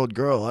 19-year-old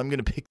girl. I'm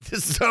going to pick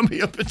this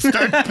zombie up and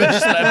start bitch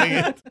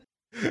slapping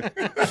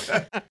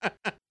it.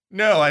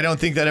 No, I don't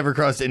think that ever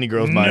crossed any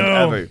girl's mind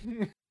ever.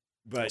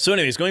 But so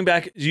anyways, going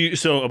back,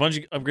 so a bunch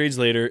of upgrades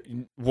later,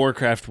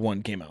 Warcraft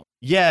 1 came out.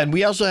 Yeah, and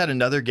we also had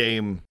another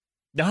game.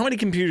 Now, how many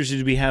computers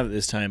did we have at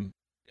this time?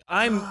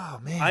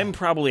 I'm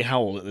probably how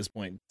old at this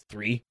point?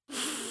 3?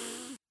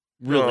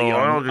 Really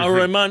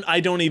young. I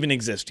don't even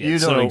exist yet. You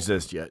don't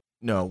exist yet.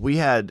 No,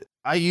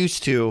 I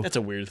used to. That's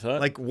a weird thought.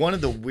 Like, one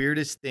of the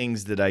weirdest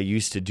things that I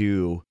used to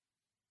do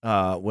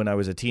when I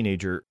was a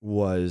teenager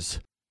was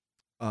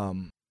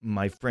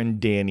my friend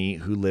Danny,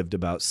 who lived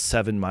about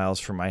 7 miles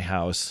from my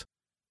house,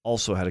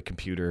 also had a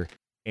computer,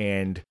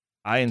 and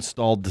I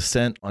installed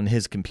Descent on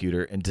his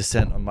computer and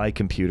Descent on my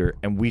computer,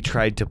 and we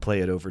tried to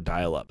play it over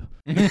dial-up.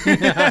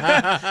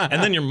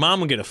 And then your mom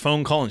would get a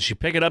phone call, and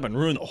she'd pick it up and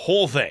ruin the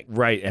whole thing.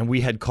 Right, and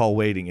we had call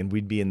waiting, and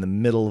we'd be in the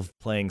middle of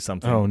playing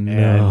something. Oh,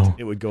 no. And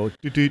it would go,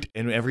 doot,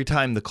 and every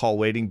time the call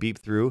waiting beeped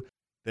through,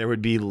 there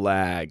would be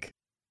lag.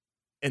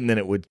 And then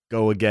it would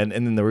go again,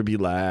 and then there would be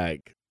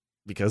lag.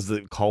 Because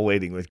the call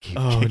waiting would keep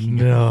kicking.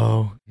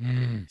 No.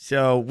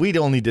 So we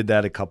only did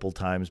that a couple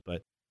times,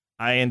 but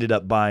I ended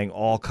up buying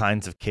all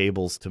kinds of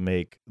cables to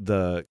make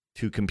the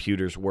 2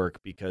 computers work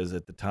because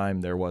at the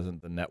time there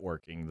wasn't the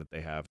networking that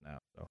they have now.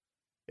 So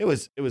it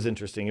was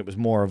interesting. It was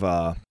more of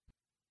a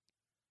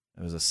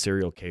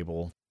serial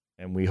cable,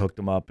 and we hooked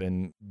them up,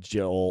 and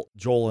Joel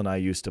and I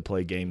used to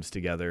play games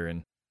together,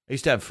 and I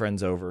used to have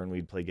friends over and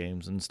we'd play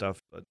games and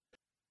stuff. But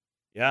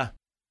yeah.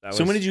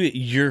 So when did you get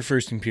your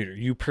first computer?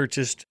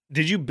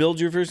 Did you build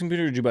your first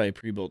computer or did you buy a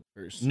pre-built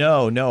first?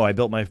 No, I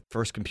built my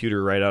first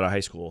computer right out of high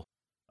school.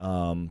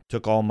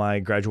 Took all my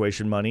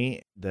graduation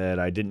money that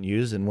I didn't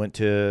use and went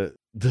to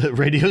the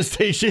radio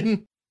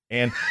station,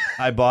 and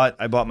I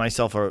bought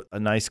myself a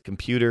nice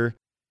computer.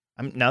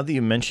 Now that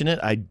you mention it,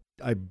 I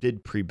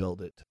did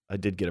pre-build it. I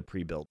did get a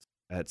pre-built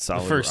at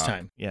Solid Rock. The first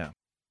time? Yeah,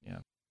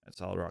 at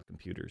Solid Rock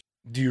Computers.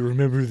 Do you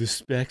remember the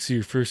specs of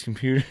your first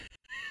computer?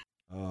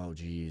 Oh,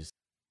 geez.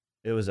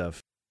 It was a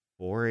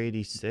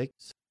 486.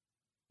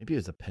 Maybe it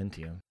was a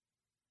Pentium.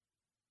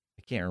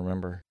 I can't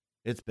remember.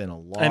 It's been a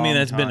long I mean,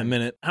 that's time. been a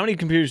minute. How many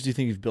computers do you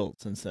think you've built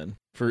since then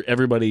for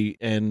everybody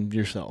and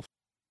yourself?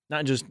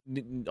 Not just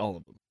all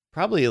of them.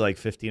 Probably like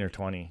 15 or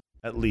 20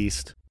 at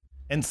least.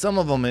 And some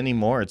of them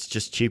anymore, it's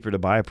just cheaper to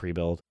buy a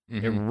pre-build.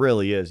 It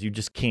really is. You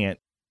just can't,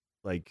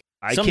 like,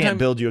 I can't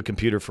build you a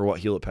computer for what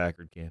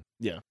Hewlett-Packard can.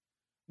 Yeah.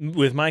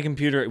 With my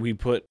computer,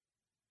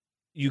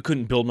 you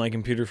couldn't build my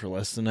computer for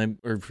less than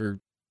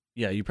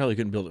you probably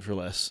couldn't build it for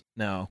less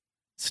now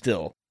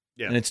still.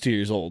 Yeah. And it's 2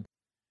 years old.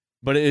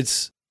 But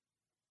it's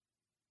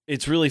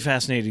really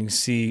fascinating to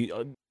see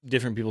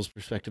different people's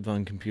perspective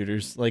on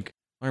computers. Like,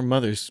 our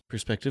mother's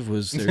perspective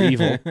was they're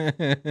evil.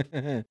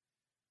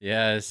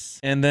 Yes.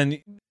 And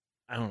then,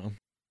 I don't know,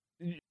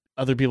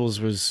 other people's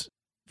was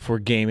for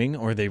gaming,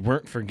 or they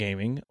weren't for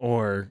gaming,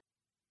 or...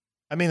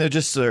 I mean,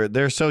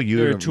 they're so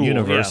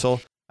universal.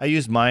 Yeah. I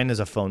used mine as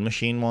a phone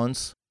machine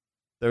once.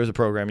 There was a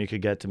program you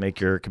could get to make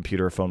your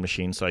computer a phone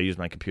machine, so I used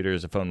my computer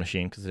as a phone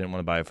machine because I didn't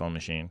want to buy a phone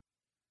machine.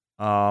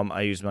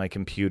 I used my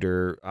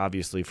computer,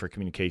 obviously, for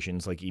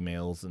communications, like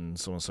emails and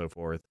so on and so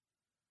forth.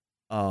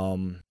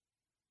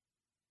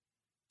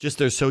 Just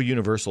they're so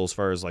universal as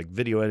far as, like,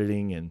 video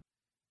editing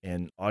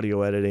and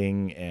audio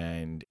editing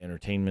and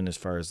entertainment as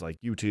far as, like,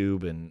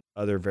 YouTube and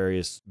other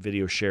various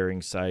video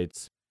sharing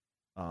sites.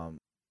 When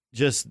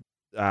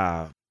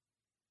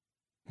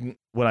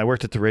I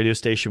worked at the radio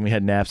station, we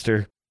had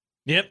Napster.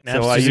 Yep.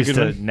 So I used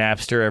to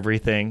Napster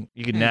everything.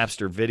 You could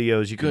Napster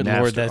videos. You could Napster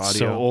Lord, that's audio.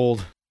 so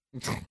old.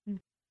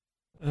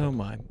 Oh,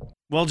 my.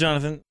 Well,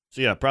 Jonathan.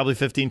 So, yeah, probably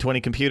 15,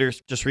 20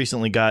 computers. Just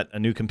recently got a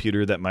new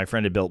computer that my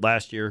friend had built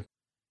last year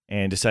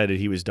and decided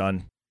he was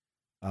done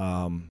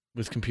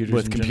with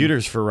computers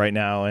general. For right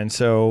now. And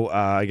so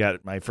I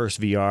got my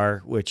first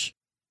VR, which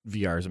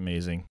VR is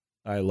amazing.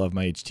 I love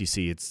my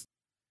HTC.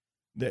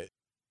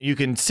 You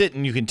can sit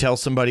and you can tell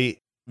somebody.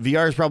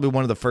 VR is probably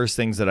one of the first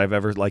things that I've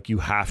ever, like, you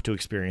have to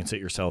experience it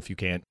yourself. You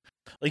can't.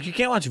 Like, you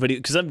can't watch a video,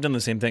 because I've done the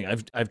same thing.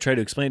 I've tried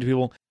to explain to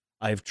people.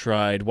 I've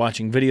tried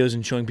watching videos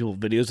and showing people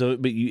videos of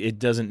it, but it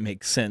doesn't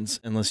make sense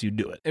unless you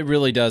do it. It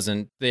really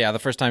doesn't. Yeah, the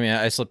first time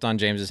I slipped on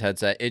James's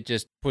headset, it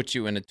just puts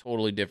you in a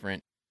totally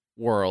different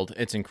world.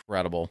 It's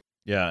incredible.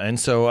 Yeah, and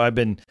so I've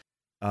been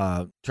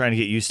trying to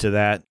get used to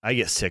that. I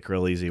get sick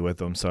real easy with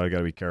them, so I got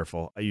to be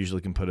careful. I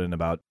usually can put in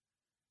about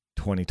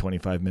 20,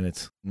 25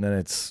 minutes, and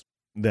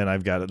then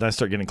I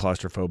start getting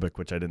claustrophobic,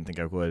 which I didn't think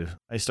I would.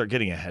 I start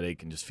getting a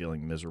headache and just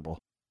feeling miserable.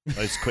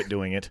 I just quit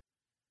doing it.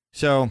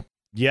 So,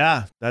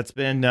 yeah, that's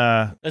been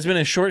a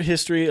short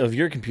history of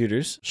your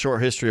computers.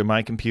 Short history of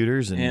my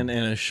computers. And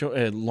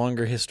a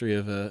longer history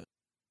of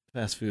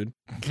fast food.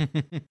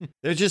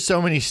 There's just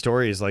so many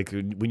stories. Like,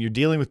 when you're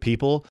dealing with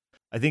people,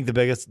 I think the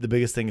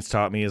biggest thing it's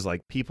taught me is,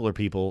 like, people are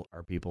people,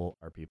 are people,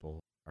 are people,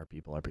 are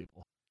people, are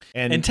people.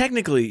 And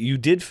technically, you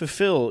did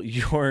fulfill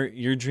your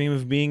dream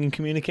of being in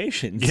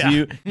communications.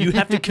 Yeah. You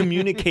have to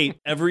communicate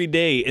every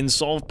day and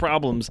solve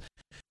problems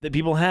that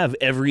people have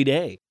every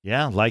day.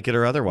 Yeah, like it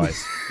or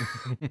otherwise.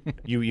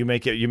 you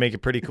make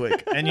it pretty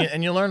quick,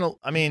 and you learn.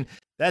 I mean,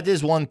 that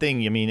is one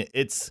thing. I mean,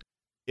 it's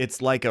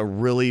like a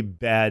really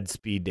bad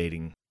speed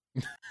dating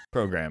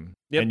program,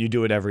 and you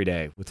do it every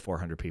day with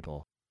 400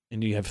 people,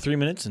 and you have 3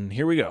 minutes, and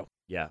here we go.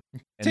 Yeah,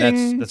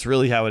 and that's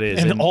really how it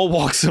is, and all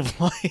walks of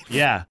life.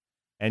 Yeah.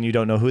 And you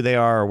don't know who they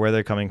are or where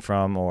they're coming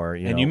from, or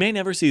you may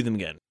never see them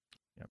again,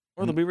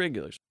 or they'll be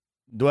regulars.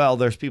 Well,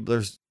 there's people.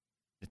 It's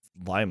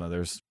Lima.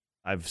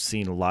 I've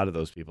seen a lot of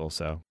those people.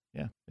 So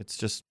yeah, it's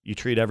just you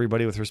treat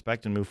everybody with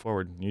respect and move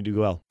forward. And you do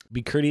well.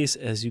 Be courteous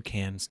as you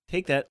can.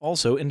 Take that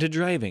also into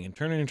driving and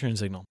turn on your turn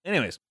signal.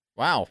 Anyways,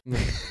 wow,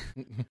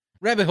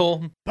 rabbit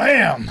hole.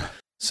 Bam.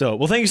 So,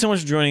 well, thank you so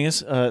much for joining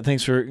us.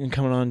 Thanks for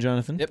coming on,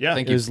 Jonathan. Yep, yeah,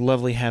 thank you. It was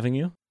lovely having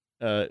you.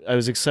 I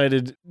was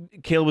excited.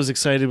 Caleb was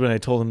excited when I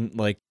told him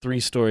like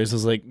 3 stories. I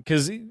was like,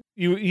 because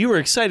you were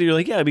excited. You're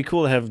like, yeah, it'd be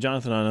cool to have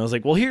Jonathan on. And I was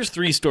like, well, here's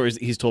 3 stories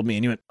that he's told me.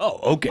 And you went,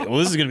 oh, okay. Well,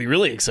 this is going to be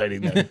really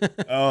exciting then.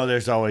 Oh,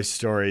 there's always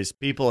stories.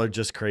 People are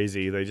just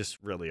crazy. They just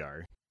really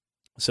are.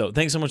 So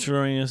thanks so much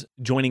for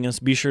joining us.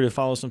 Be sure to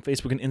follow us on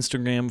Facebook and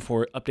Instagram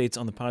for updates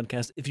on the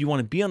podcast. If you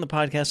want to be on the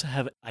podcast,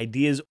 have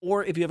ideas,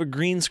 or if you have a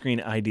green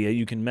screen idea,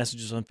 you can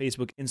message us on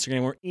Facebook,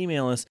 Instagram, or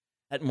email us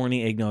at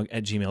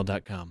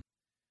morningeggnog@gmail.com.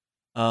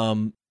 We're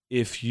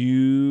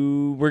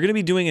going to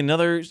be doing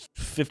another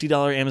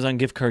 $50 Amazon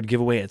gift card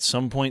giveaway at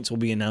some point, so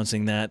we'll be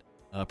announcing that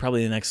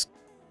probably the next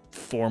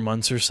 4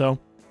 months or so.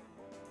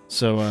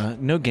 So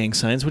no gang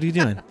signs. What are you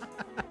doing?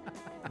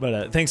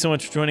 But thanks so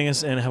much for joining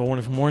us, and have a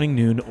wonderful morning,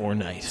 noon, or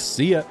night.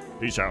 See ya.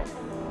 Peace out.